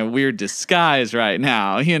wearing a weird disguise right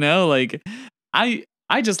now. You know, like I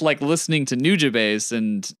just like listening to Nujabes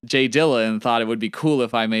and Jay Dilla and thought it would be cool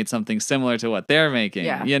if I made something similar to what they're making.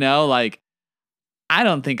 Yeah. You know, like I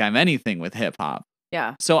don't think I'm anything with hip hop.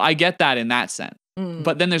 Yeah. So I get that in that sense.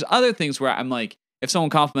 But then there's other things where I'm like, if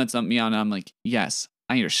someone compliments me on it, I'm like, yes,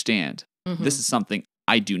 I understand. This is something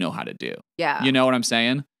I do know how to do. Yeah. You know what I'm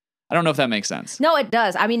saying? I don't know if that makes sense. No, it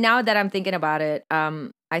does. I mean, now that I'm thinking about it,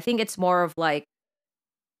 I think it's more of like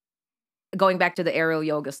going back to the aerial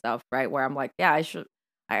yoga stuff, right? Where I'm like, yeah,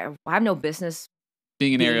 I have no business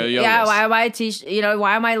being an aerial yoga. Yeah, why am I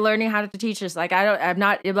why am I learning how to teach this? Like, I'm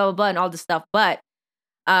not blah, blah, blah, and all this stuff. But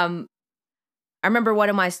I remember one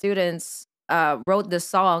of my students, wrote this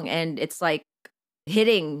song and it's like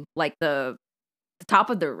hitting like the top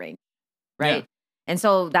of their range, right? Yeah. And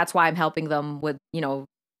so that's why I'm helping them with,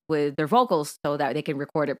 with their vocals so that they can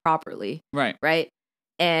record it properly. Right. Right.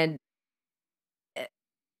 And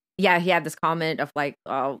yeah, he had this comment of like,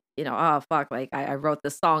 oh, oh, fuck, like I wrote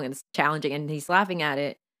this song and it's challenging and he's laughing at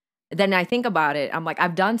it. Then I think about it. I'm like,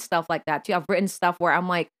 I've done stuff like that too. I've written stuff where I'm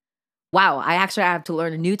like, wow, I actually have to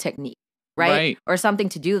learn a new technique, right? Or something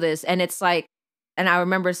to do this. And it's like, and I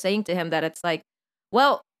remember saying to him that it's like,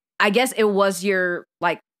 well, I guess it was your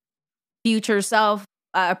like future self,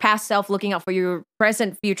 past self looking out for your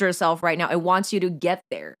present future self right now. It wants you to get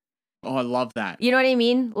there. Oh, I love that. You know what I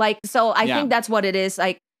mean? Like, so I think that's what it is.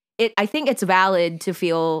 Like, I think it's valid to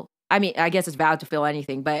feel, I mean, I guess it's valid to feel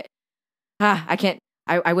anything, but I can't,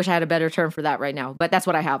 I wish I had a better term for that right now, but that's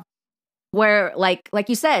what I have. Where like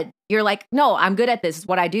you said, you're like, no, I'm good at this. It's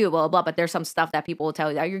what I do, blah, blah, blah. But there's some stuff that people will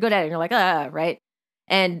tell you that you're good at it. And you're like, right.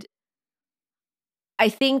 And I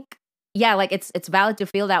think, yeah, like it's valid to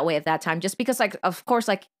feel that way at that time, just because like, of course,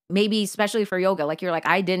 like maybe especially for yoga, like you're like,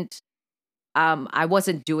 I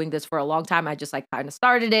wasn't doing this for a long time. I just like kind of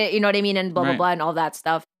started it, you know what I mean? And blah, blah, blah, and all that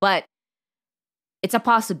stuff. But it's a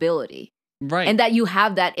possibility. Right. And that you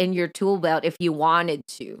have that in your tool belt if you wanted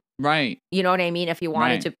to. Right. You know what I mean? If you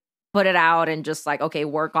wanted to put it out and just like, okay,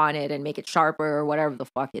 work on it and make it sharper or whatever the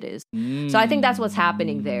fuck it is. So I think that's what's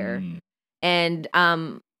happening there. And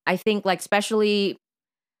I think like especially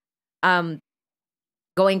going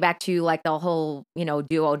back to like the whole,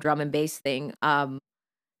 duo drum and bass thing,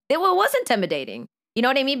 it was intimidating. You know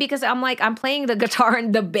what I mean? Because I'm like, I'm playing the guitar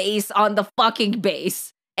and the bass on the fucking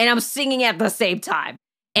bass and I'm singing at the same time.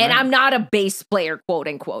 And I'm not a bass player, quote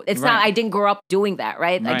unquote. It's not, I didn't grow up doing that,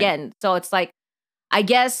 right? Again, so it's like, I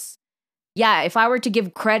guess, yeah, if I were to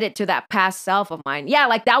give credit to that past self of mine, yeah,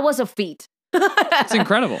 like that was a feat. It's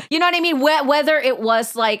incredible. You know what I mean? Whether it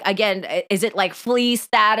was like, again, is it like Flea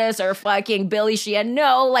status or fucking Billy Sheehan?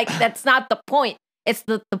 No, like that's not the point. It's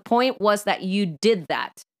the point was that you did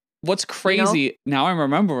that. What's crazy, now I'm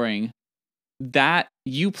remembering that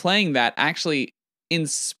you playing that actually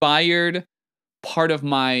inspired part of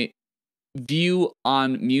my view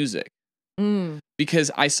on music. Because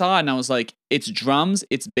I saw it and I was like, it's drums,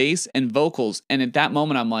 it's bass and vocals. And at that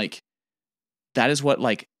moment, I'm like, that is what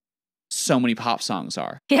like so many pop songs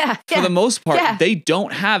are. Yeah. For the most part, they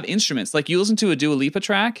don't have instruments. Like you listen to a Dua Lipa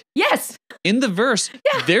track. Yes. In the verse,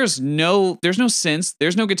 there's no synths,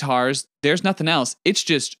 there's no guitars, there's nothing else. It's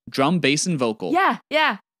just drum, bass, and vocal. Yeah.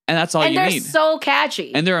 Yeah. And that's all you need. And they're so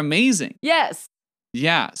catchy. And they're amazing. Yes.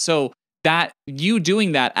 Yeah. So that you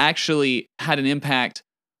doing that actually had an impact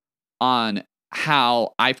on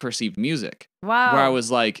how I perceived music. Wow. Where I was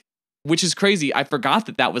like, which is crazy. I forgot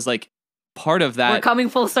that was like part of that. We're coming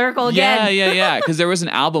full circle again. Yeah. Because there was an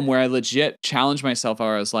album where I legit challenged myself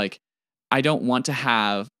where I was like, I don't want to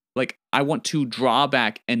have, like, I want to draw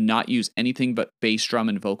back and not use anything but bass, drum,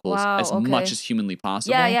 and vocals as much as humanly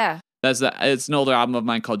possible. Yeah. It's an older album of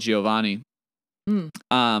mine called Giovanni.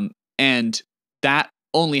 And that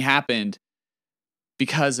only happened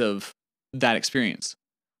because of that experience.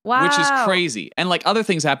 Wow. Which is crazy. And like other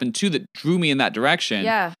things happened too that drew me in that direction.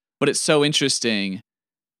 Yeah. But it's so interesting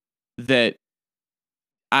that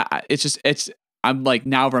I'm like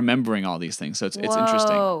now remembering all these things. So it's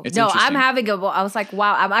interesting. It's interesting. I'm having I was like,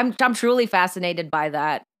 wow, I'm truly fascinated by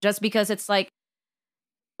that. Just because it's like,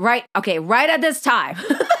 right at this time.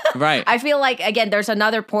 Right. I feel like, again, there's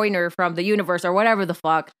another pointer from the universe or whatever the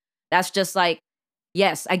fuck. That's just like,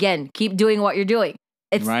 yes, again, keep doing what you're doing.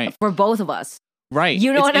 It's for both of us. Right.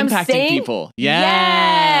 You know what I'm saying? Impacting people. Yeah.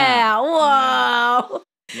 Yeah. Whoa.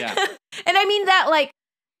 Yeah. And I mean that like,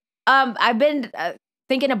 I've been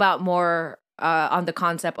thinking about more on the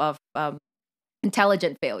concept of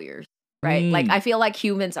intelligent failures, right? Like I feel like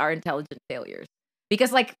humans are intelligent failures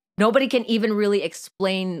because like nobody can even really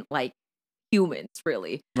explain like humans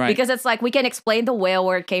really. Right. Because it's like we can explain the whale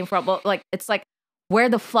where it came from, but like it's like where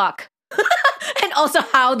the fuck? And also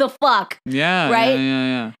how the fuck? Yeah. Right?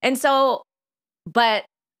 Yeah. And so, but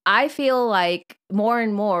I feel like more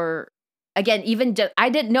and more, again, even I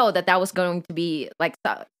didn't know that was going to be like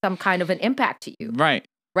some kind of an impact to you. Right.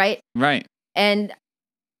 And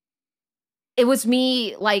it was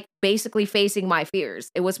me like basically facing my fears.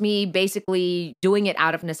 It was me basically doing it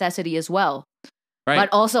out of necessity as well. Right. But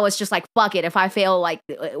also it's just like, fuck it. If I fail, like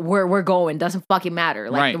we're going, doesn't fucking matter.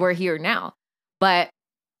 Like we're here now. But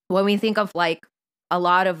when we think of like a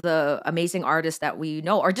lot of the amazing artists that we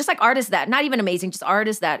know, or just like artists that, not even amazing, just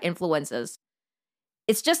artists that influence us,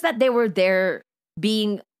 it's just that they were there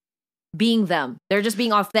being them. They're just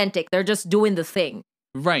being authentic. They're just doing the thing.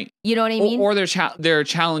 Right. You know what I mean? Or they're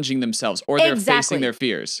challenging themselves, or they're facing their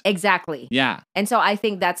fears. Exactly. Yeah. And so I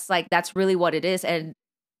think that's really what it is. And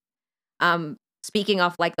speaking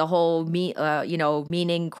of like the whole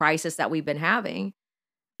meaning crisis that we've been having,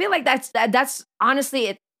 I feel like that's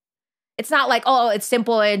honestly it's not like, oh, it's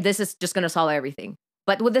simple and this is just gonna solve everything.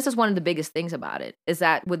 But this is one of the biggest things about it, is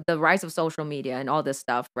that with the rise of social media and all this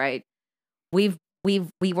stuff, right? We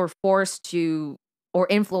were forced to, or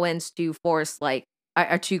influenced to force like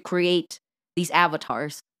to create these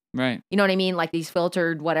avatars. Right. You know what I mean? Like these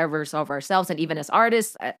filtered whatevers of ourselves, and even as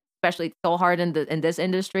artists, especially it's so hard in this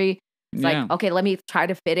industry. It's like, okay, let me try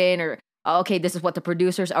to fit in, or okay, this is what the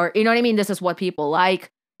producers are. You know what I mean? This is what people like.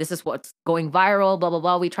 This is what's going viral. Blah blah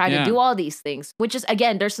blah. We try to do all these things, which is,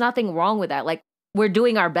 again, there's nothing wrong with that. Like, we're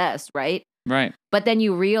doing our best, right? Right. But then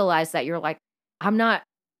you realize that you're like,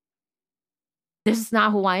 this is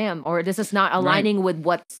not who I am, or this is not aligning with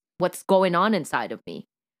what's going on inside of me,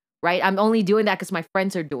 right? I'm only doing that because my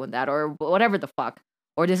friends are doing that, or whatever the fuck,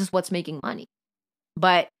 or this is what's making money.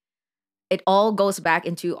 But it all goes back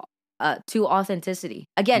into to authenticity.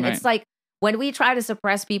 Again, it's like when we try to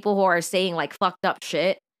suppress people who are saying like fucked up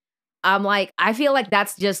shit, I'm like, I feel like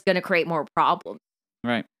that's just gonna create more problems.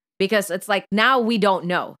 Right. Because it's like, now we don't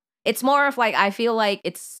know. It's more of like, I feel like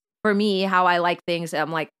it's, for me, how I like things.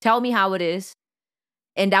 I'm like, tell me how it is.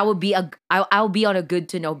 And that would be I'll be on a good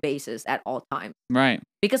to know basis at all times. Right.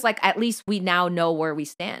 Because like, at least we now know where we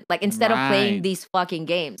stand. Like, instead of playing these fucking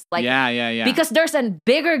games. Like, yeah. Because there's a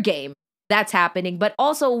bigger game that's happening, but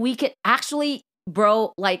also we could actually,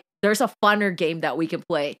 bro, like, there's a funner game that we can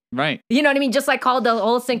play. Right. You know what I mean? Just like called the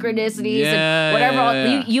whole synchronicities and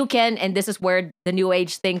whatever. You can, and this is where the new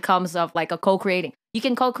age thing comes of like a co-creating. You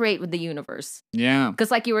can co-create with the universe. Yeah.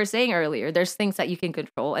 Because like you were saying earlier, there's things that you can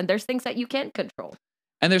control and there's things that you can't control.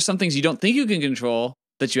 And there's some things you don't think you can control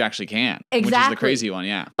that you actually can. Exactly. Which is the crazy one,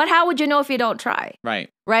 yeah. But how would you know if you don't try? Right.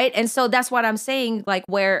 Right? And so that's what I'm saying, like,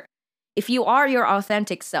 where if you are your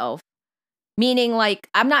authentic self, meaning, like,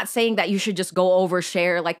 I'm not saying that you should just go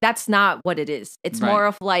overshare. Like, that's not what it is. It's more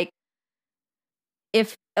of like,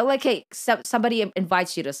 if, like, hey, somebody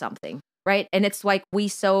invites you to something, right? And it's like,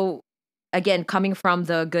 again, coming from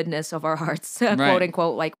the goodness of our hearts, quote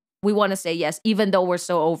unquote, like, we want to say yes, even though we're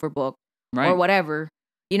so overbooked or whatever.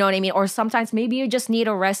 You know what I mean? Or sometimes maybe you just need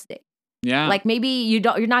a rest day. Yeah. Like, maybe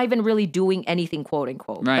you're not even really doing anything, quote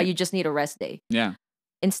unquote, but you just need a rest day. Yeah.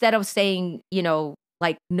 Instead of saying,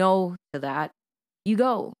 like, no to that, you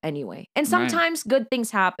go anyway. And sometimes good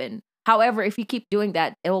things happen. However, if you keep doing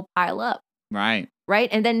that, it will pile up. Right. Right.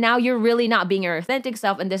 And then now you're really not being your authentic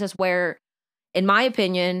self. And this is where, in my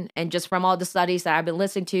opinion, and just from all the studies that I've been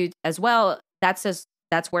listening to as well, that's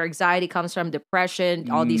where anxiety comes from, depression,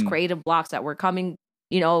 all these creative blocks that we're coming,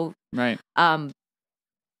 coming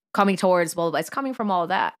towards. Well, it's coming from all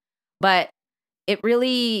that. But it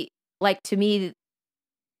really, like, to me,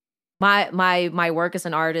 my work as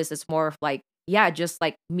an artist is more of like, just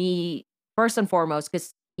like me first and foremost,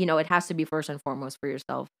 because it has to be first and foremost for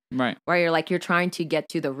yourself, right? Where you're trying to get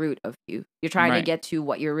to the root of you. You're trying to get to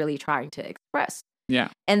what you're really trying to express. Yeah.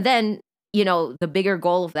 And then the bigger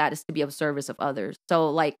goal of that is to be of service of others. So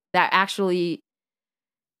like that actually,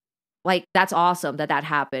 like, that's awesome that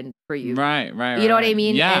happened for you. Right. You know what I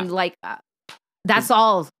mean? Yeah. And like that's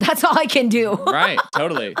all I can do. Right.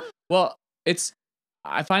 Totally. Well,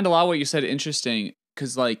 I find a lot of what you said interesting,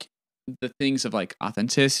 because like the things of like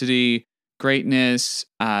authenticity, greatness,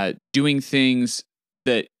 doing things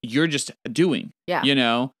that you're just doing,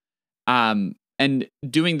 and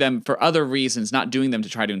doing them for other reasons, not doing them to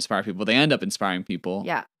try to inspire people. They end up inspiring people.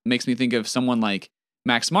 Yeah. Makes me think of someone like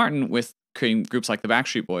Max Martin with creating groups like the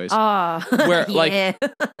Backstreet Boys. Oh, where like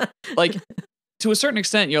to a certain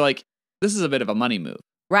extent, you're like, this is a bit of a money move.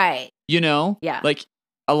 Right. Yeah. Like,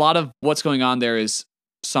 a lot of what's going on there is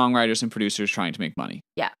songwriters and producers trying to make money.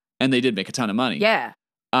 Yeah. And they did make a ton of money. Yeah.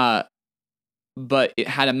 But it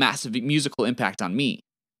had a massive musical impact on me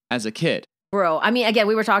as a kid. Bro, I mean, again,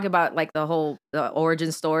 we were talking about like the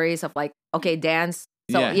origin stories of like, okay, dance.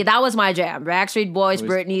 So yeah, that was my jam. Backstreet Boys,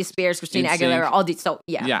 Britney Spears, Christina Aguilera, all these. So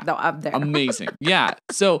yeah. No, I'm there. Amazing. Yeah.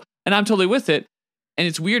 So, and I'm totally with it. And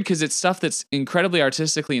it's weird because it's stuff that's incredibly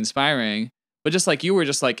artistically inspiring. But just like you were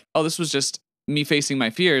just like, oh, this was just me facing my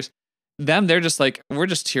fears. They're just like, we're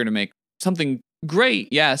just here to make something great,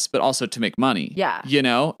 yes, but also to make money. Yeah.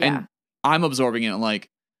 And I'm absorbing it and like,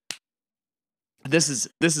 this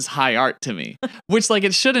is high art to me, which like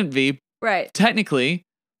it shouldn't be, right? Technically,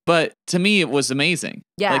 but to me it was amazing.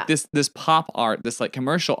 Yeah. Like this pop art, this like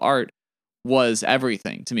commercial art was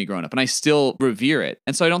everything to me growing up, and I still revere it.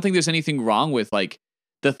 And so I don't think there's anything wrong with like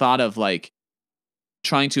the thought of like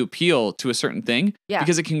trying to appeal to a certain thing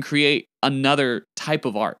because it can create another type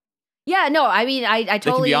of art. Yeah, no, I mean, I That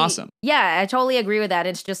totally, can be awesome. Yeah, I totally agree with that.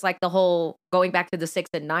 It's just like the whole going back to the 6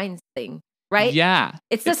 and 9 thing, right? Yeah.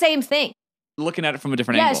 It's the same thing. Looking at it from a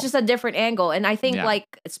different angle. Yeah, it's just a different angle. And I think like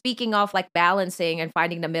speaking of like balancing and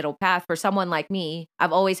finding the middle path for someone like me,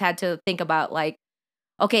 I've always had to think about like,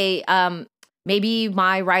 okay, maybe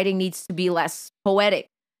my writing needs to be less poetic.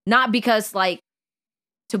 Not because like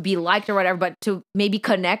to be liked or whatever, but to maybe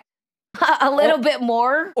connect a little bit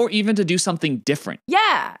more. Or even to do something different.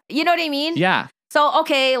 Yeah. You know what I mean? Yeah. So,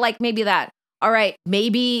 okay, like maybe that. All right,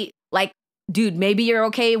 maybe like, dude, maybe you're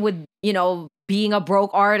okay with, you know, being a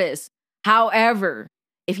broke artist. However,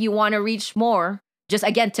 if you want to reach more, just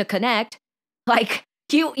again to connect, like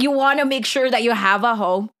you want to make sure that you have a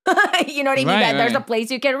home. You know what I mean? That there's a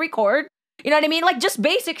place you can record. You know what I mean? Like just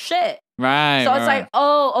basic shit. Right. So it's like,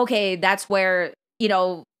 oh, okay, that's where, you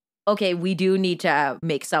know, okay, we do need to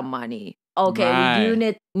make some money. Okay, we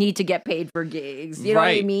do need to get paid for gigs. You know what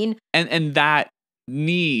I mean? And that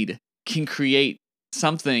need can create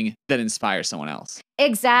something that inspires someone else.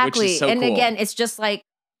 Exactly. Which is so and cool. Again, it's just like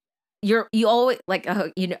you always like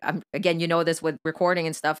you know, again, you know this with recording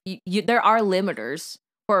and stuff. You there are limiters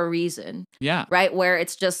for a reason. Yeah. Right? Where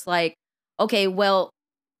it's just like, okay, well,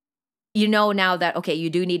 you know now that okay, you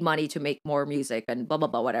do need money to make more music and blah blah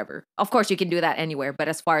blah whatever. Of course, you can do that anywhere, but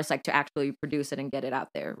as far as like to actually produce it and get it out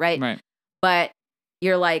there, right? Right. But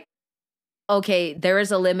you're like, okay, there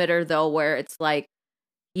is a limiter though where it's like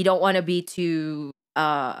you don't want to be too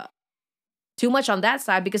much on that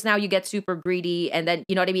side because now you get super greedy and then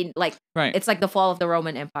you know what I mean? Like it's like the fall of the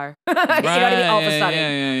Roman Empire. You know what I mean? All of a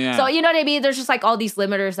sudden. Yeah. So you know what I mean? There's just like all these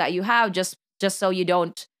limiters that you have just so you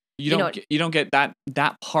don't you don't get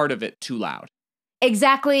that part of it too loud.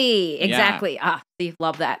 Exactly. See,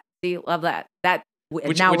 love that. That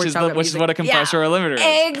which is what a compressor or limiter is.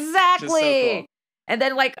 Exactly. So cool. And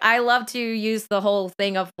then like I love to use the whole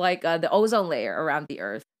thing of like the ozone layer around the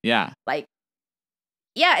earth. Yeah. Like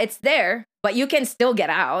yeah, it's there, but you can still get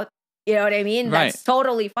out. You know what I mean? Right. That's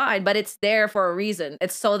totally fine, but it's there for a reason.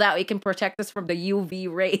 It's so that it can protect us from the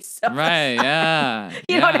UV rays. Right, yeah.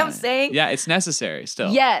 You know what I'm saying? Yeah, it's necessary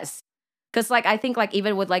still. Yes. Because like I think like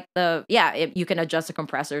even with like you can adjust the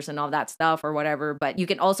compressors and all that stuff or whatever, but you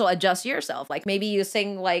can also adjust yourself. Like maybe you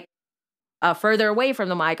sing like further away from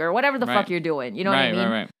the mic or whatever the fuck you're doing. You know what I mean?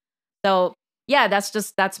 Right. So yeah,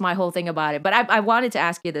 that's my whole thing about it. But I wanted to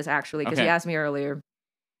ask you this actually because you asked me earlier.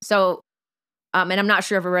 So, and I'm not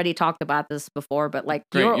sure if I've already talked about this before, but like,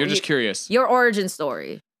 you're just curious. Your origin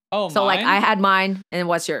story. Oh, so mine? like I had mine, and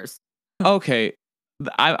what's yours? Okay,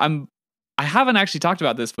 I haven't actually talked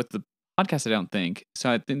about this with the podcast. I don't think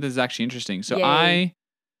so. I think this is actually interesting.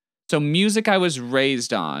 So music I was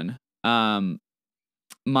raised on.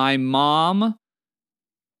 My mom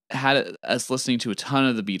had us listening to a ton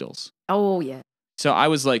of the Beatles. Oh yeah. So I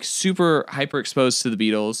was like super hyper exposed to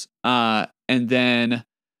the Beatles. And then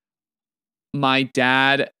my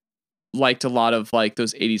dad liked a lot of like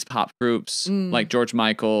those 80s pop groups, like George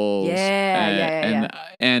Michael's.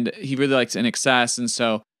 And he really liked In Excess. And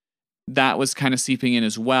so that was kind of seeping in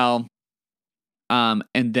as well. And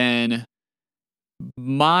then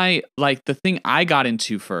the thing I got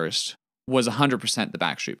into first was 100% the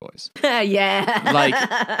Backstreet Boys. Yeah.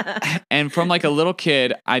 Like, and from like a little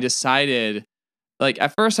kid, I decided, like,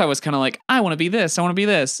 at first I was kind of like, I want to be this. I want to be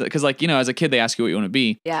this. Because like, you know, as a kid, they ask you what you want to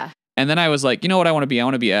be. Yeah. And then I was like, you know what I want to be? I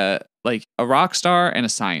want to be a rock star and a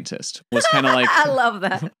scientist was kind of like, I love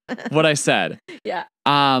that. what I said. Yeah.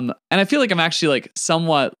 And I feel like I'm actually like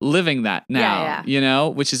somewhat living that now, you know,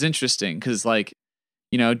 which is interesting because like,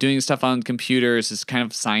 you know, doing stuff on computers is kind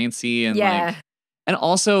of sciencey and like, and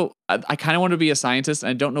also I kind of want to be a scientist. And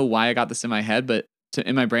I don't know why I got this in my head, but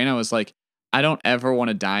in my brain, I was like, I don't ever want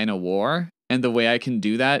to die in a war. And the way I can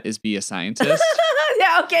do that is be a scientist.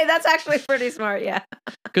 Yeah, okay, that's actually pretty smart, yeah.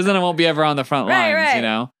 Because then I won't be ever on the front lines, you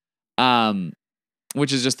know?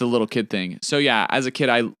 Which is just a little kid thing. So yeah, as a kid,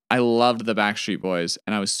 I loved the Backstreet Boys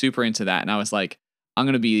and I was super into that. And I was like, I'm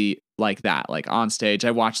going to be like that, like on stage.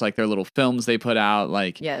 I watched like their little films they put out,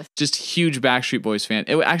 like just huge Backstreet Boys fan.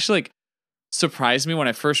 It actually like surprised me when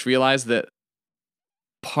I first realized that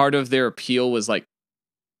part of their appeal was like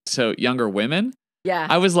to younger women. Yeah.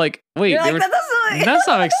 I was like, wait, that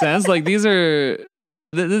doesn't make sense. Like these are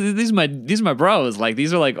my bros. Like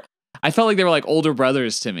these are like, I felt like they were like older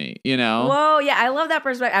brothers to me, you know? Whoa, yeah, I love that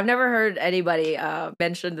perspective. I've never heard anybody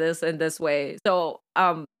mention this in this way. So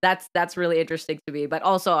that's really interesting to me. But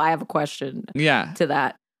also I have a question to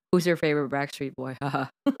that. Who's your favorite Backstreet Boy?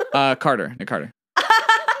 Nick Carter.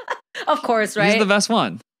 Of course, right? He's the best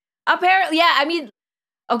one. Apparently, yeah, I mean,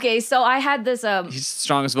 Okay, so I had this. He's the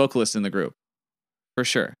strongest vocalist in the group, for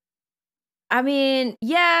sure. I mean,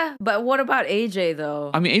 yeah, but what about AJ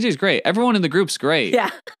though? I mean, AJ's great. Everyone in the group's great. Yeah.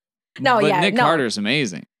 No, but yeah, Nick no. Carter's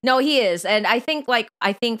amazing. No, he is, and I think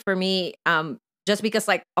for me, just because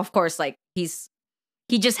like, of course, like he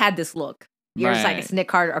just had this look. You're just like, it's Nick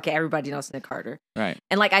Carter. Okay, everybody knows Nick Carter. Right.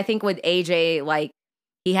 And like, I think with AJ, like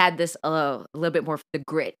he had this a little bit more of the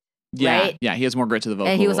grit. Yeah, right? yeah, he has more grit to the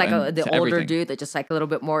vocal. And he was like the older everything. dude that just like a little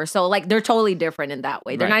bit more. So like they're totally different in that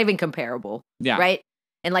way. They're not even comparable. Yeah. Right.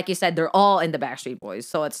 And like you said, they're all in the Backstreet Boys,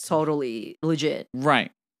 so it's totally legit.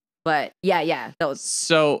 Right. But yeah.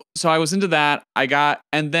 So I was into that.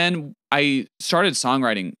 And then I started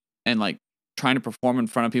songwriting and like trying to perform in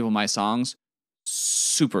front of people my songs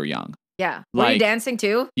super young. Yeah. Were you dancing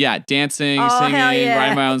too? Yeah, dancing, singing,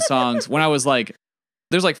 writing my own songs. When I was like,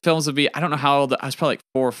 there's like films of me, I don't know how old, I was probably like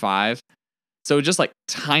 4 or 5. So just like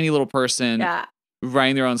tiny little person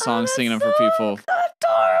writing their own songs, singing them for people.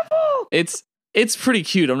 Adorable. It's pretty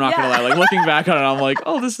cute. I'm not gonna lie. Like looking back on it, I'm like,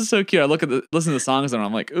 oh, this is so cute. I listen to the songs and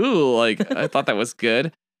I'm like, ooh, like I thought that was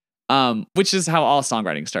good. Which is how all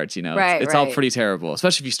songwriting starts, you know. Right, it's all pretty terrible,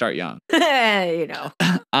 especially if you start young. You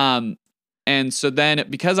know. And so then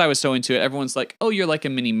because I was so into it, everyone's like, oh, you're like a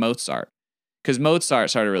mini Mozart. Because Mozart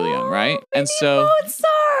started really young, right? And so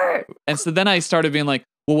Mozart. And so then I started being like,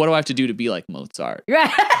 well, what do I have to do to be like Mozart?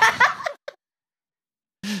 Right.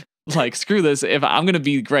 Like, screw this. If I'm going to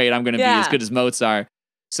be great, I'm going to be as good as Mozart.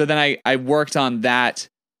 So then I worked on that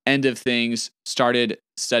end of things, started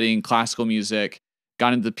studying classical music,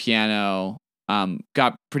 got into the piano,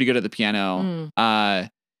 got pretty good at the piano.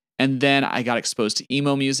 And then I got exposed to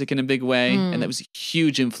emo music in a big way. And that was a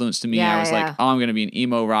huge influence to me. I was like, oh, I'm going to be an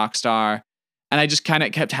emo rock star. And I just kind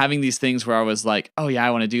of kept having these things where I was like, oh yeah,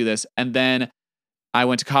 I want to do this. And then I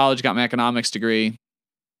went to college, got my economics degree,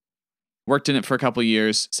 worked in it for a couple of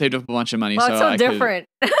years, saved up a bunch of money. Well, it's so different.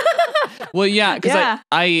 Well, yeah, because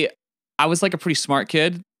I was like a pretty smart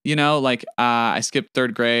kid, you know, like I skipped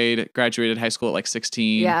 3rd grade, graduated high school at like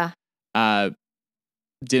 16. Yeah.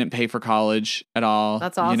 Didn't pay for college at all.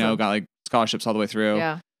 That's awesome. You know, got like scholarships all the way through.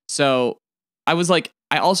 Yeah. So I was like,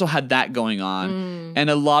 I also had that going on. And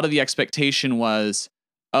a lot of the expectation was,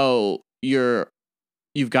 oh, you've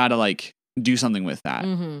got to like do something with that,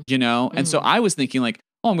 you know? And so I was thinking like,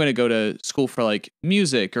 oh, I'm going to go to school for like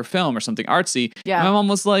music or film or something artsy. Yeah. And my mom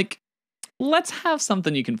was like, let's have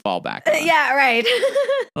something you can fall back on. Yeah, right.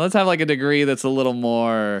 Let's have like a degree that's a little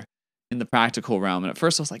more in the practical realm. And at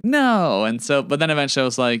first I was like, no. And so, but then eventually I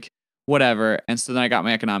was like, whatever. And so then I got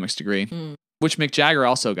my economics degree, which Mick Jagger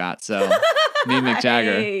also got. So me and Mick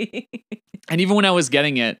Jagger. And even when I was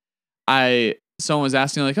getting it, someone was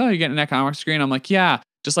asking like, oh, you're getting an economics degree? And I'm like, yeah,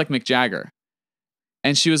 just like Mick Jagger.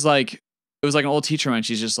 And she was like, it was like an old teacher of mine.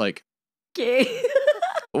 She's just like, okay.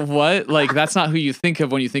 What? Like, that's not who you think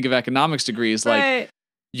of when you think of economics degrees. Like,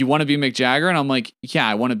 you want to be Mick Jagger? And I'm like, yeah,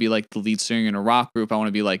 I want to be like the lead singer in a rock group. I want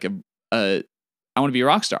to be like I want to be a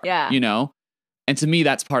rock star. Yeah. You know? And to me,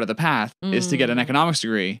 that's part of the path is to get an economics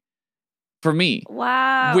degree for me.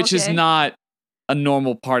 Wow. Which is not a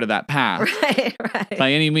normal part of that path. Right.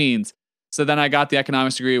 By any means. So then I got the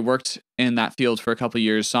economics degree, worked in that field for a couple of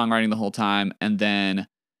years, songwriting the whole time. And then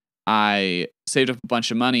I saved up a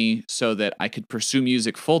bunch of money so that I could pursue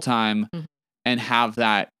music full time and have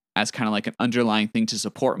that as kind of like an underlying thing to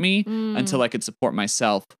support me until I could support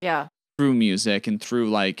myself through music and through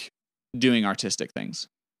like doing artistic things.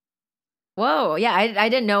 Whoa. Yeah. I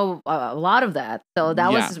didn't know a lot of that. So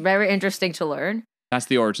that was very interesting to learn. That's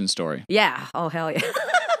the origin story. Yeah. Oh, hell yeah.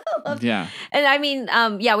 Yeah. And I mean,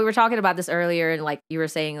 we were talking about this earlier and like you were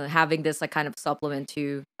saying having this like kind of supplement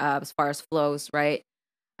to as far as flows, right?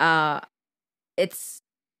 It's,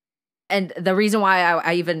 and the reason why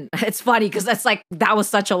I even, it's funny because that was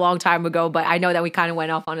such a long time ago, but I know that we kind of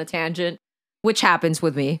went off on a tangent, which happens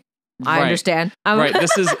with me. I understand. Right.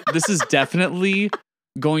 This is definitely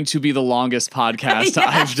going to be the longest podcast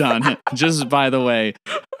I've done. Just by the way,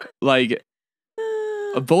 like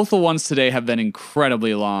both the ones today have been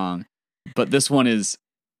incredibly long, but this one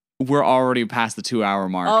we're already past the 2-hour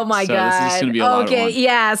mark. Oh my God. This is just going to be a lot of one.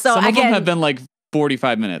 Yeah. So some of them have been like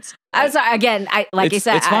 45 minutes. I'm sorry. Again, you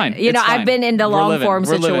said, it's fine. I've been in the long form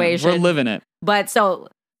situation. We're living it. But so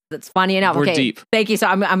that's funny enough. We're deep. Thank you. So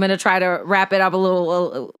I'm going to try to wrap it up a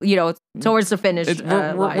little, towards the finish.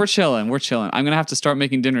 We're chilling. We're chilling. I'm going to have to start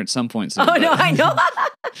making dinner at some point soon. Oh, no, I know.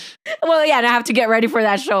 Well, yeah, and I have to get ready for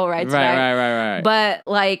that show, right? Right. But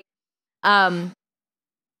like,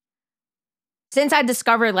 since I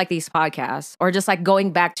discovered like these podcasts or just like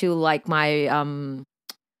going back to like my,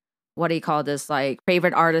 what do you call this? Like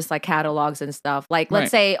favorite artists, like catalogs and stuff. Like,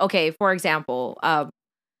 let's say, okay, for example,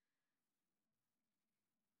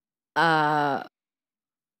 uh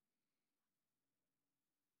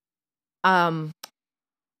um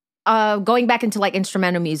going back into like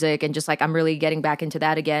instrumental music and just like I'm really getting back into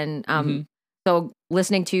that again. So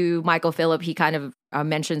listening to Michael Phillip, he kind of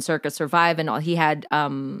mentioned Circus Survive and all. He had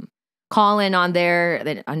Colin on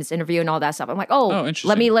there on his interview and all that stuff. I'm like, interesting.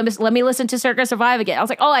 let me listen to Circus Survive again. I was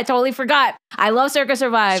like, oh, I totally forgot. I love Circus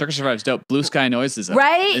Survive. Circus Survive's dope. Blue Sky Noises,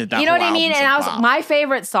 right? You know what I mean? And my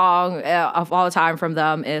favorite song of all time from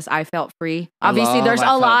them is "I Felt Free." Obviously, there's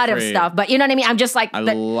a lot of stuff, but you know what I mean. I'm just like,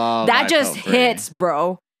 that just hits,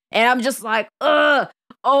 bro. And I'm just like, ugh,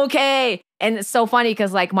 okay. And it's so funny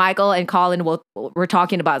because like Michael and Colin were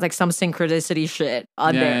talking about like some synchronicity shit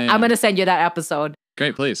on there. Yeah. I'm gonna send you that episode.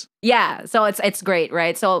 Great, please. Yeah, so it's great,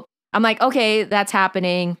 right? So I'm like, okay, that's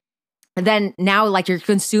happening. And then now like you're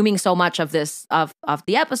consuming so much of this of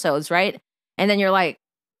the episodes, right? And then you're like,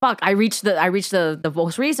 fuck, I reached the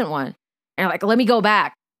most recent one. And I'm like, let me go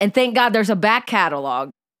back. And thank God there's a back catalog.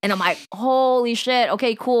 And I'm like, holy shit,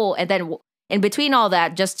 okay, cool. And then in between all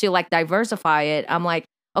that, just to like diversify it, I'm like,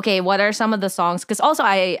 okay, what are some of the songs? Because also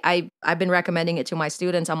I've been recommending it to my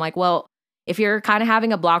students. I'm like, well, if you're kind of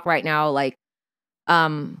having a block right now, like,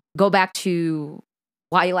 go back to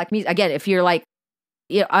Why You Like Me. Again, if you're like,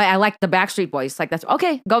 yeah, I like the Backstreet Boys, like that's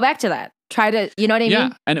okay. Go back to that. Try to, you know what I mean? Yeah,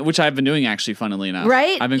 and which I've been doing actually, funnily enough.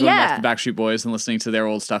 Right? I've been going back to the Backstreet Boys and listening to their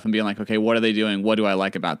old stuff and being like, okay, what are they doing? What do I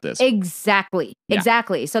like about this? Exactly. Yeah.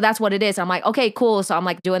 Exactly. So that's what it is. I'm like, okay, cool. So I'm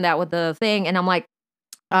like doing that with the thing, and I'm like,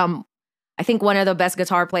 I think one of the best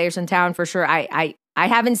guitar players in town for sure. I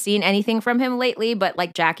haven't seen anything from him lately, but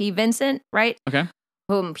like Jackie Vincent, right? Okay.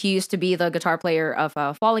 Whom he used to be the guitar player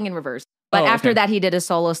of Falling in Reverse. But after that, he did his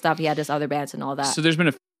solo stuff. He had his other bands and all that. So there's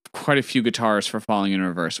been quite a few guitarists for Falling in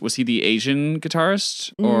Reverse. Was he the Asian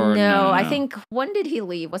guitarist? Or no, I think, when did he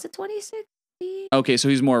leave? Was it 2016? Okay, so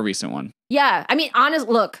he's more a recent one. Yeah. I mean,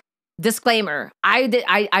 look, disclaimer. I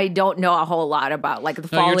don't know a whole lot about like the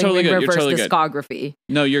Falling in Reverse discography.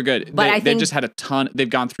 No, you're good. But they've just had a ton. They've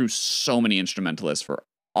gone through so many instrumentalists for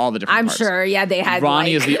all the different parts. I'm sure, yeah, they had.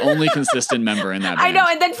 Ronnie is the only consistent member in that band. I know,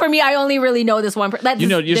 and then for me, I only really know this one. You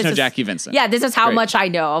just know Jackie Vincent. Yeah, this is how much I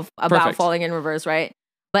know about Falling in Reverse, right?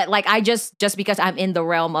 But like, I just because I'm in the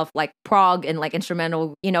realm of like prog and like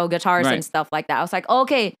instrumental, guitars and stuff like that, I was like,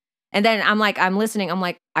 okay. And then I'm listening. I'm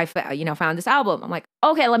like, I found this album. I'm like,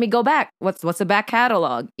 okay, let me go back. What's the back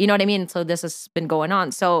catalog? You know what I mean? So this has been going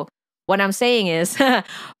on. So what I'm saying is,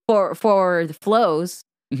 for the flows,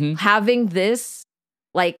 having this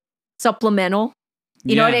like supplemental,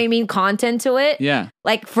 you know what I mean, content to it. Yeah.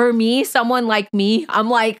 Like for me, someone like me, I'm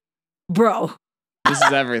like, bro, this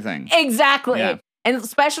is everything. Exactly. Yeah. And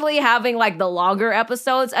especially having like the longer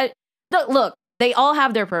episodes. Look, they all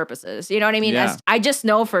have their purposes. You know what I mean? Yeah. I just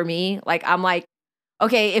know for me, like I'm like,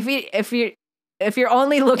 okay, if you're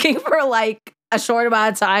only looking for like a short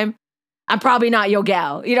amount of time, I'm probably not your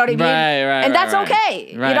gal. You know what I mean? Right. And that's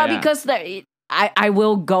okay. Right, because I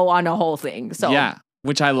will go on a whole thing. So yeah.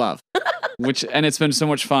 Which I love, and it's been so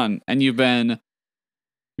much fun, and you've been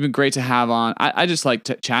great to have on. I just like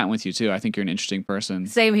chatting with you too. I think you're an interesting person.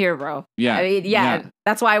 Same here, bro. Yeah, I mean, yeah.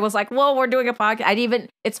 That's why I was like, well, we're doing a podcast.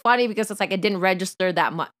 It's funny because it's like it didn't register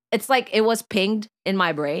that much. It's like it was pinged in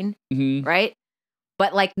my brain, right?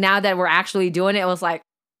 But like now that we're actually doing it, it was like,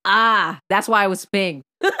 that's why I was pinged.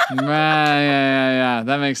 Yeah.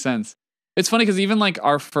 That makes sense. It's funny because even like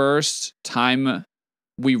our first time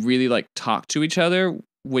we really like talked to each other,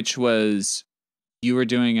 which was you were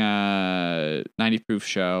doing a 90 proof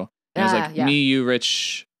show. It was like me, you,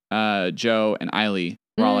 Rich, Joe, and Eiley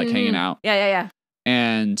were all like hanging out. Yeah.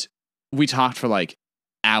 And we talked for like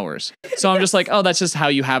hours. So I'm just like, oh, that's just how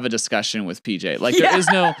you have a discussion with PJ. Like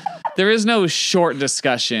there is no short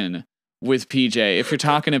discussion with PJ. If you're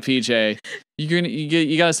talking to PJ,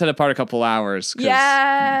 you gotta set apart a couple hours because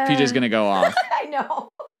PJ's gonna go off. I know.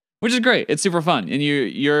 Which is great. It's super fun. And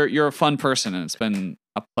you're a fun person, and it's been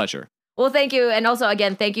a pleasure. Well, thank you. And also,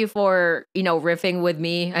 again, thank you for, riffing with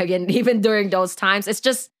me. Again, even during those times.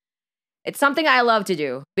 It's something I love to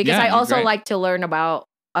do because I also like to learn about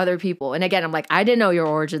other people. And again, I'm like, I didn't know your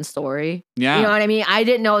origin story. Yeah. You know what I mean? I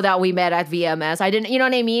didn't know that we met at VMS. I didn't, you know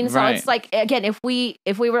what I mean? So it's like, again, if we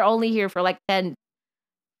were only here for like 10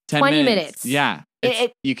 20 minutes. Yeah.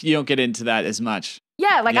 You don't get into that as much.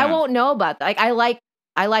 Yeah. Like I won't know about that. Like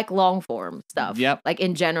I like long form stuff. Yep. Like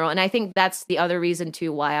in general. And I think that's the other reason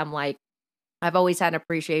too why I'm like, I've always had an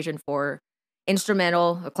appreciation for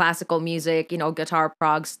instrumental, classical music, guitar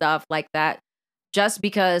prog stuff like that. Just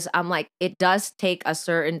because I'm like, it does take a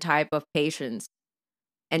certain type of patience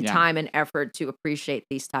and time and effort to appreciate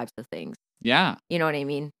these types of things. Yeah. You know what I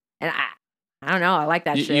mean? And I don't know. I like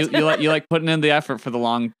that shit. You like putting in the effort for the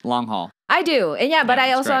long haul. I do. And but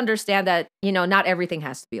I also great. understand that, not everything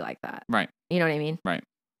has to be like that. Right. You know what I mean? Right.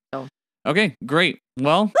 So. Okay, great.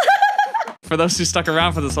 Well, for those who stuck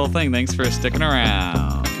around for this whole thing, thanks for sticking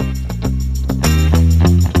around.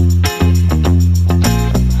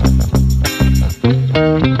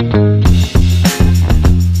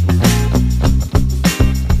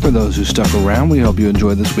 For those who stuck around, we hope you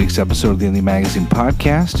enjoyed this week's episode of the Indie Magazine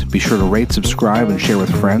podcast. Be sure to rate, subscribe, and share with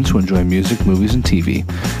friends who enjoy music, movies, and TV.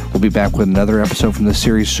 We'll be back with another episode from the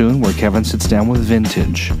series soon where Kevin sits down with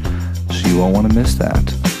Vintage. So you won't want to miss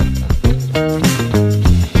that.